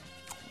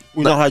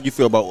 You know how you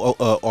feel about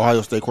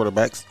Ohio State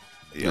quarterbacks?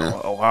 Yeah,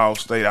 Ohio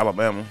State,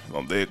 Alabama.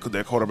 Their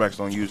quarterbacks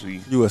don't usually.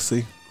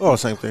 USC. Oh,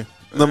 same thing.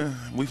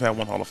 We've had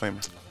one Hall of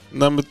Famer.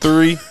 Number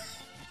 3,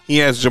 he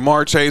has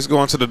Jamar Chase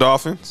going to the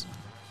Dolphins.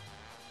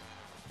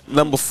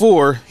 Number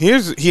 4, he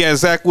has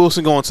Zach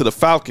Wilson going to the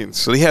Falcons,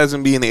 so he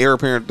hasn't been the heir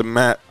apparent to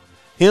Matt.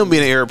 Him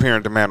being the heir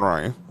apparent to Matt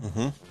Ryan.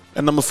 Mm-hmm.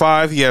 And number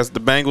 5, he has the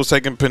Bengals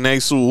taking Penei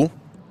Sewell.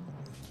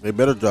 They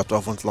better drop the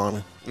offensive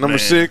lineman. Number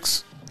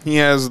 6, he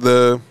has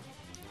the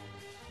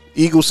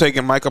Eagles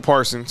taking Micah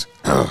Parsons.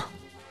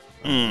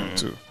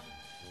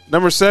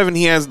 Number 7,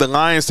 he has the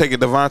Lions taking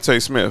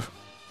Devontae Smith.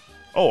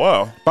 Oh,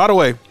 wow. By the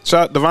way,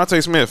 shout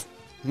Devontae Smith,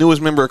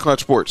 newest member of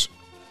Clutch Sports.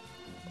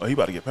 Oh, he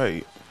about to get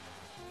paid.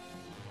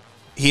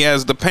 He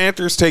has the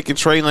Panthers taking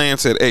Trey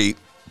Lance at 8.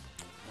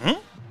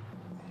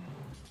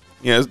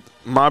 He has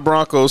my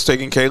Broncos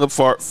taking Caleb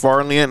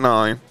Farley at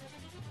 9.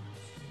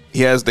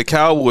 He has the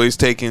Cowboys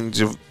taking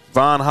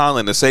Javon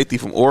Holland, the safety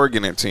from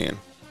Oregon, at 10.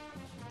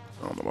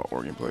 I don't know about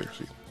Oregon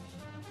players.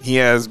 He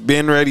has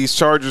Ben Reddy's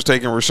Chargers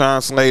taking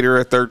Rashawn Slater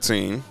at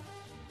 13.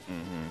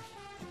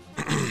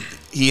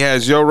 He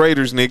has Joe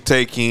Raiders, Nick,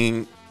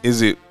 taking,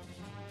 is it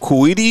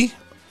Kwity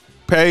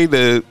Paye,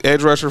 the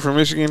edge rusher from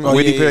Michigan? Oh,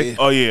 yeah.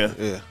 Oh,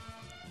 yeah.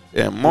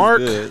 And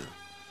Mark,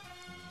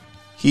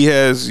 he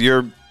has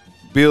your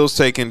Bills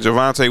taking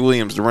Javonte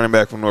Williams, the running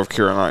back from North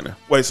Carolina.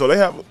 Wait, so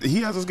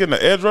he has us getting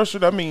an edge rusher?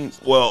 That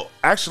means, well,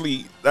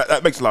 actually,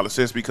 that makes a lot of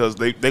sense because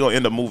they're going to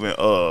end up moving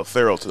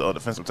Farrell to the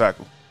defensive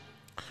tackle.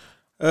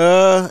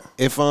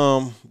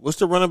 What's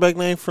the running back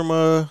name from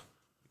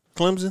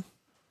Clemson?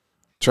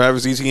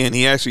 Travis Etienne.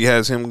 He actually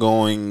has him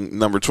going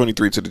number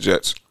 23 to the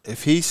Jets.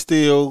 If he's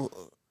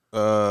still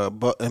around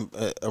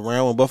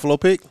when Buffalo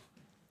pick.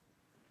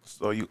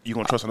 So you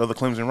gonna trust another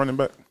Clemson running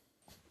back?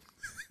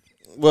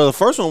 Well, the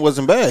first one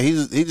wasn't bad.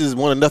 He just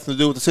wanted nothing to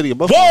do with the city of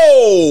Buffalo.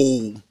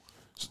 Whoa!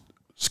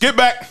 Skip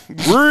back.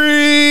 Rewind.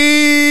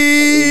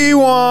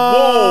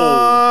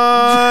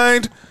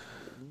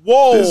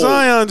 Whoa!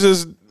 Zion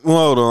just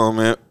hold on,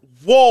 man.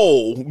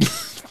 Whoa!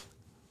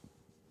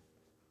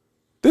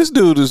 This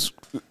dude is,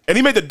 and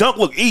he made the dunk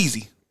look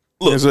easy.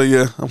 Look, so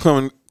yeah, I'm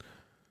coming.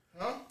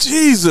 Huh?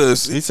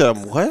 Jesus, he said,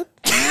 "What?"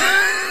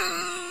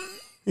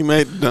 He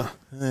made the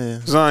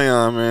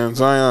Zion, man.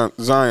 Zion.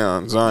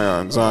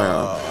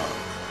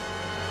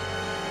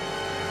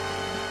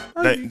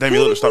 Damian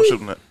Lillard, stop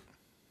shooting that.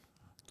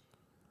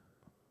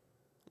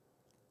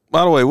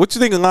 By the way, what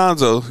you think of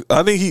Lonzo?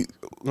 I think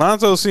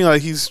Lonzo seems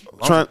like he's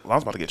Lonzo's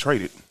about to get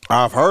traded.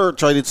 I've heard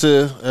traded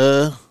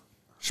to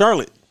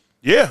Charlotte.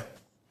 Yeah,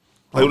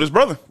 play with his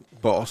brother.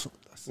 Boss.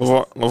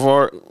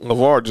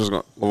 LeVar's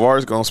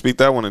gonna speak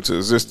that one into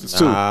existence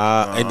too.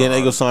 And then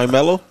they go sign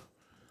Melo.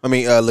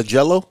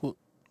 LaGello.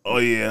 Oh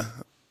yeah.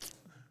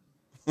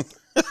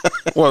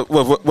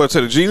 What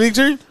to the G League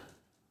team?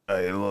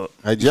 Hey, look.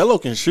 Hey, Jello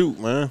can shoot,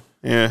 man.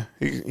 Yeah,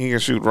 he can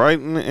shoot right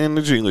in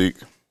the G League.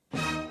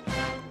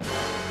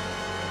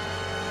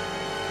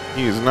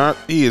 He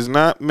is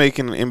not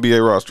making an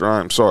NBA roster.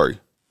 I'm sorry.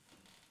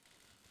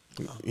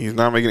 He's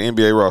not making an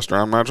NBA roster.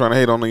 I'm not trying to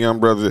hate on the young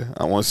brother.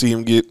 I want to see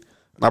him get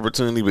an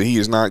opportunity, but he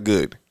is not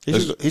good. He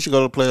should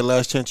go to play at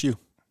Last Chance U.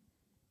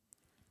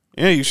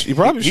 Yeah, you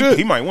probably should.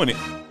 He might win it.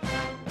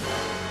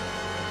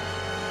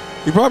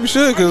 He probably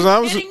should because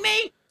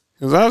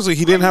obviously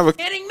he didn't have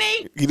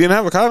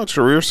a college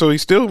career, so he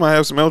still might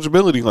have some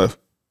eligibility left.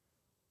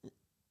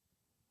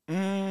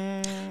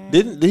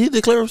 Did he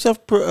declare himself?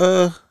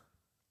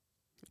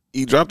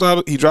 He dropped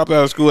out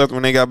of school after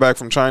when they got back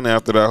from China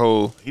after that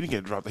whole. He didn't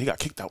get dropped. He got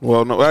kicked out.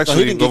 Well, no,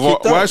 actually,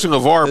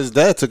 LeVar. His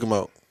dad took him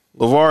out.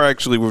 LeVar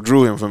actually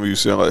withdrew him from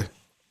UCLA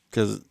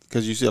because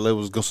UCLA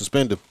was going to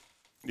suspend him.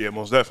 Yeah,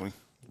 most definitely.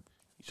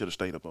 He should have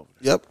stayed up over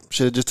there. Yep,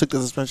 should have just took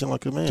the suspension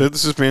like a man. Took the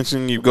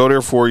suspension. You go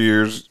there 4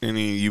 years, and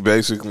you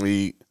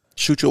basically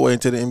shoot your way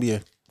into the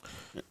NBA.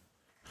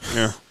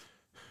 Yeah.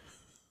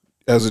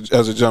 As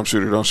a jump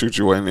shooter, don't shoot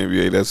your way in the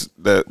NBA.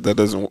 That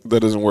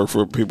doesn't work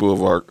for people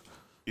of art.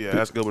 Yeah,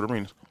 that's Gilbert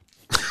Arenas.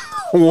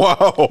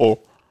 Wow.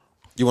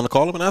 You want to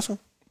call him and ask him?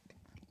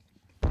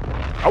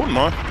 I wouldn't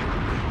mind.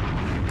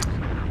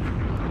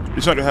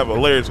 Just trying to have a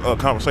hilarious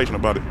conversation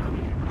about it.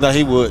 No,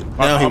 he would.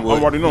 I'm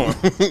already knowing.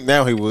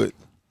 Now he would.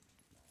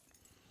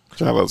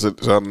 Shout out to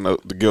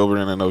the Gilbert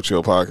and the No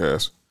Chill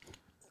podcast.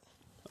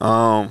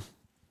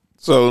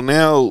 So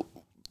now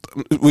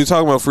we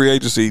talking about free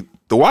agency.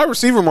 The wide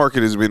receiver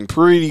market has been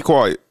pretty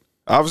quiet.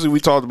 Obviously, we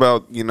talked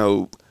about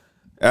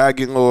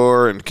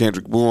Aguilar and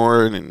Kendrick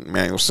Bourne and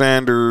Emmanuel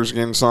Sanders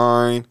getting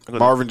signed.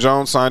 Marvin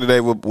Jones signed today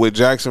with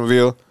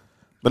Jacksonville.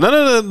 But none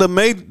of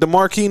the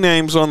marquee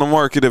names on the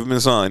market have been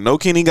signed. No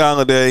Kenny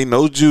Golladay,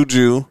 no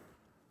Juju.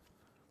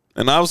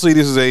 And obviously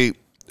this is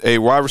a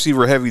wide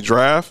receiver heavy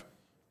draft.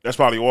 That's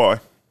probably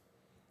why.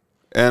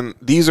 And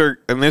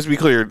let's be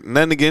clear,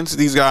 nothing against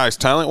these guys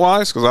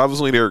talent-wise, because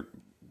obviously they're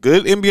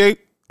good NBA,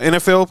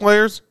 NFL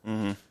players,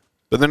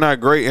 but they're not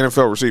great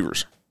NFL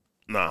receivers.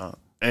 Nah.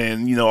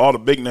 And, all the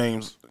big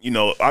names,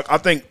 I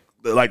think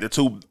the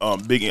two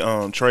big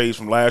trades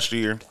from last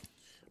year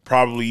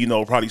probably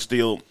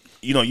still,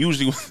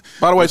 usually.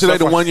 By the way, today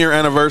the 1 year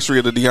anniversary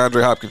of the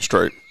DeAndre Hopkins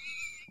trade.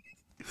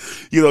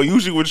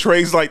 Usually when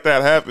trades like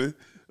that happen,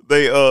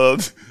 they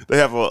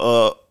have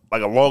a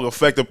long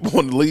effect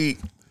upon the league,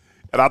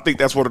 and I think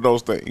that's one of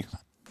those things.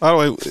 By the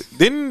way,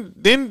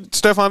 didn't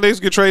Stephon Diggs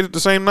get traded the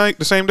same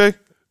day?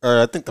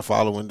 I think the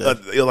following day.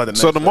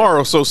 So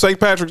tomorrow, so St.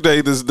 Patrick's Day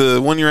is the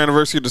 1 year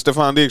anniversary of the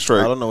Stephon Diggs trade.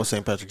 I don't know what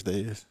St. Patrick's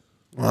Day is.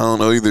 I don't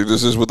know either.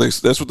 That's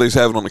what they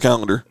have on the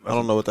calendar. I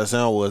don't know what that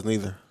sound was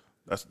neither.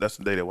 That's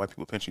the day that white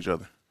people pinch each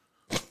other.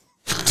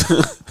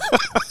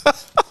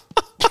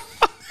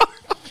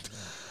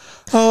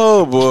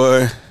 Oh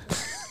boy,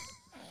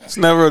 it's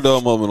never a dull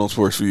moment on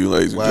sports for you,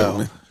 ladies and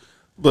gentlemen.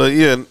 But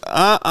yeah,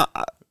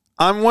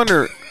 I'm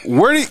wondering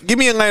give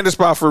me a landing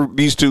spot for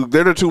these two.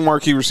 They're the two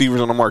marquee receivers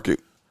on the market.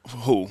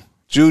 Who?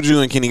 Juju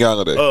and Kenny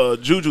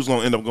Golladay. Juju's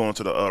gonna end up going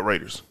to the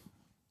Raiders.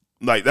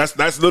 Like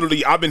that's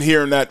literally I've been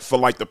hearing that for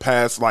the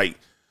past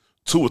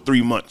 2 or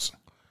 3 months.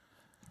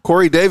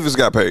 Corey Davis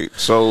got paid,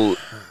 so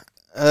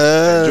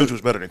Juju's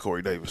better than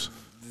Corey Davis.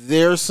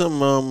 There's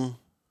some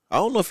I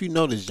don't know if you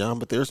know this, John,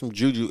 but there's some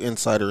Juju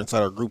inside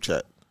our group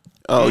chat.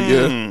 Oh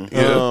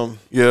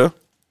yeah.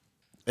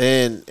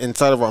 And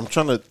inside of I'm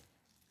trying to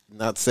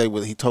not say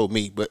what he told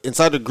me, but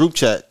inside the group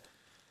chat,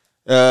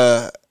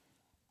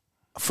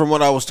 from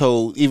what I was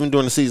told, even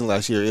during the season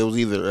last year, it was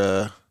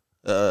either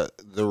the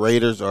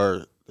Raiders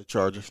or the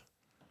Chargers.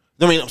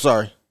 I'm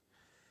sorry,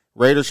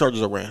 Raiders,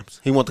 Chargers, or Rams.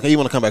 He want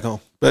to come back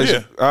home.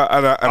 Yeah,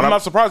 I'm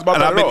not surprised about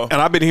that at all.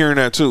 And I've been hearing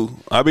that too.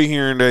 I've been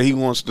hearing that he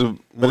wants to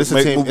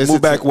move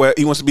back west.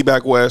 He wants to be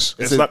back west.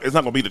 It's not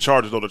going to be the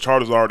Chargers though. The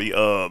Chargers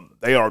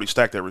already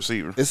stacked their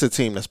receiver. It's a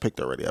team that's picked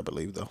already, I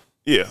believe though.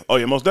 Yeah. Oh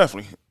yeah, most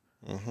definitely.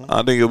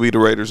 I think it'll be the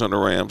Raiders and the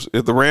Rams.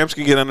 If the Rams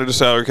can get under the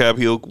salary cap,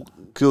 he'll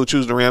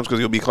choose the Rams because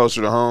he'll be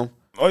closer to home.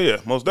 Oh yeah,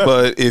 most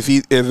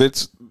definitely.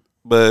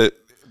 But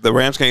the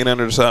Rams can't get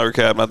under the salary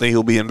cap, I think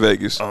he'll be in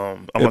Vegas.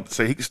 I'm about to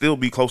say he can still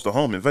be close to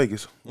home in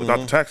Vegas without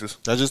the taxes.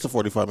 That's just a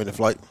 45-minute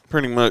flight.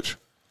 Pretty much.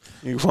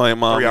 You can fly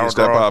him out and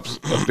step pops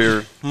up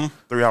there.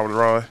 3 hour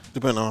drive.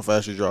 Depending on how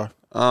fast you drive.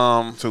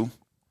 2.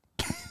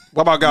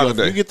 What about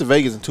Golladay? You get to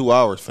Vegas in 2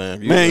 hours,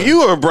 fam.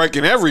 You are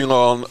breaking every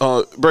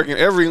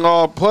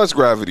law plus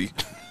gravity.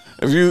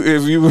 If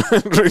you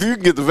can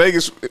get to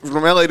Vegas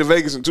from LA to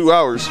Vegas in 2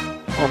 hours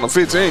on the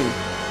 15,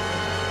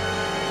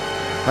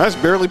 that's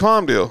barely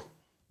Palmdale.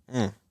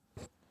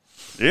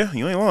 Yeah,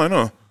 you ain't lying,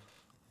 huh?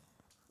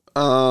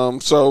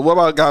 So what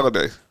about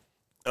Golladay?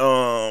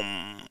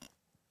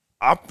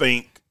 I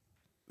think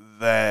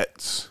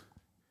that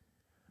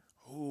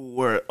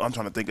I'm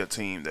trying to think of a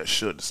team that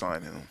should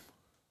sign him.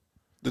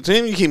 The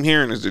team you keep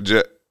hearing is the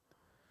Jets.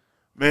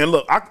 Man,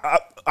 look,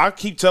 I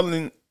keep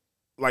telling,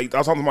 I was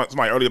talking to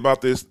somebody earlier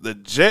about this. The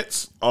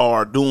Jets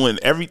are doing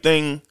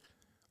everything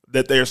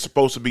that they're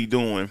supposed to be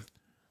doing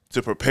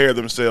to prepare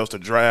themselves to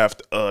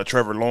draft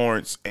Trevor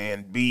Lawrence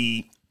and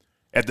be,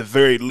 at the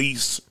very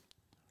least,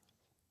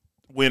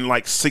 win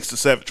 6 to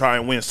 7. Try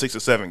and win 6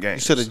 to 7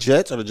 games. You said the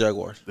Jets or the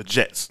Jaguars? The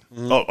Jets.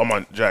 Mm-hmm. Oh, I'm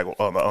on Jaguars.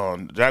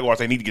 The Jaguars.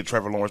 They need to get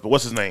Trevor Lawrence, but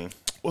what's his name?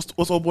 What's the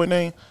old boy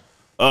name?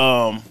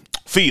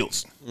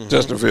 Fields. Mm-hmm.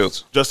 Justin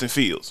Fields. Justin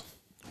Fields.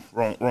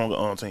 Wrong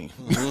team.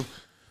 Mm-hmm.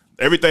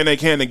 everything they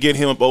can to get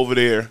him up over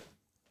there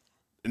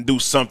and do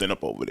something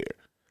up over there.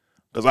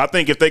 Because I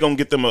think if they're going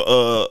to get them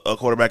a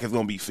quarterback, it's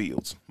going to be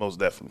Fields, most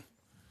definitely.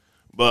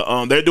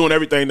 But they're doing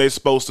everything they're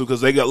supposed to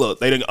because they got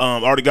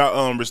already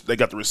got they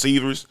got the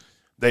receivers.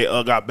 They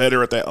got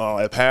better at that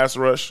at pass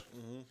rush.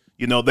 Mm-hmm.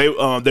 You know,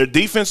 their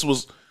defense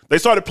they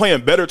started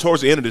playing better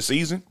towards the end of the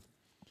season.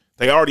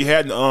 They already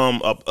had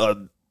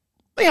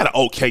they had an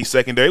okay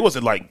secondary. It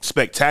wasn't like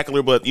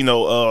spectacular, but you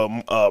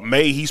know,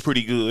 May, he's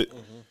pretty good.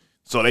 Mm-hmm.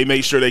 So they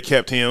made sure they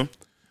kept him.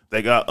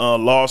 They got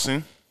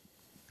Lawson.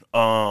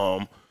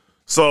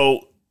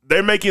 So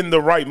they're making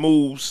the right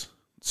moves.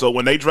 So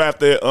when they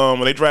draft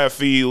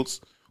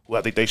Fields, who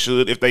I think they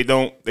should, if they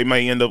don't, they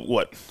may end up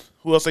what?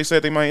 Who else they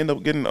said they might end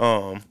up getting?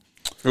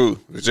 Who?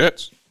 The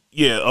Jets?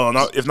 Yeah.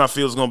 If not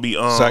Fields, it's gonna be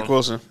Zach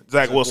Wilson.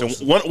 Zach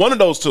Wilson. One of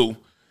those two.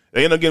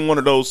 They end up getting one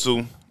of those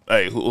two.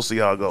 Hey, we'll see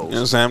how it goes.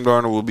 And Sam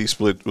Darnold will be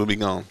split. Will be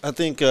gone. I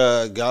think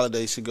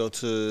Galladay should go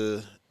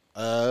to.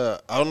 I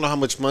don't know how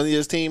much money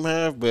his team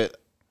have, but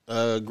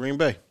Green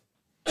Bay.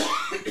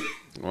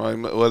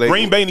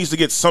 Green Bay needs to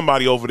get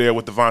somebody over there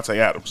with Devontae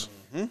Adams.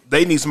 Mm-hmm.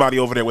 They need somebody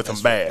over there with him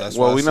bad.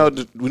 Well, we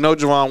know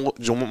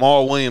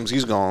Jamal Williams.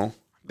 He's gone.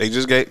 They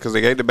just gave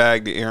the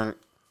bag to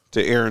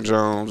Aaron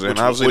Jones, and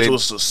which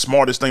was the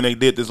smartest thing they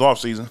did this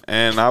offseason.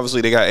 And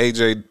obviously they got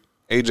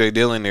AJ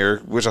Dillon there,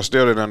 which I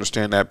still didn't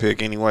understand that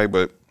pick anyway,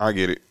 but I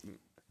get it.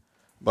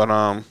 But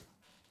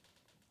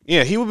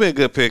yeah, he would be a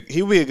good pick.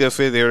 He would be a good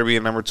fit there to be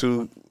a number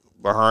 2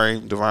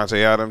 behind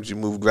Devontae Adams. You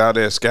move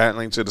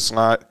Valdez-Scantling to the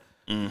slot.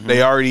 Mm-hmm.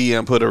 They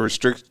already put a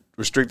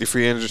restricted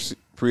free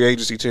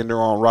agency tender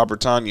on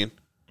Robert Tonyan.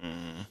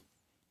 Mm-hmm.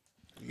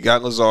 You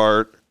got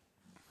Lazard.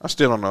 I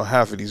still don't know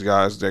half of these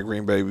guys that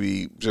Green Bay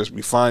be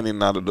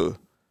finding out of the.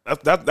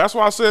 That's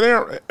why I said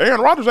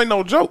Aaron Rodgers ain't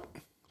no joke.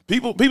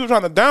 People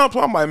trying to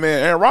downplay. I'm like,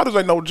 man, Aaron Rodgers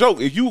ain't no joke.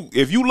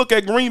 If you look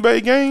at Green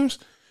Bay games,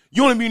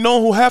 you don't even know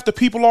who half the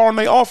people are on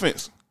their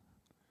offense.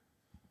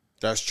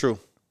 That's true.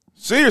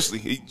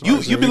 Seriously,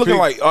 you be looking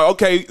like,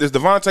 okay, there's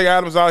Devontae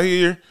Adams out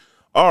here.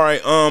 All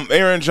right,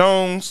 Aaron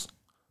Jones.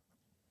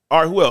 All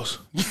right, who else?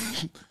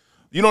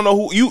 You don't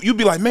know who you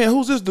be like, man,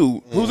 who's this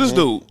dude? Who's this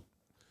dude?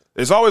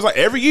 It's always like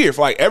every year,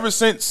 ever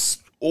since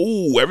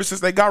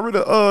they got rid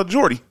of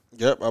Jordy.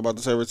 Yep, I'm about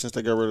to say ever since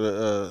they got rid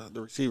of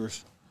the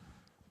receivers.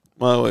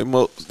 By the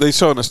way, they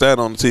showing the stat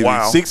on the TV.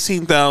 Wow.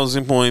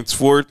 16,000 points,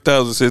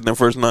 4,000 assists in their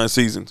first 9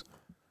 seasons.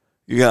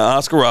 You got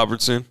Oscar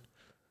Robertson,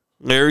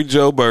 Larry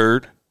Joe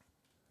Bird,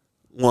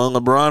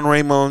 LeBron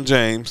Raymond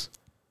James,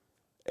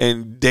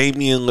 and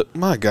Damian.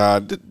 My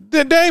God,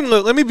 Dame.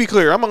 Let me be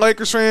clear. I'm a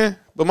Lakers fan,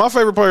 but my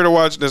favorite player to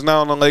watch that's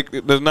not in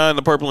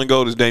the purple and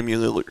gold is Damian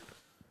Lillard.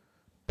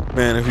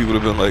 Man, if he would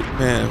have been like,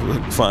 man, we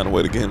can find a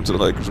way to get him to the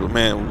Lakers, but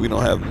man, we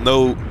don't have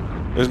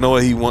there's no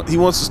way he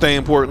wants to stay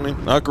in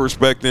Portland. I can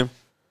respect him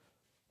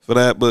for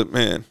that, but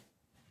man,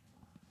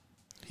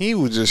 he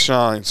would just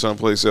shine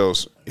someplace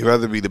else. He'd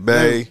rather be the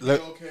Bay.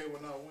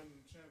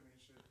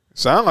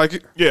 Sound like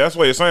it. Yeah, that's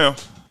the way it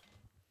sounds.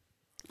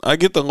 I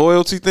get the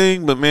loyalty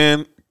thing, but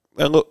man,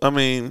 I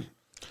mean,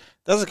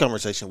 that's a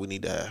conversation we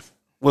need to have.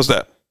 What's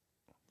that?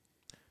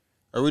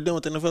 Are we done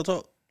with NFL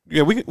talk?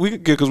 Yeah, we can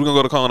get because we're gonna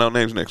go to calling out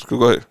names next.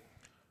 Go ahead.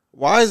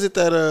 Why is it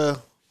that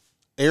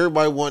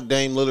everybody want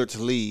Dame Lillard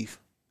to leave,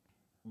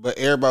 but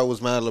everybody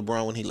was mad at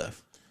LeBron when he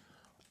left?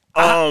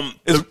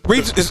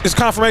 It's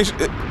confirmation.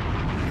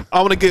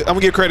 I'm gonna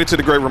give credit to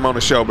the great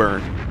Ramona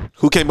Shelburne,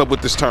 who came up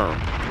with this term.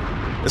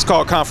 It's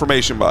called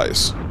confirmation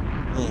bias.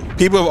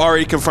 People have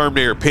already confirmed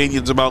their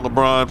opinions about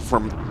LeBron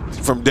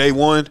from day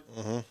one,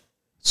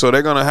 so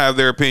they're gonna have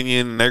their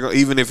opinion.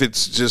 Even if it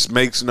just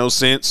makes no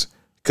sense,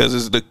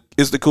 because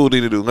it's the cool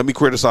thing to do. Let me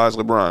criticize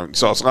LeBron. You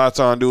saw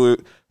Zlatan do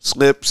it.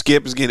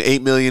 Skip is getting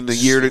 $8 million a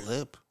year.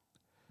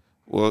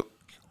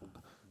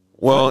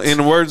 Well, in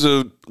the words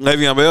of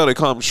Le'Veon Bell, they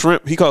call him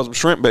shrimp. He calls him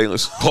Shrimp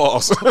Bayless.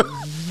 Pause.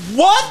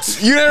 What?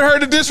 You never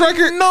heard the diss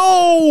record?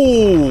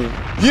 No.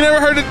 You never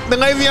heard the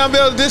Le'Veon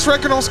Bell diss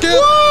record on Skip?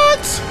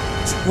 What?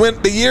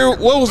 When the year,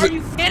 what was it? Are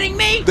you kidding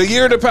me? The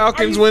year the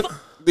Falcons went.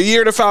 The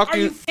year the Falcons. Are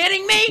you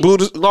kidding me? Blew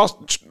the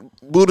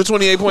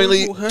 28-point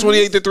lead,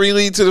 28-3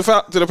 lead to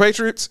the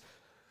Patriots.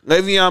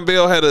 Le'Veon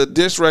Bell had a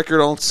diss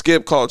record on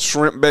Skip called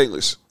Shrimp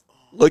Bayless.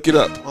 Look it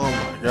up. Oh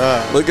my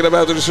God! Look it up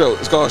after the show.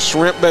 It's called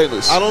Shrimp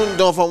Bayless. I don't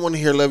know if I want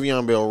to hear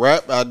Le'Veon Bell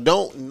rap. I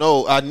don't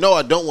know. I know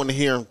I don't want to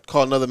hear him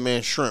call another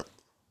man shrimp.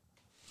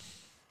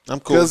 I'm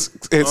cool. Because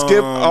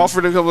Skip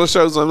offered a couple of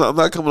shows. I'm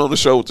not coming on the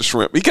show with the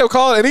shrimp. He kept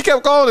calling it. And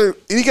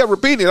he kept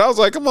repeating it. I was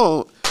like, come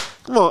on,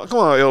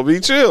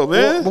 LB, chill,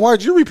 man. Well,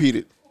 why'd you repeat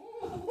it?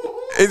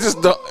 It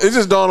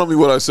just dawned on me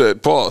what I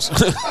said. Pause.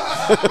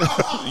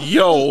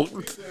 Yo.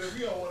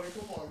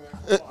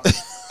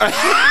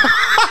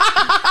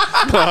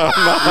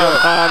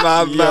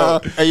 No.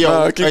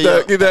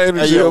 Keep that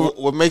energy over.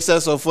 What makes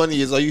that so funny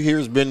is all you hear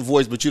is Ben's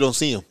voice, but you don't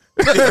see him.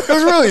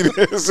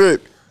 That's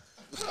it.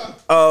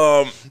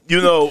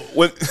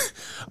 When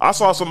I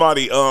saw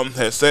somebody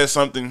had said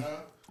something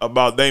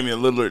about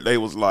Damian Lillard, they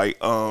was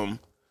like,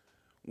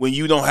 when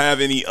you don't have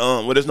any,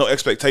 when there's no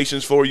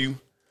expectations for you,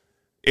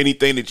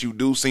 anything that you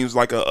do seems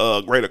like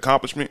a great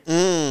accomplishment.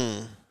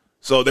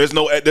 So there's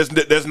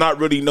not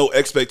really no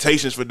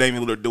expectations for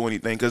Damian Lillard to do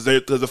anything because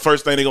the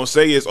first thing they're gonna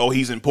say is, oh,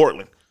 he's in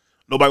Portland.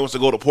 Nobody wants to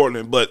go to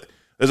Portland, but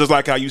it's just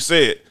like how you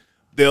said,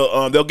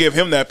 they'll give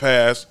him that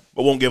pass,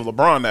 but won't give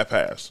LeBron that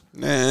pass.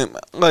 Man,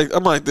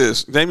 I'm like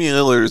this. Damian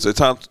Lillard is a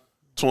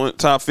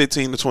top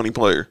 15 to 20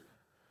 player.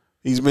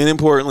 He's been in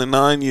Portland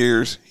 9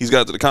 years. He's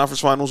got to the conference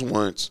finals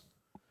once.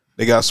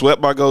 They got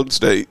swept by Golden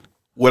State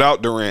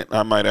without Durant,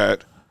 I might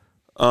add.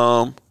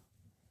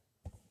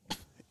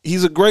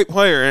 He's a great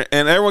player,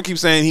 and everyone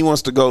keeps saying he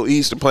wants to go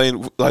east and play.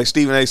 Like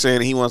Stephen A.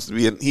 saying he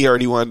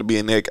already wanted to be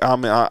a Knick.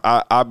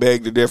 I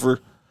beg to differ.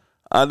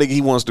 I think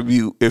he wants to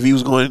be. If he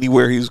was going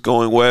anywhere, he was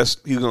going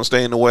west. He was going to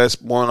stay in the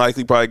west. More than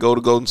likely, probably go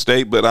to Golden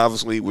State. But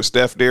obviously, with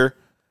Steph there,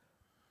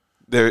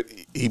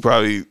 he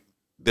probably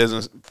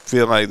doesn't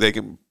feel like they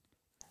can.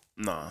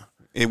 Nah,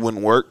 it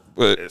wouldn't work.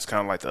 But it's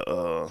kind of like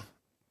the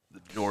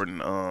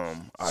Jordan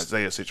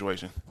Isaiah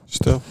situation.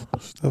 Steph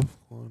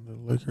on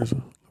the Lakers.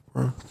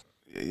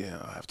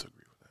 Yeah, I have to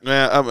agree with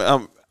that.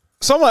 Man,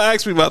 someone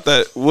asked me about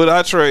that. Would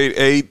I trade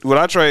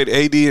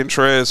AD and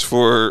Trez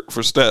for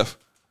Steph?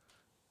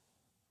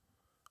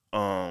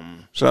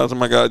 Shout out to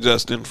my guy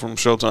Justin from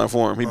Showtime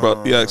Forum. He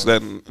asked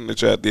that in the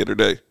chat the other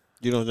day.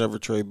 You don't ever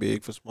trade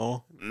big for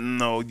small?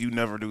 No, you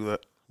never do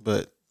that.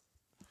 But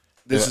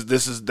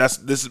this is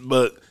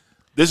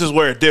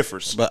where it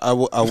differs. But I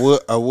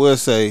would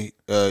say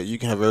you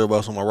can have everybody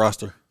else on my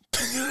roster.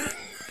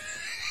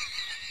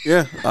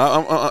 Yeah,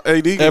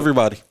 AD.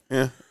 Everybody.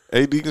 Yeah,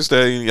 AD can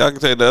stay. Y'all can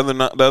take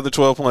the other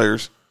 12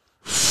 players.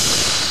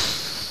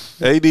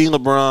 AD,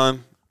 LeBron,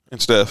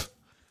 and Steph.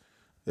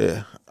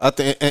 Yeah, I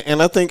think how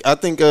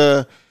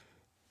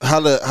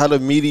the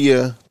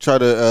media try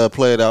to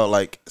play it out,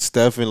 like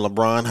Steph and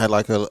LeBron had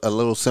like a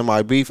little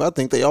semi beef. I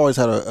think they always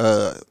had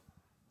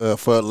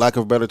for lack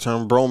of a better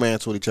term,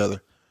 bromance with each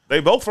other. They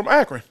both from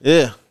Akron.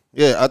 Yeah.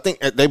 I think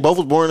they both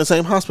was born in the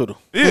same hospital.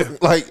 Yeah,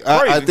 like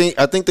I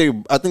think they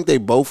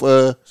both.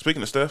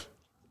 Speaking of Steph,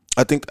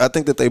 I think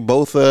that they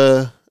both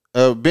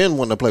been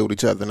wanting to play with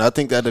each other, and I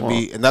think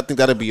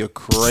that'd be a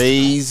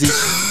crazy.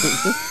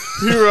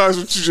 You realize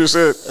what you just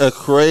said? A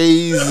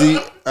crazy.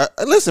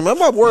 Listen, I'm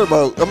not worried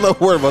about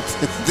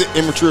the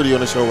immaturity on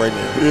the show right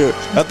now. Yeah,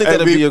 I think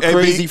that'd be a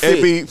crazy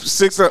fit. AB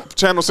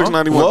channel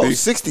 691. Whoa,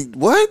 60.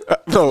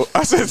 What? No,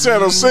 I said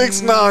channel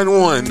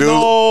 691, dude.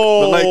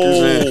 No, the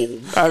Lakers.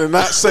 Man. I did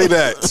not say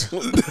that.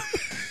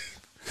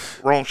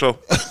 Wrong show.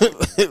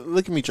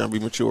 Look at me trying to be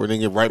mature and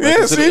then get right back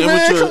yeah, into see, the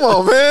immature. Man, come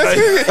on, man.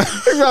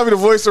 You got me the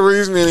voice of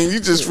reasoning, and you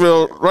just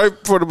fell right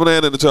for the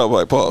banana in the top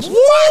right. Pause.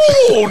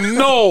 Whoa,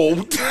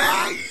 no.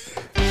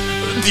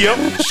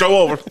 Yep, show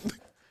over.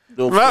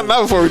 Not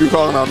before we do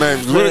calling out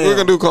names. We're going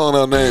to do calling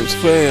out names.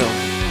 Fam.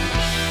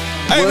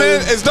 Hey,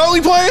 man, is Dolly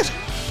playing?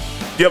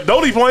 Yep,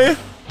 Dolly playing.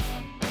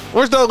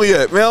 Where's Dolly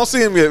at? Man, I don't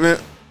see him yet, man.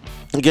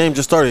 The game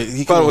just started.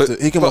 Who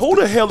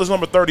the hell is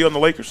number 30 on the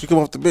Lakers? He come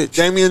off the bench.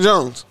 Damian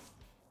Jones.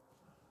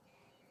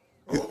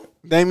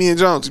 Damian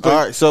Jones.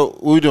 All right, so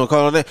what we doing?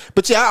 Calling on that?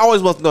 But yeah, I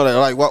always want to know that.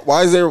 Like,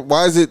 why is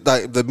it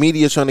like the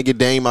media trying to get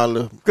Dame out of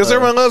the? Because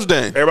everyone loves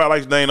Dame. Everybody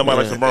likes Dame.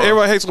 Nobody likes LeBron.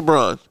 Everybody hates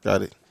LeBron.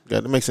 Got it.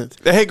 That makes sense.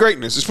 They hate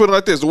greatness. Let's put it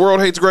like this: the world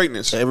hates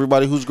greatness.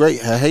 Everybody who's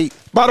great, I hate.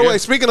 By the way,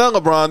 speaking of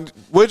LeBron,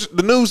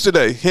 the news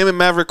today: him and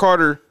Maverick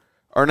Carter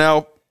are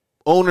now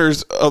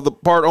owners of the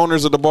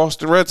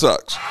Boston Red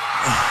Sox.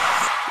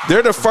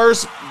 They're the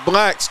first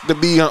blacks to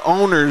be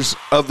owners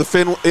of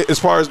as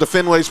far as the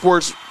Fenway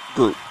Sports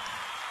Group.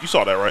 You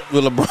saw that, right?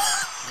 With LeBron.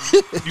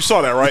 You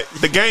saw that, right?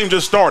 The game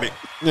just started.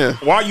 Yeah.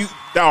 Why you?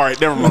 All right,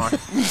 never mind.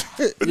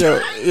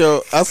 yo,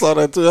 I saw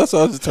that too. That's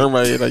why I just turned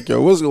my head like,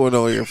 yo, what's going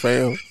on here,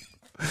 fam?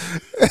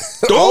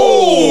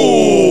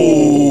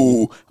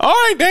 Oh, all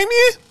right,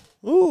 Damien.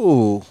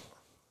 Ooh.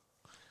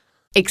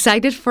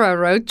 Excited for a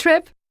road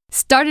trip?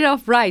 Start it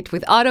off right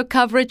with auto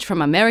coverage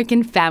from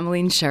American Family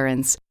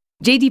Insurance.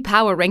 J.D.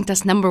 Power ranked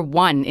us number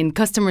 1 in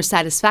customer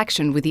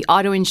satisfaction with the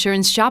auto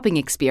insurance shopping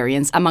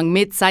experience among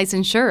mid-size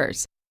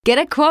insurers. Get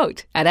a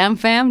quote at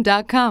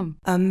amfam.com.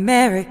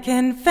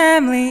 American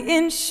Family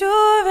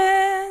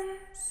Insurance.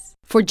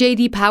 For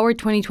J.D. Power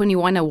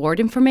 2021 award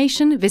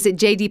information, visit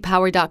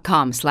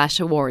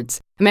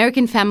jdpower.com/awards.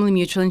 American Family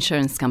Mutual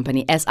Insurance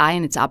Company, SI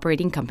and its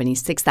operating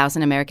companies,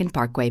 6000 American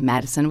Parkway,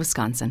 Madison,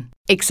 Wisconsin.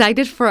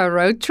 Excited for a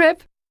road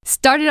trip?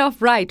 Start it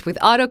off right with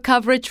auto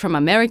coverage from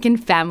American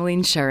Family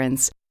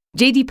Insurance.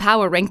 J.D.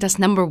 Power ranked us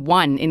number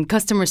 1 in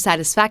customer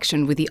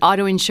satisfaction with the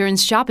auto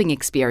insurance shopping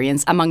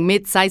experience among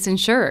mid-size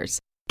insurers.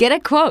 Get a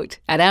quote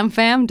at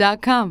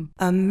amfam.com.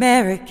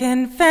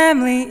 American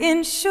Family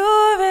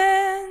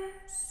Insurance.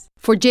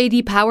 For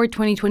J.D. Power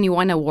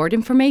 2021 award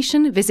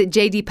information, visit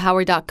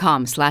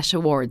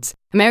jdpower.com/awards.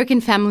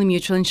 American Family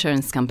Mutual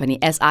Insurance Company,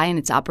 SI and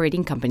its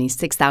operating companies,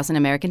 6000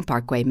 American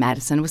Parkway,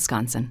 Madison,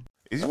 Wisconsin.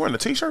 Is he wearing a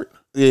T-shirt?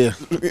 Yeah.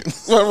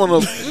 One of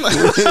those.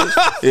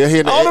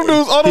 Yeah, all them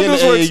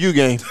dudes the AAU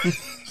game.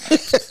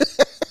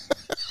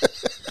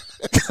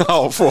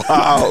 Oh,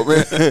 wow,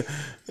 man.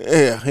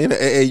 Yeah, in the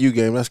AAU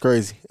game. That's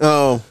crazy.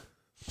 But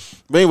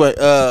anyway,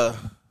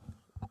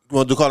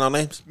 want to call out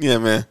names? Yeah,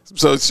 man.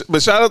 So,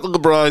 but shout out to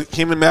LeBron.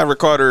 Him and Maverick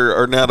Carter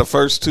are now the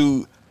first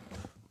two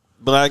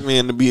black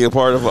men to be a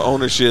part of an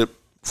ownership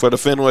for the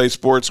Fenway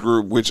Sports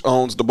Group, which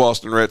owns the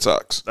Boston Red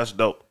Sox. That's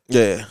dope.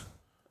 Yeah.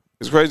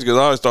 It's crazy because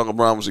I always thought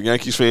LeBron was a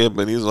Yankees fan,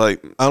 but he's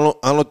like, I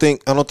don't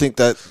think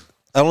that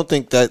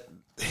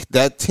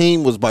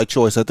team was by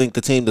choice. I think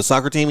the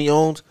soccer team he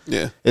owns,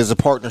 is a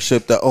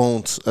partnership that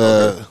owns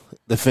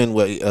the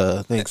Fenway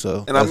thing.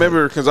 So, and I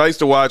remember because I used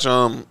to watch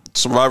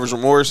Survivor's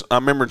Remorse. I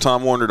remember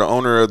Tom Warner, the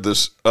owner of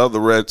the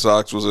Red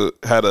Sox,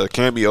 had a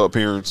cameo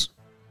appearance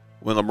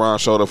when LeBron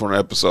showed up on an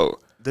episode.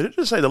 Did it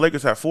just say the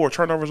Lakers have 4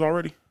 turnovers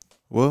already?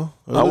 Well,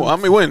 I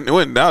mean, it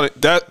wouldn't doubt it.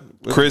 That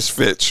Chris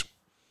Finch.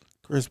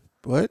 Chris,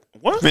 what?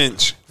 What?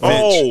 Finch.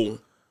 Oh.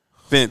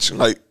 Finch,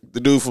 like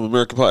the dude from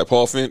American Pie,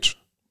 Paul Finch.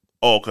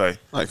 Oh, okay.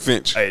 Like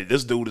Finch. Hey,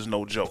 this dude is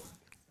no joke.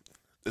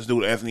 This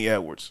dude, Anthony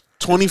Edwards.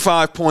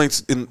 25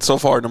 points so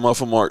far in the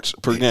month of March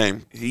per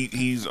game.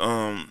 He's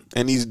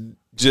and he's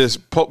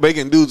just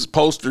making dudes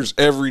posters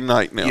every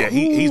night now. Yeah,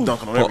 he's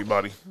dunking on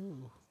everybody.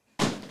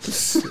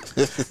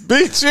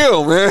 Big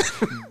chill, man.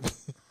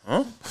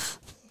 Huh?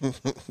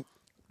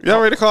 Y'all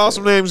ready to call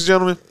some names,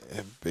 gentlemen?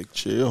 Yeah, big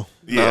chill.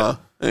 Yeah,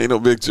 ain't no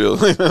big chill.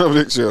 Ain't no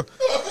big chill.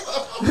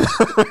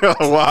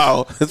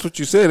 Wow, that's what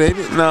you said, ain't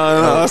it? No,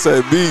 I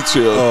said be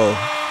chill.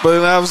 Oh,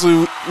 but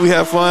obviously we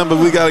have fun, but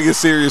we got to get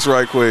serious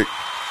right quick.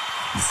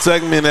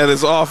 Segment that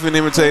is often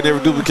imitated,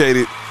 never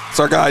duplicated. It's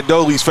our guy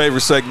Dolly's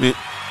favorite segment,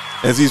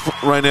 as he's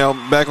right now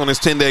back on his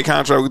 10-day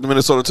contract with the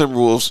Minnesota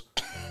Timberwolves.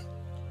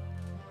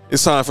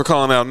 It's time for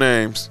calling out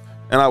names,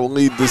 and I will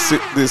lead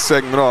this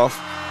segment off.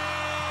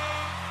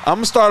 I'm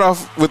gonna start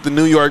off with the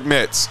New York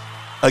Mets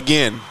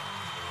again.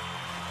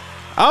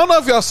 I don't know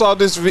if y'all saw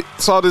this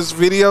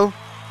video.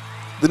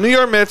 The New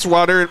York Mets,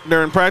 while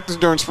they're in practice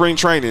during spring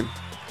training,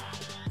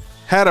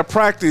 had a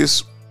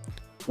practice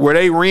where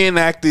they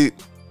reenacted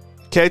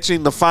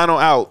catching the final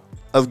out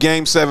of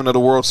Game 7 of the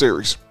World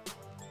Series.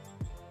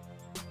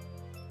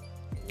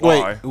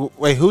 Why?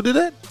 Wait, who did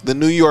that? The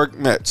New York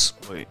Mets.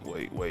 Wait.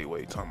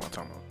 Time out.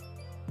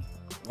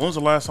 When was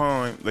the last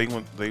time they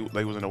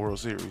was in the World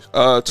Series?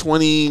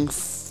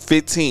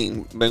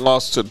 2015. They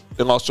lost to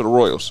the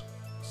Royals.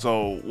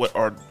 So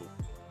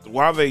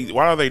why are they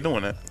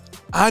doing that?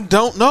 I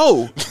don't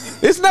know.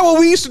 Isn't that what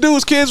we used to do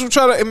as kids? We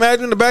try to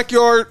imagine the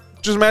backyard.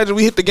 Just imagine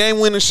we hit the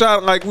game-winning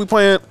shot like we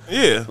playing.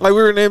 Yeah. Like we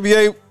were in the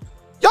NBA.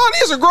 Y'all,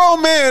 these are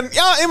grown men.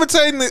 Y'all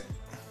imitating it.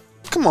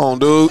 Come on,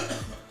 dude.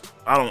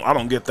 I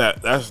don't get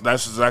that. That's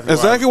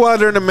exactly why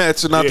they're in the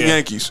Mets and not the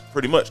Yankees.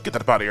 Pretty much. Get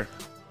that up out of here.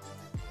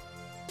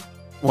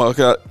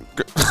 Wildcat.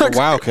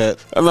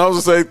 Wildcat. And I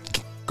was gonna say,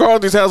 Carl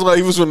just has like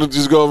he was going to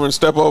just go over and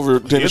step over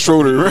Dennis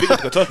Schroeder.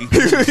 Kentucky.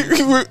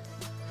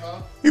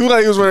 He was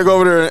like he was going to go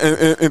over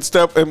there and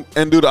step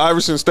and do the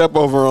Iverson step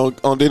over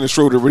on Dennis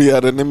Schroeder, but he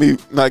had to let me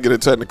not get a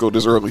technical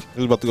this early. He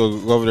was about to go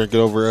over there and get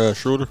over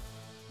Schroeder.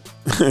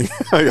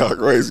 Y'all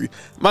crazy.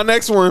 My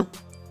next one,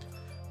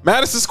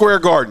 Madison Square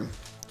Garden.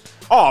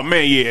 Oh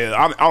man,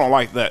 yeah, I don't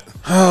like that.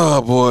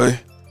 Oh boy,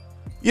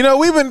 you know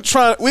we've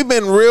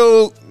been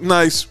real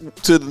nice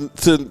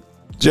to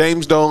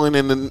James Dolan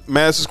and the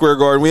Madison Square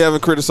Garden. We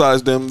haven't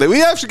criticized them.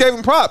 We actually gave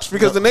them props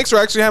because the Knicks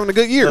are actually having a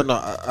good year. No,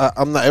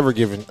 I'm not ever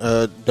giving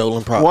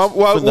Dolan props.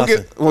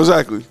 We'll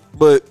exactly.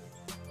 But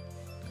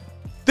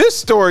this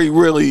story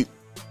really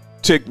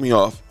ticked me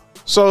off.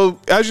 So,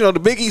 as you know, the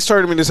Big East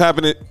tournament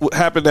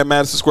happened at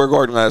Madison Square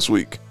Garden last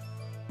week.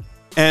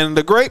 And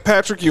the great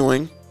Patrick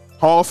Ewing,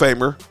 Hall of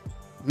Famer,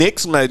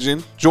 Knicks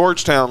legend,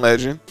 Georgetown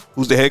legend,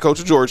 who's the head coach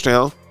of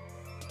Georgetown,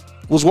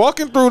 was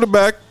walking through the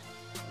back,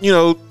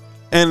 and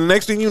the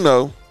next thing you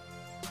know,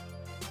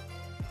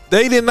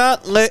 they did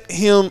not let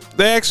him.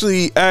 They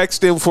actually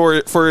asked him for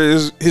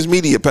his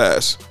media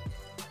pass.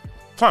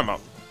 Time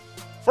out.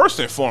 First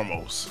and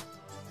foremost,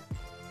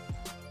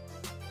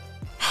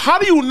 how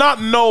do you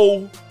not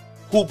know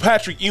who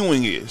Patrick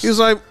Ewing is? He's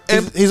like,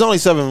 he's only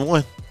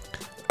 7'1".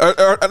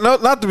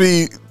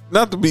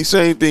 Not to be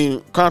saying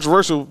anything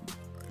controversial.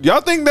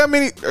 Y'all think that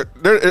many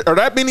are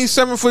that many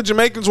 7-foot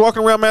Jamaicans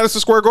walking around Madison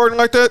Square Garden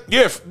like that?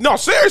 Yeah, no,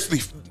 seriously.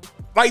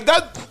 Like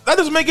that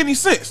doesn't make any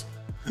sense.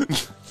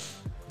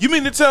 You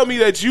mean to tell me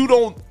that you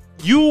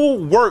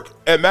work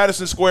at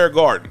Madison Square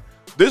Garden?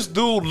 This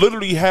dude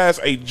literally has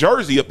a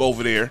jersey up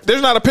over there.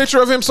 There's not a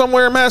picture of him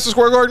somewhere in Madison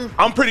Square Garden?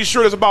 I'm pretty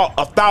sure there's about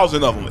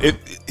 1,000 of them.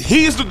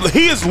 He is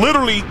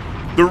literally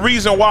the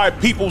reason why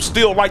people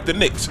still like the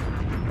Knicks.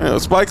 Yeah,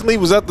 Spike Lee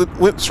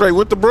went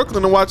straight to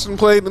Brooklyn and watched them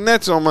play the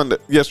Nets on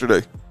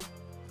yesterday.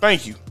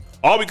 Thank you.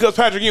 All because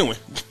Patrick Ewing.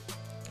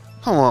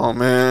 Come on,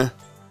 man.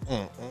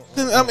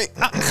 I mean,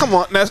 come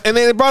on. And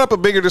then it brought up a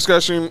bigger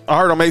discussion I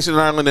heard on Mason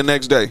Island the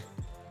next day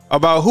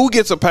about who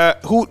gets a pass.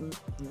 Who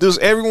does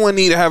everyone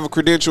need to have a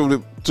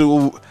credential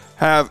to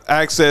have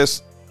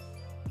access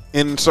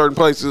in certain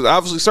places?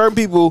 Obviously, certain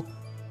people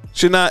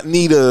should not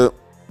need to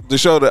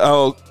show that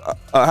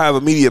I have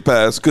a media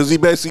pass because he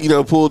basically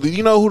pulled the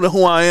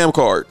who I am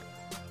card.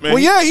 Man,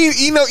 Well, yeah,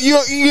 you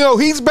know,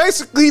 he's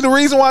basically the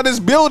reason why this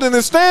building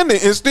is standing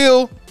and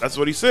still. That's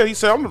what he said. He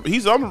said,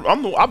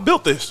 I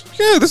built this.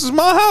 Yeah, this is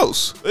my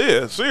house.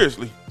 Yeah,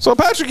 seriously. So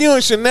Patrick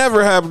Ewing should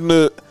never have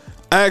to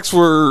ask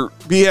for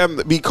having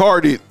to be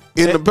carded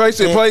in the place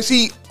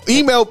he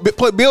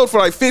built for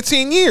like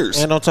 15 years.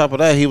 And on top of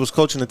that, he was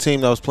coaching the team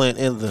that was playing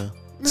in the.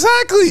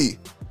 Exactly.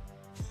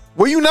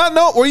 Were you not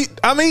know?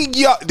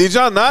 Did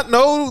y'all not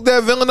know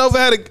that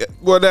Villanova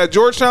that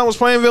Georgetown was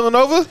playing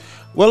Villanova?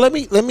 Well, let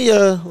me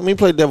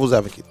play devil's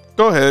advocate.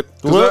 Go ahead.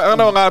 'Cause I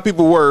know a lot of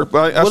people were,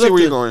 but I see where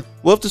you're going.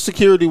 What if the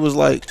security was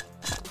like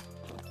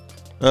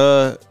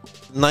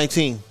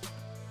 19?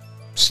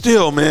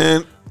 Still,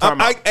 man.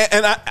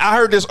 I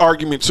heard this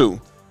argument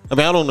too. I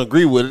mean, I don't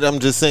agree with it. I'm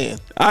just saying.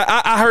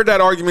 I heard that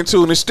argument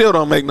too, and it still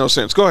don't make no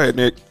sense. Go ahead,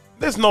 Nick.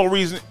 There's no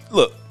reason.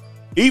 Look,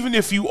 even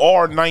if you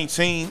are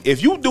 19,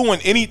 if you doing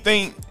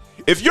anything,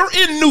 if you're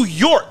in New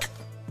York,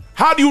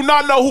 how do you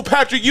not know who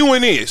Patrick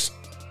Ewing is?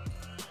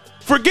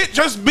 Forget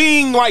just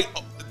being like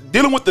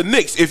dealing with the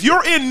Knicks. If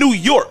you're in New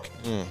York,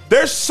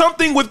 there's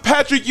something with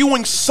Patrick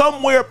Ewing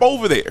somewhere up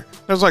over there.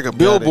 There's like a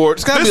billboard.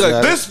 It's gotta be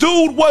like this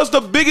dude was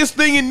the biggest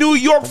thing in New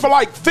York for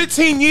like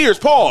 15 years.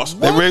 Pause.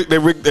 They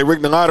rigged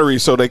the lottery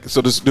so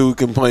this dude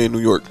can play in New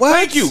York. What?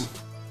 Thank you.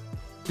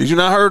 Did you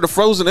not heard the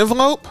frozen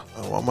envelope?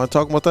 Oh, why am I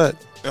talking about that?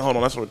 And hold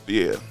on, that's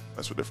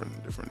a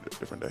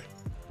different day.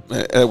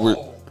 Edward.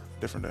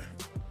 Different day.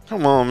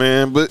 Come on,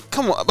 man. But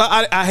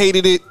I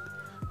hated it.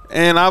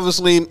 And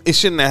obviously, it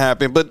shouldn't have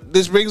happened. But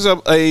this brings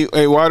up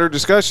a wider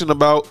discussion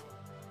about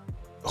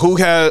who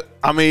had.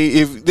 I mean,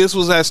 if this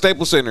was at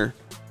Staples Center,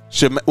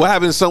 what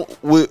happens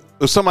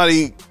if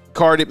somebody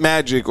carded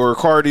Magic or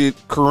carded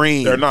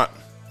Kareem? They're not.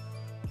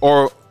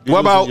 Or You're what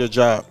about losing your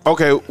job?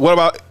 Okay, what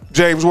about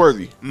James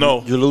Worthy?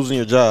 No. You're losing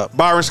your job.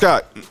 Byron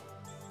Scott?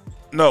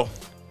 No.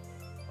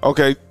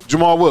 Okay,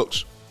 Jamal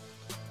Wilkes.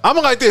 I'm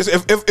like this.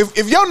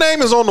 If your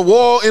name is on the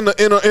wall in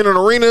an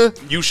arena,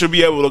 you should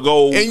be able to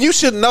go. And you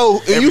should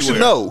know. And you should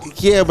know.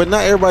 Yeah, but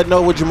not everybody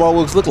know what Jamal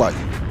Wilkes look like.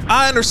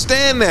 I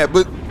understand that,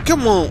 but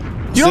come on.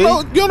 You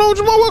don't know what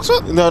Jamal Wilkes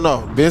look?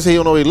 No. Ben said he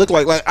don't know what he look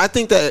like. Like, I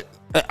think that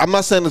I'm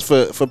not saying this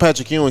for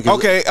Patrick Ewing.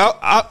 Okay,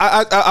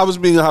 I was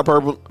being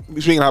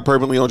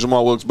hyperbole on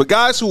Jamal Wilkes, but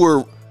guys who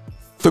are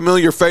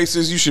familiar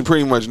faces, you should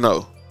pretty much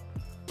know.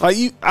 Like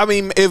you, I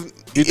mean, if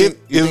you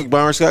think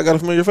Byron Scott got a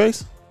familiar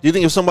face? Do you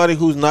think if somebody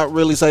who's not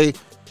really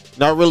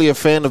a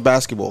fan of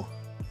basketball,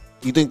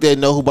 you think they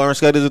know who Byron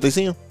Scott is if they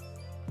see him?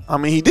 I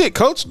mean, he did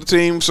coach the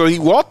team, so he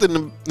walked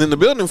in the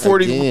building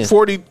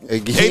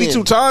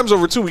 82 times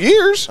over 2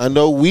 years. I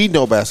know we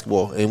know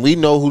basketball, and we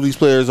know who these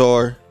players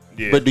are.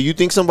 Yeah. But do you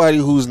think somebody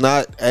who's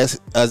not as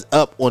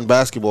up on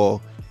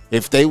basketball,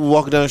 if they were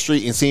walking down the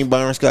street and seeing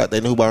Byron Scott, they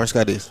know who Byron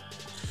Scott is?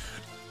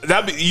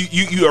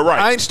 You are right.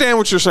 I understand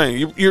what you're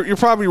saying. You're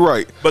probably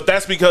right. But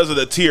that's because of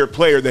the tier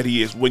player that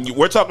he is. When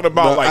we're talking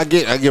about I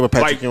get what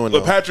Patrick Ewing.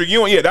 With Patrick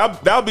Ewing, yeah,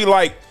 that'll be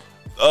like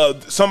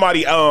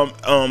somebody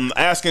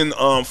asking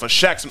for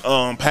Shaq's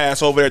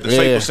pass over there at the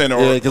Staples Center,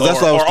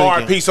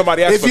 or RIP.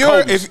 Somebody asking for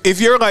Kobe's.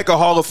 If you're like a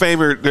Hall of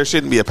Famer, there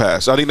shouldn't be a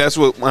pass. I think that's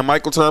what when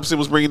Michael Thompson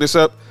was bringing this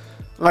up.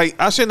 Like,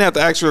 I shouldn't have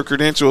to ask for a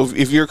credential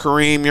if you're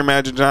Kareem, you're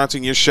Magic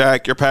Johnson, you're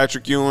Shaq, you're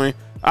Patrick Ewing.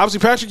 Obviously,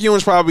 Patrick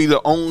Ewing's probably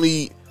the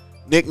only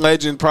Nick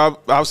legend.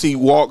 Obviously,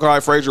 Walt Guy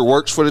Frazier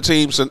works for the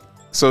team,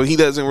 so he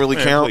doesn't really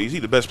count. Please,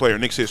 he's the best player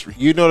in Knicks history.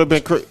 You know,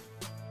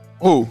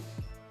 who?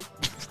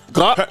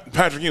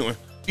 Patrick Ewing.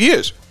 He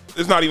is.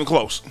 It's not even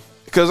close.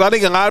 Because I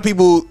think a lot of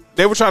people,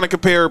 they were trying to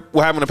compare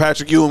what happened to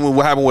Patrick Ewing with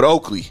what happened with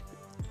Oakley.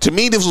 To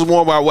me, this was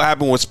more about what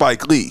happened with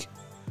Spike Lee.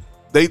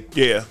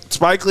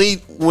 Spike Lee,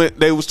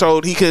 they was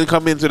told he couldn't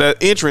come into that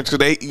entrance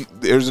because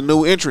there's a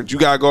new entrance. You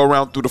got to go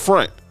around through the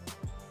front.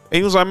 And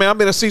he was like, man, I've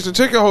been a season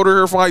ticket holder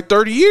here for like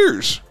 30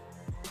 years.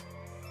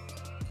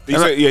 He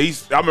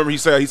said, I remember he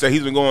said he's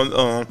been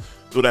going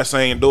through that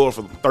same door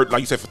for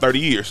 30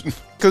 years.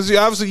 Because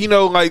obviously,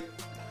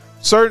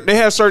 they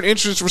have certain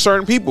interests for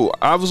certain people.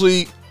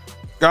 Obviously,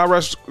 God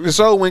rest his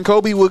soul, when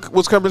Kobe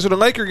was coming to the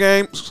Laker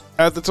games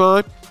at the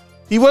time,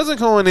 he wasn't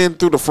going in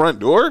through the front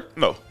door.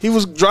 No, he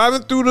was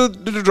driving through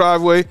the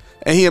driveway,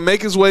 and he'd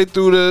make his way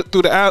through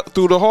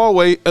the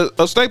hallway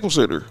of Staples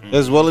Center,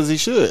 as well as he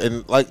should.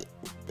 And like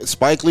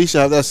Spike Lee should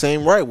have that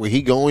same right where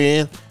he go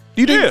in.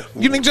 You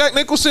think Jack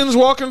Nicholson is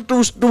walking in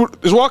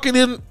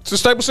to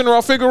Staples Center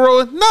off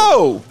Figueroa?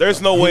 No,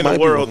 there's no way in the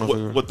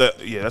world with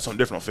that. Yeah, that's on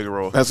different on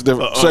Figueroa. That's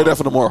different. Say that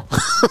for tomorrow.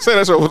 say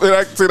that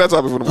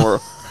topic for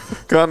tomorrow.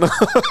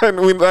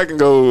 I can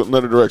go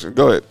another direction.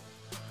 Go ahead.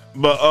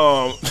 But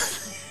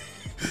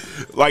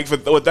like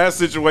with that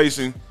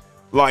situation,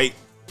 like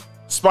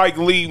Spike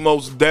Lee,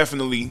 most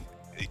definitely,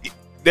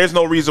 there's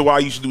no reason why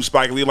you should do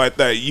Spike Lee like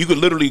that. You could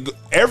literally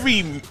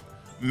every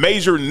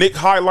major Knick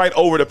highlight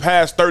over the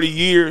past 30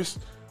 years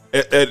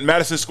at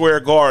Madison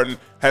Square Garden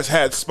has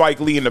had Spike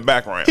Lee in the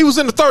background. He was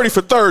in the 30 for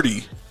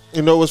 30.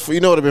 You know what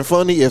would have been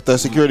funny if the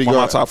security guard,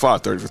 my top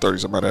 5 30 for 30,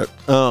 something like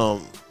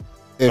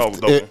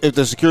that. If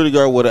the security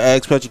guard would have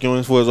asked Patrick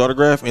Ewing for his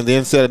autograph and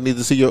then said, I need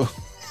to see your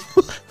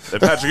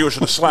that Patrick Ewing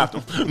should have slapped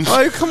him.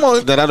 Like, come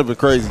on. That'd have been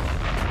crazy.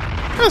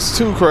 That's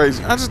too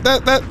crazy. I just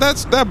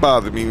that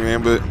bothered me,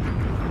 man. But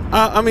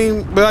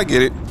but I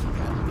get it.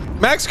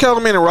 Max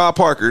Kellerman and Rob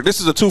Parker. This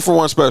is a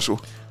 2-for-1 special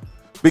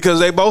because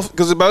they're both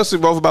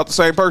about the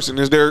same person.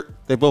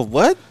 They both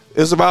what?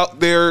 It's about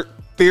their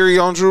theory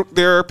on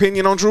their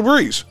opinion on Drew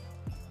Brees.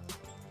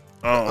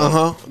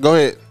 Go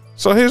ahead.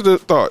 So here's the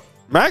thought.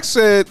 Max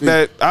said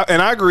that,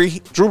 and I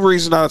agree, Drew Brees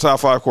is not a top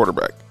 5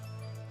 quarterback.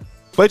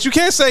 But you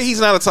can't say he's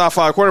not a top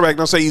 5 quarterback.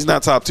 Don't say he's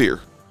not top tier.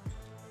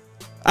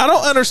 I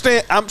don't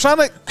understand. I'm trying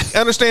to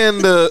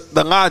understand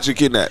the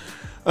logic in that.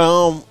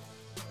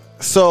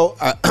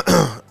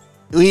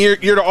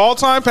 You're the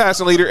all-time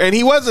passing leader, and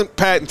he wasn't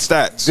patting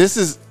stats.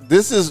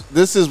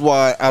 This is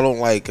why I don't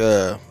like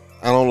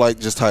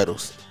just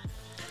titles.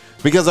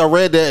 Because I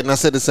read that and I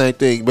said the same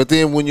thing. But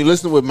then when you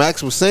listen to what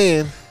Max was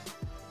saying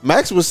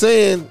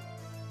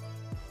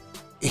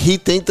he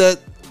think that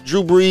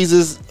Drew Brees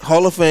is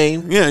Hall of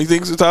Fame. Yeah, he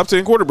thinks he's a top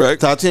 10 quarterback.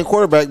 Top 10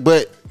 quarterback,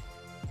 but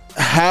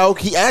how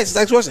he asked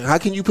that question? How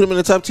can you put him in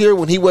the top tier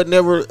when he was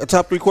never a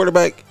top 3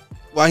 quarterback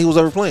while he was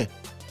ever playing?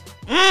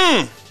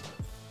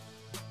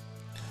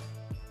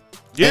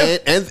 Yeah,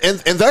 and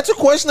that's a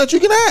question that you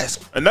can ask,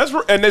 and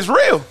it's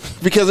real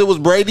because it was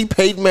Brady,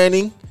 Peyton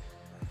Manning,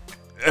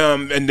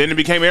 and then it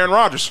became Aaron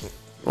Rodgers.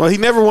 Well, he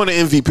never won an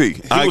MVP.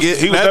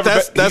 He was never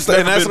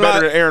been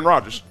better than Aaron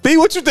Rodgers. B,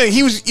 what you think?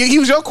 He was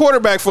your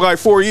quarterback for like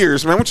 4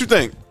 years, man. What you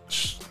think?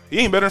 He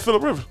ain't better than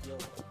Phillip Rivers.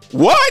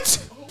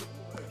 What?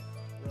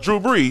 Drew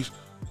Brees.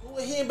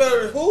 He ain't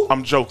better than who?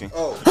 I'm joking.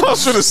 I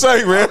was going to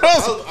say, man. I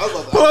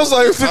was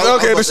like,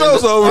 okay, the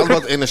show's over. I was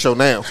about to end the show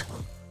now.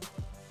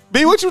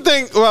 B, what you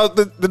think about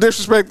the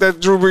disrespect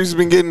that Drew Brees has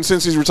been getting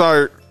since he's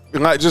retired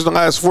in like just the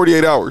last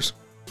 48 hours?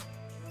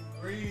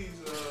 Drew Brees,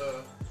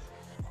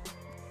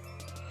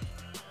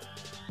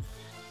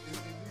 is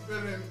he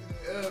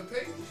better than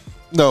Peyton?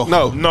 No.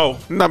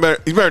 Not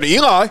better. He's better than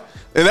Eli.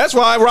 And that's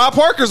why Rob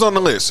Parker's on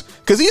the list.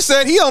 Because he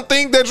said he don't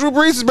think that Drew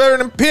Brees is better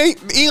than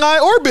Eli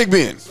or Big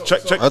Ben.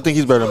 Check. I think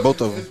he's better than both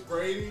of them. It's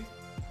Brady,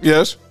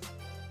 Yes.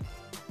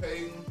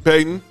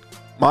 Peyton.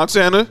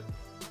 Montana's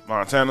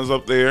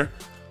up there.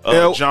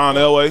 El- John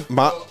Elway. I'm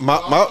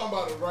talking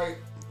about it right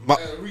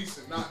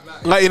recent, not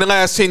Like in the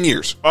last 10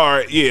 years. All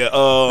right, yeah.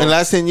 In the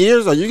last 10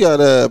 years, or you got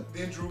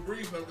then Drew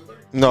Brees number 3.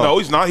 No,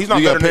 he's not. He's not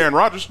You better got than Aaron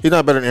Rodgers. He's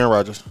not better than Aaron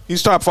Rodgers.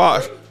 He's top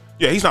 5.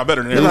 Yeah, he's not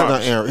better than He's Aaron not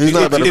Rodgers. Aaron. He's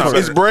not better than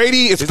It's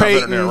Brady, it's He's not better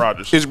Peyton. than Aaron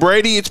Rodgers. It's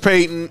Brady, it's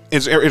Peyton,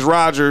 it's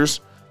Rodgers,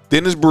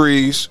 then it's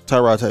Brees.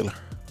 Tyrod Taylor.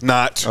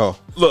 Not. Oh,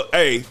 Look,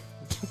 hey,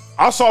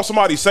 I saw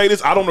somebody say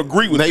this. I don't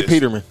agree with Nate this.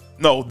 Peterman.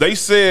 No, they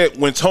said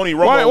when Tony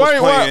Romo was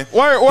playing.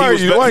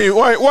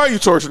 Why are you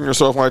torturing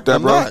yourself like that,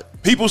 I'm bro?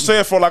 not. People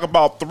said for like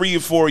about 3 or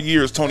 4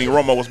 years, Tony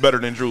Romo was better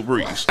than Drew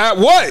Brees. At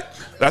what?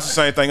 That's the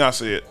same thing I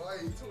said. Why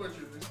you torturing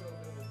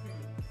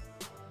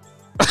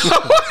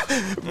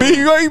yourself?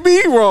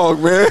 Be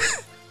wrong, man.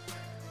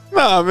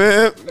 Nah,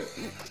 man.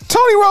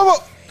 Tony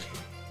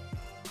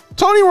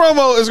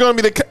Romo is going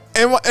to be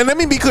and let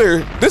me be clear.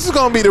 This is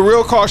going to be the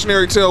real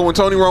cautionary tale when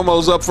Tony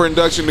Romo's up for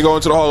induction to go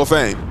into the Hall of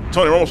Fame.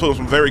 Tony Romo's put up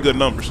some very good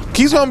numbers.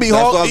 He's going to be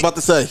That's Hall. what I was about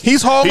to say.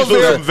 He's Hall He's of put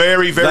up Fame. some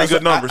very, very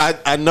good numbers.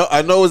 I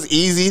know it's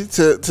easy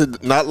to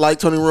not like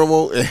Tony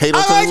Romo and hate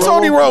on I like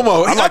Tony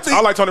Romo.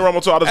 I like Tony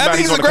Romo too. I just I mad think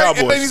he's on the great.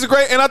 Cowboys. I think he's a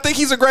great, and I think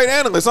he's a great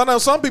analyst. I know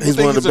some people He's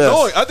think one of he's the best.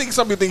 annoying. I think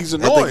some people think he's I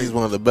annoying. think he's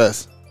one of the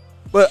best.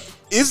 But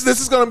this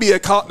is going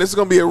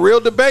to be a real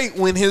debate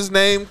when his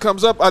name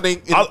comes up. I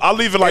think I'll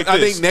leave it like I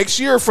this. think next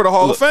year for the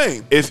Hall of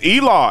Fame, If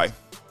Eli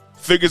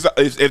figures out,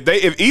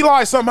 if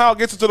Eli somehow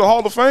gets into the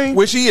Hall of Fame,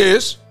 which he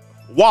is,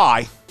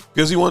 why?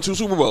 because he won 2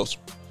 Super Bowls,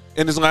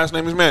 and his last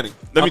name is Manning.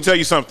 Let me tell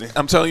you something.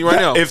 I'm telling you right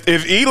now. If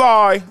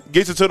Eli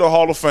gets into the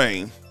Hall of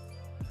Fame,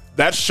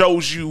 that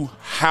shows you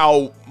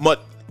how much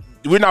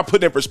we're not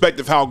putting in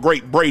perspective how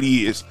great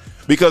Brady is.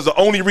 Because the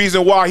only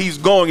reason why he's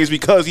going is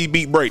because he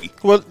beat Brady.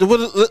 Well,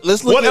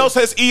 let's look. What else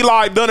has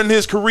Eli done in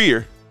his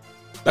career?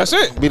 That's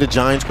it. Be the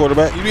Giants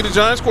quarterback. You be the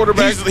Giants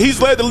quarterback,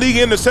 He's led the league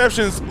in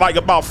interceptions like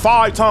about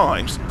 5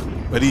 times.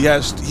 but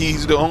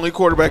he's the only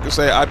quarterback to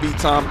say I beat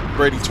Tom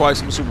Brady twice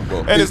in the Super Bowl.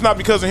 And it's not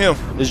because of him.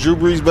 Is Drew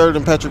Brees better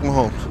than Patrick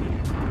Mahomes?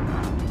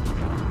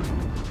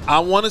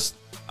 I'm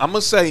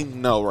gonna say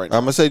no right now.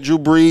 I'm gonna say Drew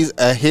Brees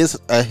at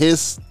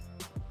his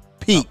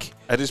peak.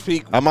 At his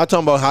peak, I'm not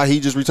talking about how he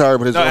just retired,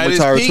 but his at his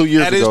retired peak, 2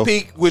 years at ago. his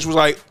peak, which was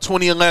like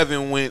 2011,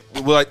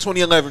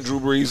 Drew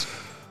Brees.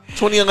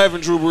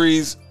 2011 Drew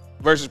Brees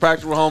versus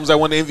Patrick Mahomes that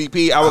won the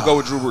MVP. I would go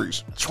with Drew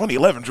Brees.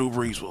 2011 Drew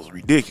Brees was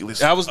ridiculous.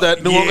 That was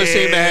that New Orleans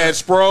team that had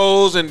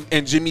Sproles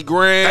and Jimmy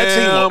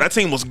Graham. That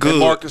team was good.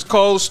 And Marcus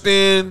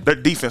Colston. Their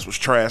defense was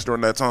trash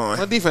during that time.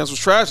 My defense was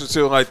trash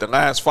until like the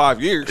last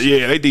 5 years.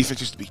 Yeah, their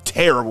defense used to be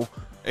terrible.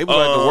 They was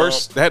like the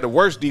worst. They had the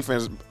worst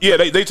defense. Yeah,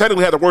 they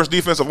technically had the worst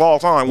defense of all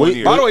time one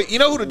year. By the way, you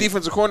know who the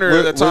defensive coordinator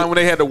at that time when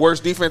they had the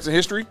worst defense in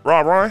history?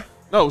 Rob Ryan?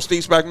 No,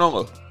 Steve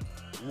Spagnuolo.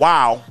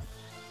 Wow.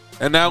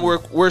 And now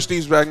we're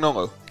Steve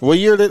Spagnuolo. What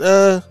year did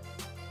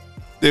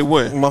They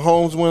win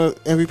Mahomes win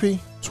an MVP?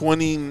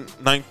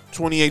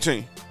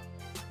 2018.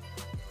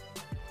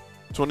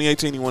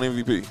 2018 he won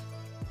MVP.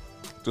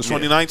 Because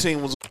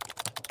 2019 was.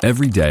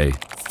 Every day,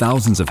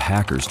 thousands of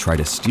hackers try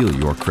to steal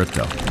your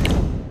crypto.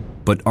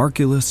 But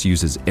Arculus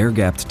uses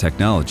air-gapped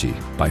technology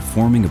by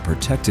forming a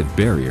protective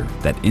barrier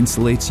that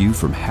insulates you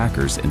from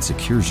hackers and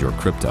secures your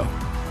crypto.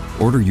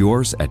 Order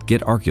yours at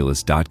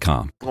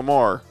getarculus.com.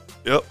 Lamar.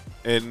 Yep.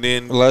 And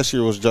then Last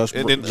year was Josh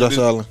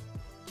Allen.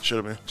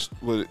 Should have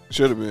been.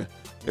 Should have been.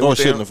 No, it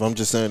shouldn't have. I'm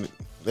just saying it.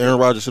 Aaron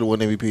Rodgers should have won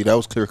MVP. That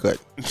was clear cut.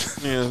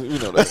 Yeah, you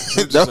know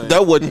that.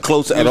 that wasn't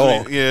close at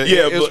all. Yeah,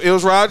 Yeah, It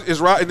was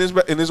Rodgers.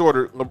 It's in this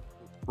order.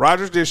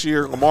 Rodgers this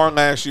year, Lamar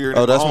last year,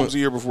 and Mahomes the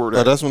year before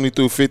that. That's when he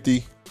threw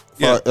 50.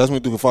 Yeah. That's when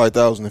he threw for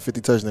 5,000 and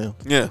 50 touchdowns.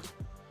 Yeah.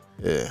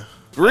 Yeah.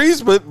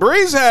 Breeze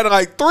had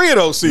like 3 of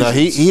those seasons. No,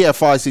 he had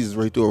 5 seasons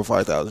where he threw over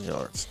 5,000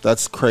 yards.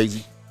 That's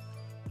crazy.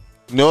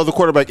 No other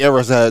quarterback ever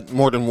has had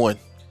more than one.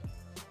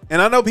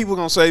 And I know people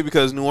gonna say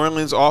because New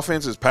Orleans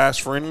offense is pass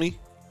friendly,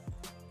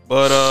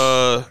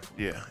 but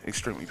Yeah,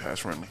 extremely pass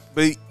friendly.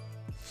 but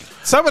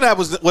some of that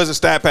was a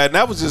stat pad, and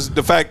that was just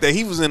the fact that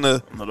he was in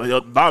the No, a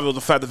lot of it was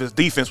the fact that his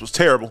defense was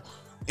terrible.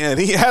 and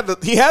he had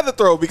to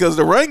throw because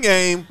the run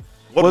game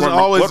wasn't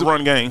always what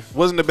run game?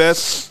 wasn't the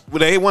best.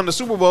 When they won the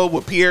Super Bowl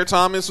with Pierre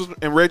Thomas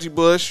and Reggie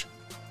Bush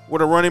were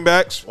the running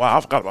backs. Wow,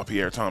 I forgot about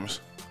Pierre Thomas.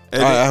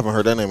 And I then, haven't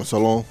heard that name in so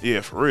long. Yeah,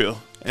 for real.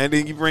 and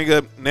then you bring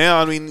up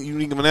now. I mean, you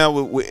think of now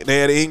they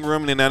had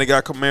Ingram, and then now they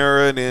got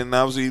Kamara, and then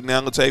obviously now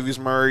Latavius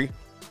Murray.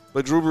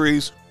 But Drew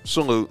Brees,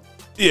 salute.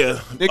 Yeah.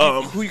 Nick,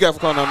 who you got for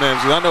calling out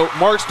names? I know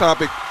Mark's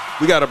topic.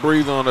 We got to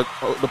breathe on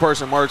the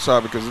person Mark's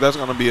topic because that's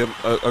going to be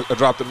a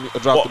drop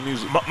the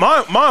music.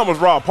 Mine was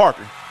Rob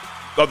Parker.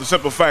 Of the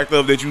simple fact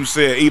of that you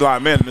said Eli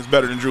Manning is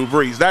better than Drew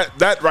Brees.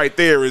 That right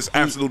there is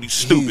absolutely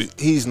stupid.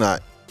 He's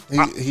not.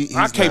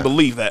 I can't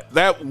believe that.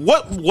 That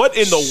what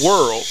in the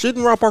world?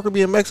 Shouldn't Rob Parker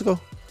be in Mexico?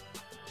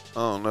 I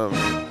don't know.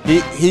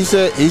 He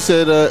said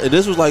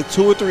this was like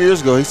 2 or 3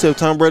 years ago. He said if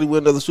Tom Brady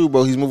win another Super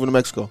Bowl, he's moving to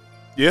Mexico.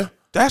 Yeah,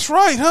 That's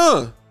right,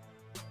 huh?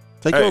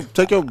 Take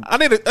your. I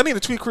need to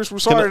tweet Chris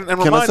Broussard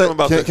and remind him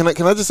about that. Can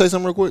I just say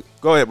something real quick?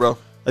 Go ahead, bro.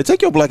 Hey,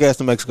 take your black ass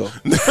to Mexico.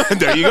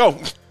 there you go.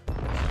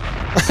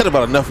 I had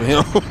about enough of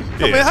him.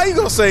 I mean, how you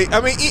gonna say?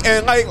 I mean,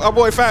 and like our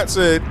boy Fat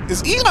said,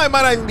 is Eli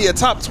might not even be a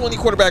top 20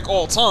 quarterback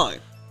all time.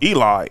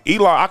 Eli,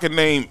 I can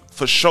name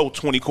for sure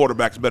 20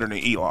 quarterbacks better than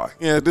Eli.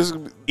 Yeah, this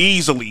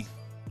Easily.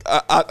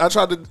 I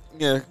tried to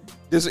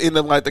this ended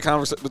up like the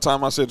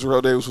time I said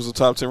Terrell Davis was a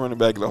top 10 running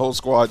back. The whole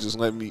squad just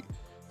let me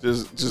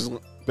just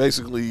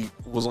basically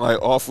was like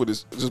off with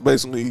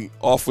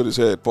his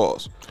head.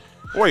 Pause.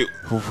 Wait,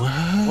 what?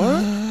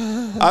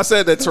 I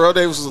said that Terrell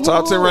Davis was a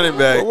top 10 running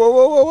back.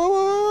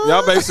 Whoa.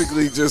 Y'all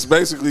basically this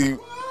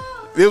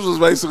was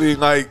basically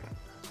like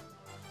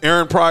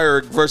Aaron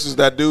Pryor versus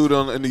that dude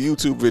in the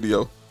YouTube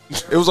video.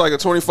 It was like a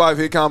 25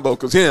 hit combo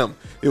because it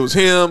was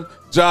him,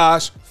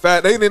 Josh,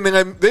 Fat. They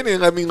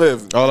didn't let me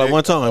live. All at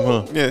one time,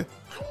 huh? Yeah.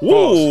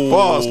 whoa,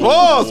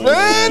 Pause,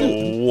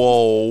 man.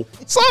 Whoa,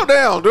 Slow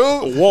down,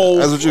 dude. whoa.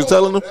 That's what you was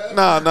telling them?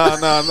 Nah.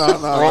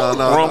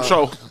 Wrong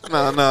show.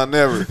 Nah,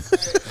 never.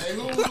 Hey,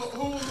 who was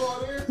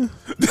on there?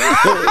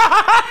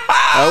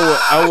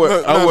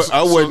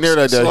 I wasn't near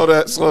that day.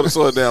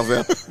 Slow it down,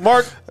 man.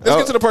 Mark, let's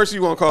get to the person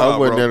you want to call I out,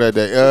 wasn't bro. near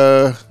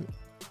that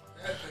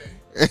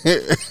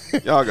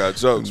day. Y'all got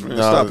jokes, man.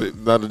 Stop it.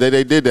 No, the day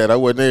they did that, I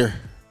wasn't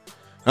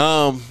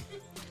there.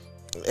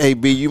 Hey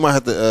B, you might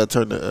have to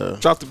turn the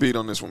Drop the beat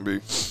on this one, B.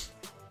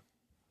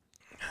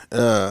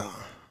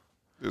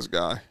 This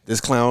guy.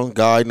 this clown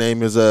guy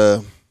name is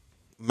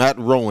Matt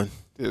Rowan.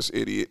 This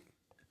idiot.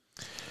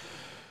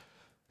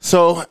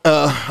 So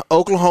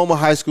Oklahoma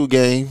high school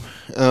game,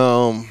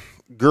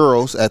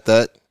 girls at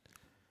that.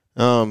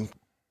 One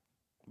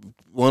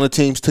of the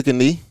teams took a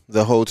knee,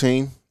 the whole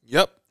team,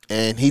 Yep.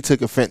 and he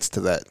took offense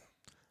to that.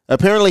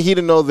 Apparently, he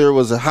didn't know there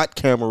was a hot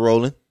camera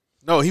rolling,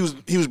 No, he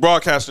was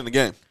broadcasting the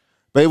game.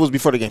 but it was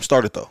before the game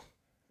started, though.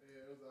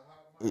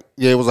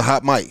 Yeah, it was a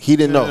hot mic. He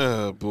didn't know.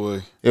 Oh,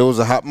 boy. It was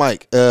a hot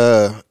mic.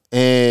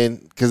 And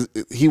because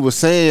he was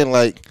saying,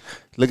 like,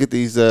 look at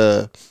these,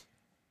 look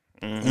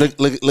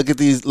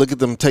at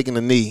them taking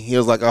a knee. He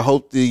was like, I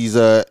hope these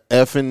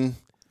effing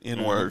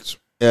N-words.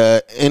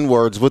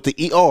 N-words with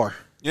the ER.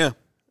 Yeah.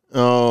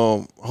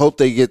 Hope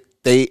they get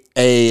the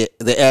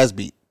ass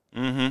beat.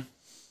 Mm-hmm.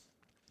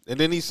 And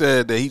then he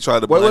said that he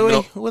tried to Wait. blend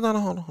up. Hold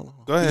on.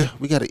 Go ahead. Yeah,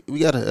 we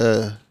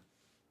gotta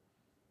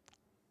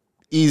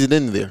ease it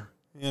in there.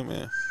 Yeah,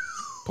 man.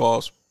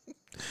 Pause.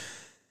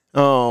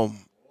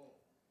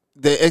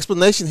 The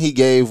explanation he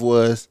gave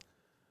was,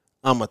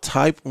 I'm a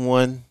type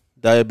 1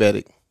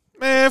 diabetic.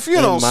 Man, if you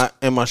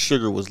and my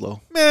sugar was low.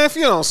 Man, if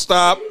you don't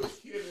stop.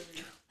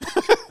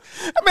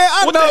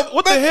 Man,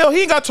 What the hell?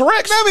 He ain't got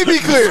Tourette's. Let me be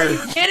clear.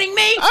 Kidding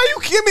me? Are you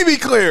kidding me? Be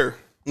clear.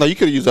 No, you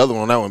could have used the other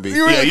one on that one, B.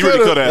 you really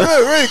could have.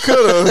 You really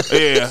could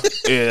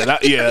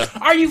have. Yeah.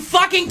 Are you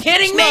fucking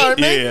kidding me? Sorry,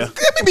 man. Yeah.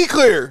 Let me be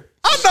clear.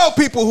 I know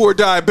people who are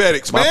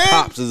diabetics, My man.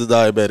 pops is a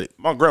diabetic.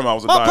 My grandma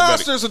was a My diabetic.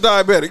 pastor's a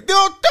diabetic.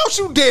 Don't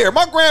you dare.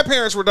 My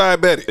grandparents were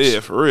diabetics. Yeah,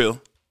 for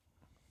real.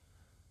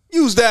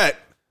 Use that.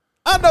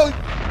 I know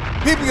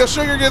people, your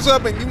sugar gets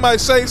up and you might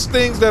say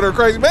things that are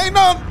crazy. But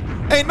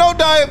ain't no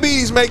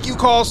diabetes make you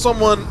call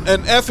someone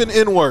an effing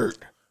N-word.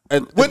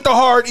 with the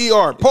hard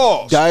ER.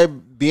 Pause.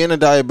 Being a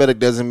diabetic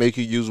doesn't make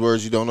you use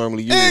words you don't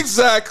normally use.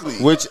 Exactly.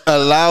 Which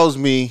allows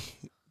me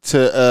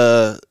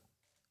to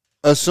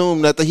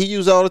assume that he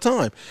used all the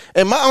time.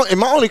 And my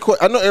only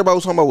question, I know everybody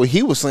was talking about what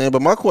he was saying,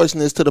 but my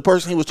question is to the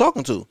person he was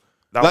talking to.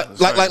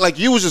 Like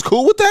you was just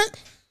cool with that?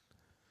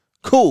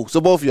 Cool.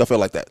 So both of y'all felt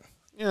like that.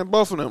 Yeah,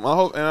 both of them. I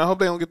hope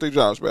they don't get their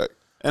jobs back.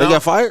 And they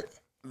got fired?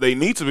 They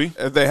need to be.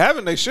 If they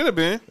haven't, they should have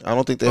been. I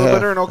don't think they have. But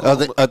they're in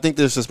Oklahoma. I think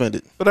they're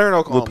suspended. But they're in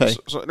Oklahoma. We'll pay.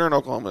 So they're in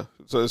Oklahoma.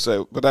 So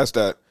say, but that's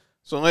that.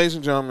 So, ladies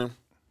and gentlemen,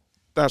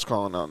 that's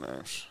calling out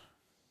names.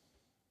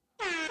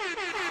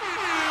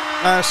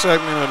 Last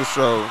segment of the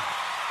show.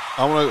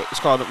 It's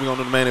called. We're on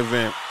to the main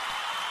event.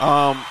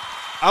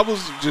 I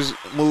was just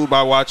moved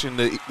by watching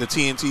the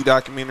TNT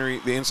documentary,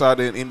 the Inside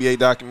the NBA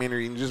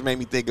documentary, and it just made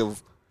me think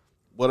of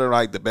what are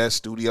like the best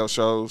studio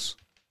shows.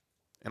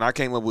 And I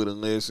came up with a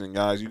list, and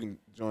guys, you can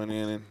join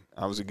in and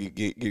obviously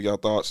give your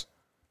thoughts.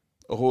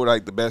 Who are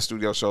like the best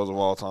studio shows of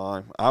all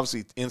time?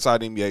 Obviously,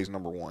 Inside the NBA is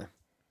number one.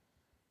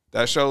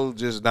 That show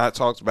just not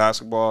talks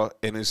basketball,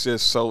 and it's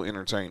just so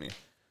entertaining.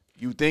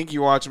 You think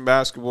you're watching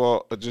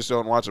basketball, or just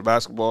don't watch a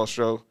basketball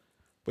show,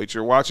 but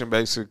you're watching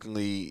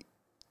basically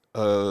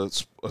a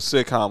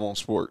sitcom on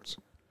sports.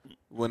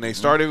 When they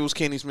started, it was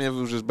Kenny Smith. It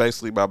was just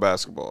basically about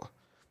basketball.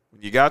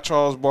 When you got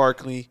Charles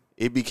Barkley,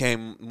 it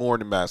became more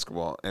than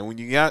basketball. And when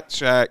you got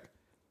Shaq,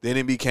 then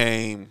it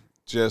became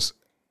just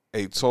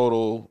a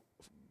total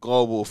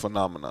global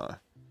phenomenon.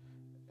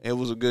 It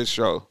was a good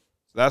show.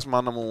 That's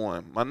my number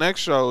one. My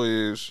next show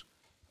is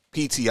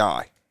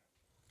PTI.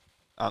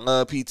 I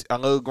love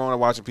growing up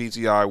watching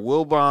PTI.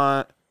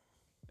 Wilbon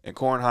and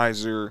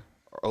Kornheiser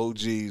are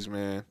OGs,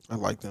 man. I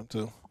like them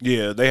too.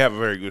 Yeah, they have a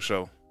very good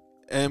show.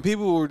 And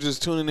people were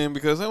just tuning in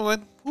because they were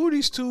like, who are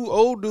these two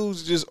old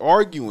dudes just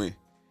arguing?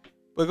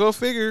 But go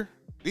figure,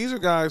 these are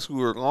guys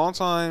who are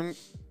longtime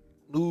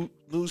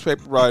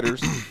newspaper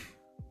writers,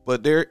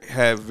 but they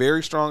have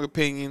very strong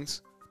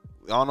opinions.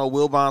 Y'all know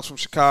Wilbon's from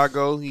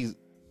Chicago. He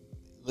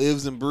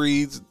lives and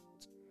breathes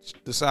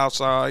the South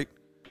Side,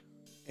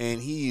 and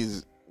he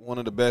is one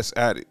of the best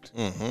at it.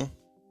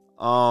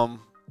 Mm-hmm.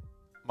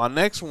 My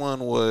next one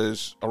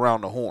was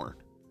Around the Horn.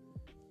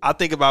 I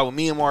think about when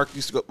me and Mark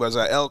used to go, was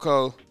at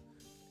Elko,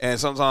 and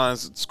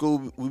sometimes at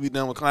school we be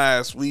done with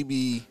class,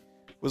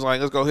 was like,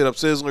 let's go hit up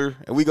Sizzler,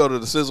 and we go to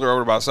the Sizzler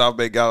over by South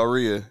Bay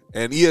Galleria,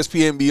 and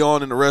ESPN be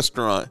on in the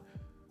restaurant.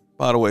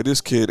 By the way,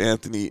 this kid,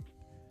 Anthony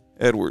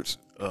Edwards,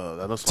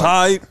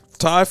 tied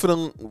for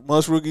the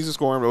most rookies in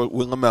scoring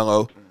with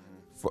LaMelo.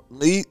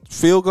 Lead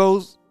field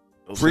goals,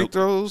 free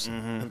throws,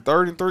 and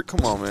 3rd and 3.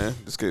 Come on, man.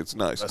 This kid's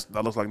nice.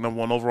 That looks like number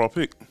one overall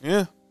pick.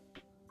 Yeah.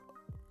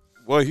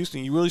 Boy,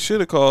 Houston, you really should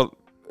have called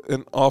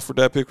and offered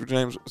that pick for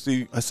James.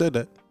 See, I said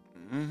that.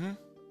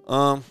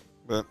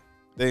 But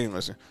they didn't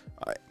listen.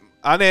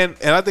 I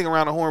think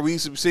Around the Horn, we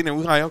used to be sitting there.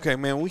 We like, okay,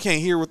 man, we can't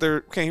hear what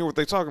they're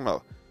talking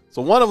about.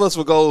 So one of us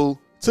would go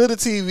to the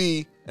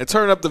TV and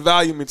turn up the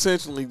volume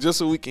intentionally just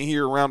so we can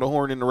hear Around the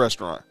Horn in the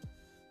restaurant.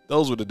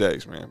 Those were the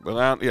days, man. But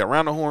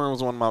Around the Horn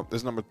was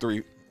is number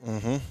 3.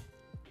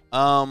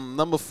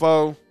 Number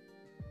 4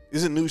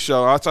 is a new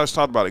show. I just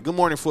talked about it. Good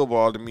Morning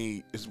Football to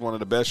me is one of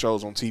the best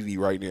shows on TV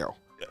right now.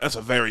 That's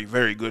a very,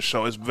 very good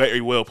show. It's very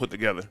well put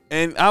together.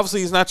 And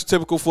obviously, it's not your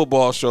typical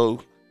football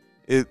show.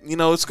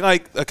 It's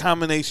like a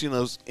combination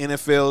of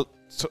NFL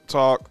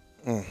talk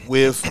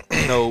with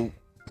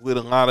with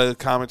a lot of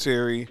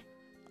commentary.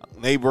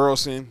 Nate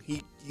Burleson,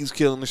 he's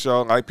killing the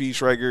show. IP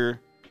Schrager,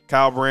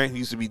 Kyle Brandt, who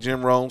used to be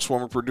Jim Rome's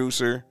former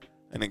producer,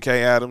 and then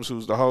Kay Adams,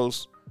 who's the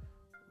host,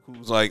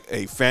 who's like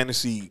a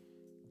fantasy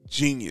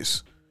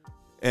genius.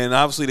 And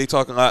obviously, they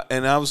talk a lot.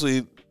 And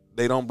obviously,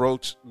 they're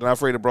not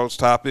afraid to broach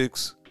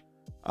topics.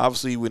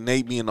 Obviously, with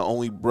Nate being the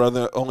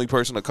only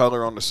person of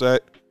color on the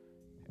set.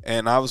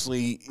 And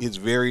obviously, it's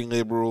very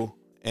liberal,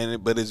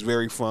 but it's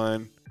very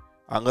fun.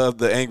 I love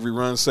the Angry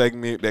Run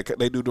segment that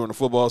they do during the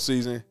football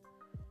season.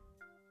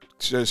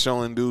 Just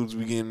showing dudes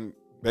begin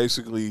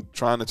basically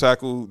trying to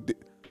tackle.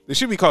 It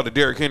should be called the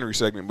Derrick Henry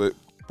segment, but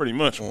pretty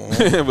much.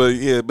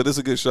 but it's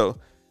a good show.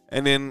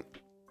 And then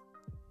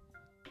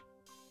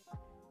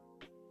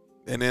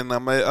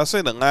I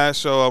say the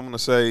last show I'm gonna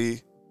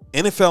say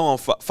NFL on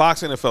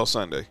Fox NFL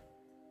Sunday.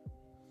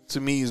 To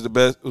me, is the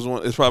best. It's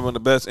probably one of the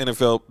best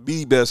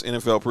the best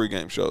NFL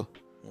pregame show.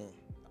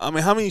 I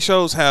mean, how many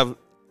shows have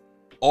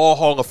all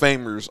Hall of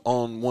Famers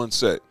on one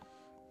set?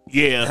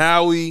 Yeah,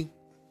 Howie,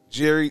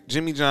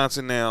 Jimmy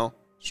Johnson now,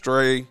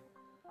 Stray,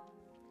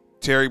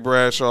 Terry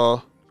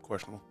Bradshaw.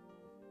 Questionable.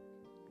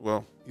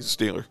 Well, he's a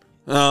Steeler.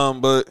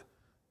 But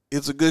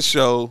it's a good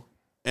show,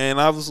 and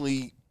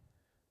obviously,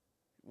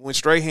 when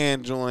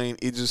Strahan joined,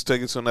 it just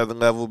took it to another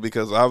level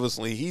because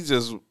obviously he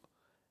just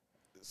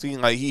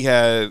seemed like he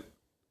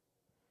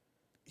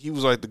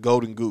was like the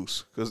golden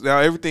goose because now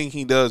everything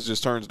he does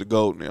just turns to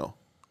gold now.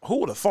 Who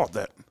would have thought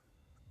that?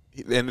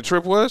 And the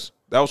trip was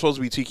supposed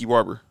to be Tiki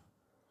Barber.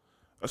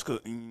 That's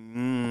good. I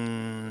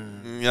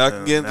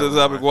can get into the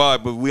topic why,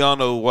 but we all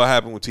know what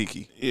happened with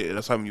Tiki. Yeah,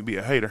 that's having you be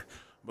a hater.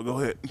 But go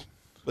ahead.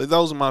 But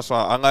those are my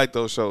songs. I like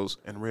those shows.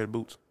 And Red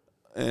Boots.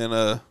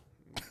 And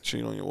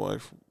cheat on your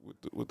wife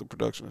with the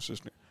production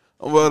assistant.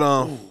 But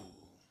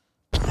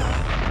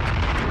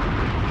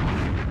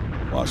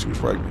while she was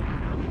pregnant.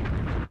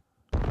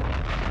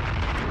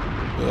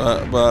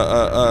 But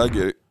I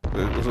get it.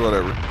 It was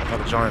whatever. I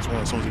thought the Giants won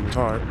as soon as he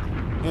retired.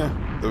 Yeah,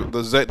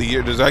 the Zach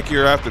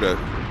year after that.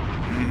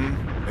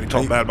 Mm-hmm. And he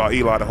talked bad about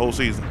Eli the whole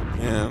season.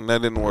 Yeah, and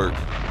that didn't work.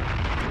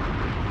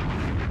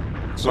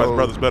 So his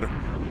brother's better.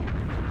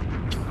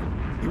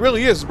 He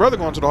really is. His brother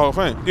going to the Hall of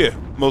Fame. Yeah,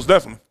 most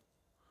definitely.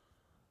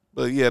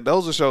 But yeah,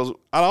 those are shows.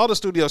 Out of all the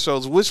studio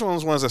shows, which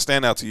ones that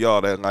stand out to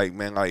y'all that like,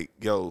 man, like,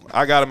 yo,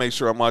 I got to make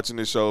sure I'm watching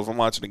this show. If I'm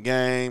watching a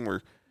game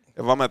or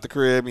if I'm at the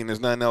crib and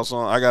there's nothing else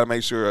on, I got to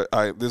make sure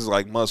this is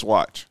like must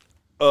watch.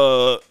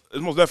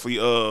 It's most definitely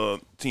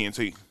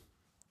TNT.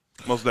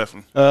 Most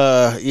definitely.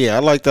 Yeah, I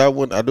like that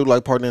one. I do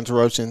like Partner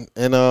Interruption.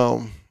 And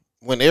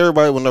when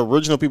the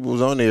original people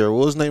was on there,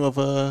 what was the name of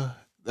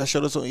that show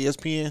that's on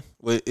ESPN?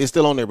 Well, it's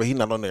still on there, but he's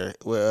not on there.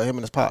 With him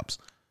and his pops.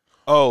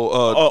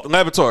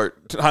 Levitard,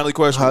 highly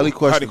questionable.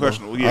 Highly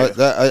questionable.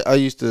 Yeah, I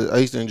used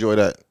to enjoy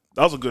that.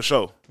 That was a good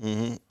show.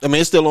 Mm-hmm. I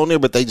mean, it's still on there,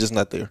 but they just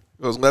not there.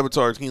 It was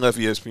Levitard. He left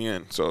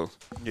ESPN, so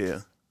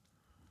yeah.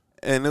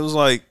 And it was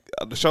like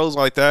the shows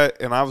like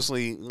that, and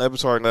obviously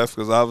Levitard left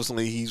because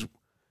obviously he's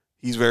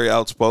very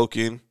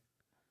outspoken.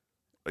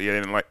 But yeah,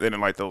 they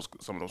didn't like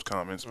some of those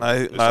comments.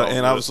 And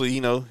obviously,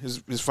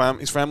 his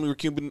family were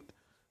Cuban.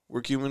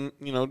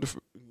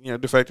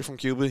 Defected from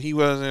Cuba. He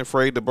wasn't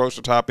afraid to broach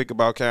the topic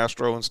about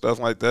Castro and stuff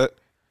like that.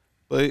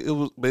 But it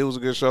was a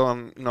good show.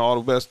 And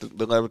all the best to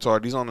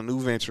Levitard. He's on a new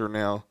venture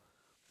now,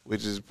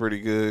 which is pretty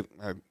good.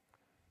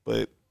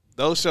 But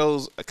those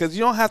shows, because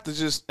you don't have to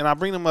just, and I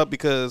bring them up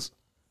because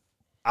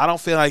I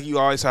don't feel like you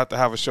always have to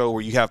have a show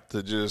where you have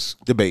to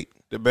just debate.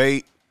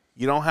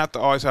 You don't have to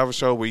always have a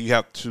show where you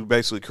have to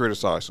basically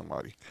criticize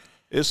somebody.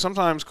 It's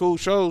sometimes cool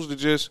shows to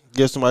just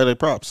give somebody their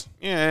props.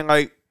 Yeah, and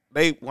I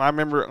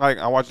remember,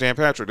 I watched Dan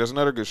Patrick. That's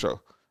another good show.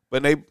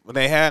 But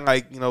they had,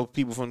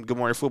 people from Good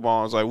Morning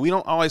Football. I was like, we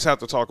don't always have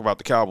to talk about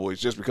the Cowboys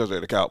just because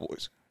they're the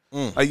Cowboys.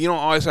 Like, you don't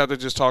always have to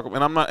just talk.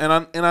 And I'm not.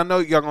 And I know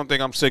y'all gonna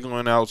think I'm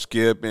signaling out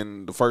Skip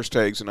and the First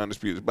Takes and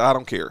Undisputed, but I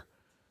don't care.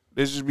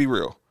 Let's just be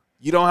real.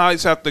 You don't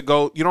always have to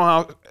go. You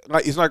don't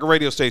it's like a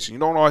radio station. You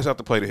don't always have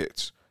to play the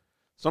hits.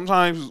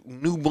 Sometimes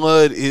new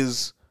blood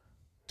is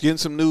getting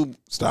some new.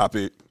 Stop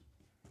it,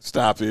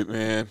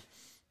 man.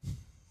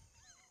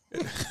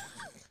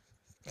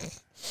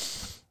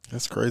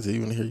 That's crazy.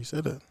 Even to hear you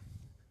say that.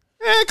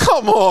 Man,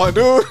 come on,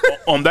 dude.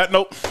 On that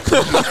note.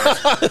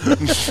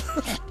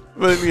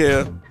 But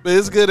yeah, but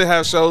it's good to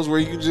have shows where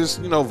you can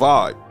just,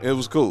 vibe. It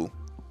was cool.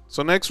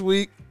 So next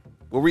week,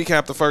 we'll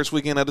recap the first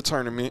weekend of the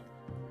tournament.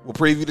 We'll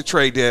preview the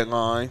trade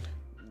deadline,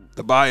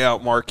 the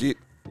buyout market,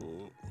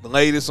 the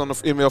latest on the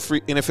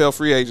NFL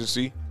free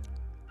agency.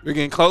 We're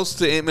getting close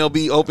to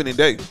MLB opening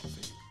day.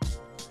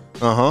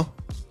 Uh-huh.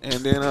 And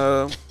then,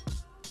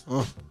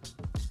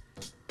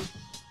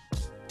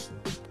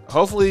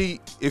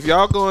 hopefully, if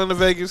y'all going to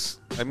Vegas,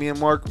 like me and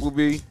Mark will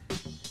be,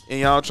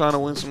 and y'all trying to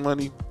win some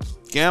money,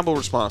 gamble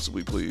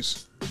responsibly,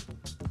 please.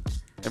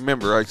 And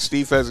remember, like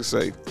Steve Fezzik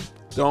say,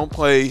 don't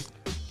play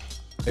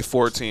a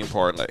 14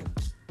 parlay.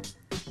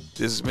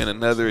 This has been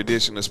another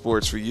edition of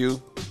Sports for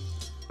You.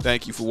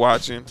 Thank you for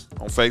watching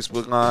on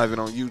Facebook Live and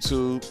on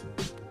YouTube.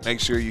 Make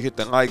sure you hit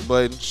the like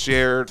button,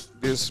 share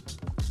this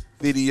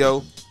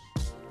video,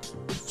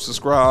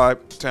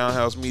 subscribe,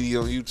 Townhouse Media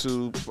on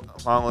YouTube,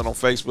 follow it on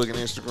Facebook and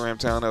Instagram,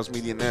 Townhouse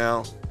Media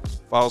Now.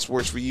 Follow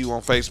Sports for You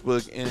on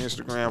Facebook and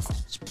Instagram,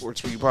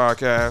 Sports for You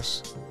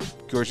Podcast.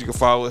 Of course, you can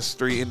follow us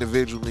 3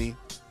 individually.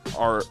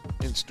 Our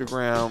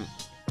Instagram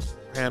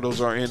handles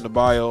are in the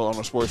bio on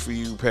the Sports for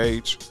You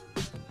page.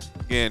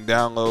 Again,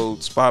 download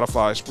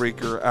Spotify,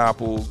 Spreaker,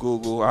 Apple,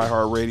 Google,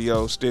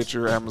 iHeartRadio,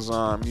 Stitcher,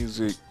 Amazon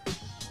Music,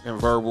 and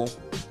Verbal.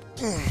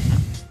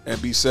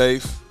 And be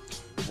safe.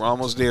 We're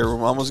almost there.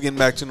 We're almost getting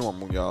back to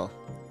normal, y'all.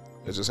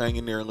 Let's just hang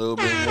in there a little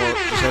bit more.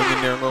 Just hang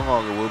in there a little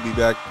longer. We'll be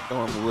back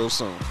normal real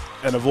soon.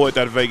 And avoid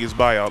that Vegas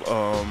buyout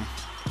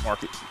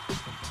market.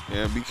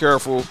 Yeah, be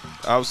careful.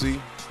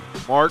 Obviously,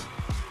 Mark,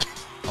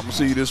 I'm going to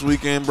see you this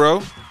weekend,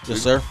 bro.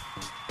 Yes, sir.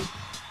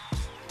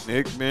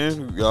 Nick,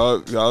 man,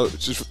 y'all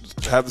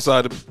just have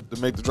decided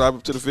to make the drive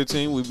up to the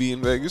 15. We'll be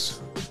in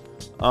Vegas.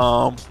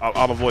 I'll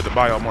avoid the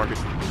buyout market.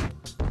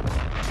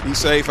 Be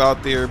safe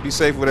out there. Be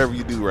safe whatever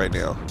you do right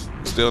now.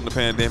 We're still in the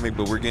pandemic,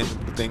 but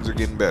things are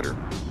getting better.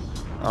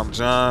 I'm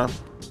John.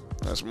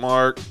 That's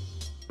Mark.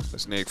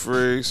 That's Nick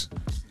Freeze.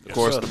 Of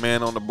course, the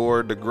man on the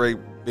board, the great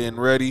Ben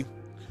Reddy.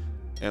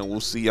 And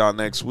we'll see y'all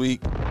next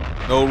week.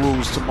 No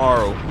Rules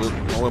tomorrow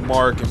with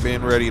Mark and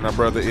Ben Reddy and our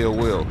brother Ill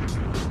Will.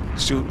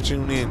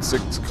 Tune in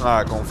 6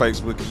 o'clock on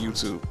Facebook and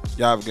YouTube.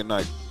 Y'all have a good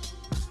night.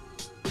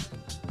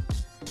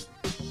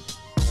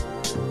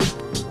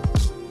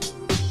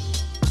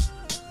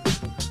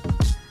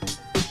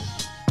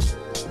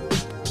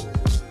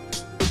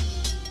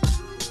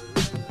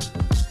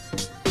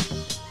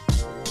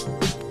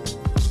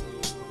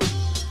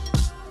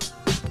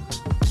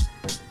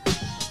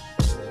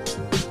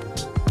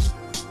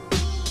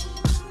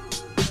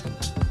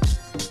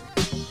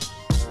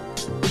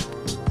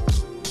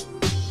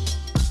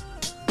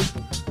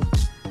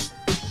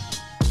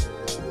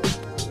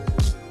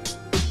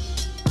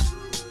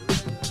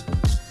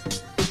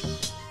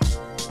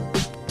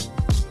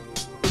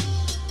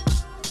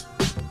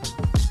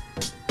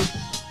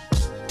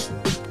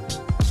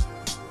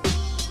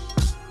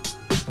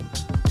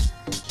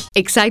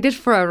 Excited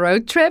for a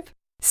road trip?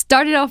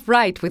 Start it off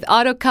right with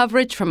auto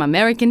coverage from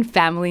American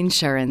Family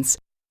Insurance.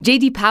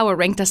 J.D. Power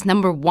ranked us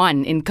number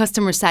 1 in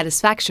customer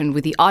satisfaction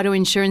with the auto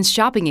insurance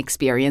shopping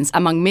experience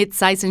among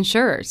mid-size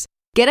insurers.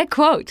 Get a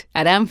quote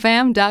at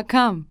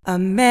amfam.com.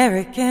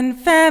 American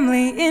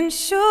Family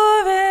Insurance.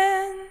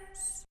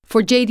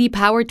 For J.D.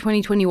 Power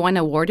 2021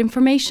 award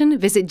information,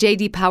 visit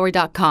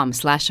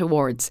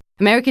jdpower.com/awards.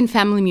 American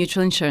Family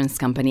Mutual Insurance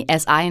Company,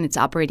 SI and its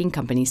operating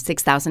companies,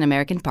 6000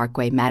 American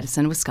Parkway,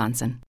 Madison,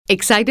 Wisconsin.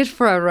 Excited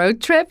for a road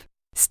trip?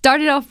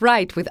 Start it off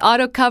right with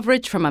auto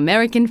coverage from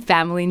American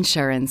Family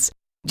Insurance.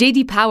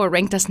 J.D. Power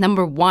ranked us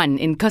number 1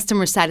 in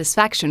customer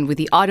satisfaction with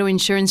the auto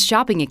insurance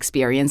shopping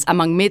experience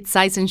among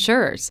mid-size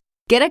insurers.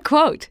 Get a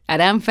quote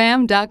at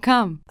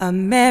amfam.com.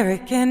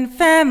 American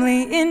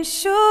Family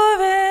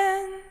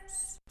Insurance.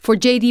 For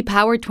J.D.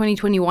 Power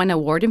 2021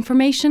 award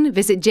information,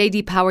 visit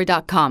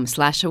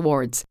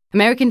jdpower.com/awards.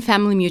 American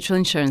Family Mutual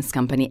Insurance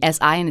Company,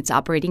 SI and its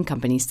operating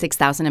companies,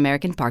 6000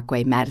 American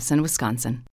Parkway, Madison, Wisconsin.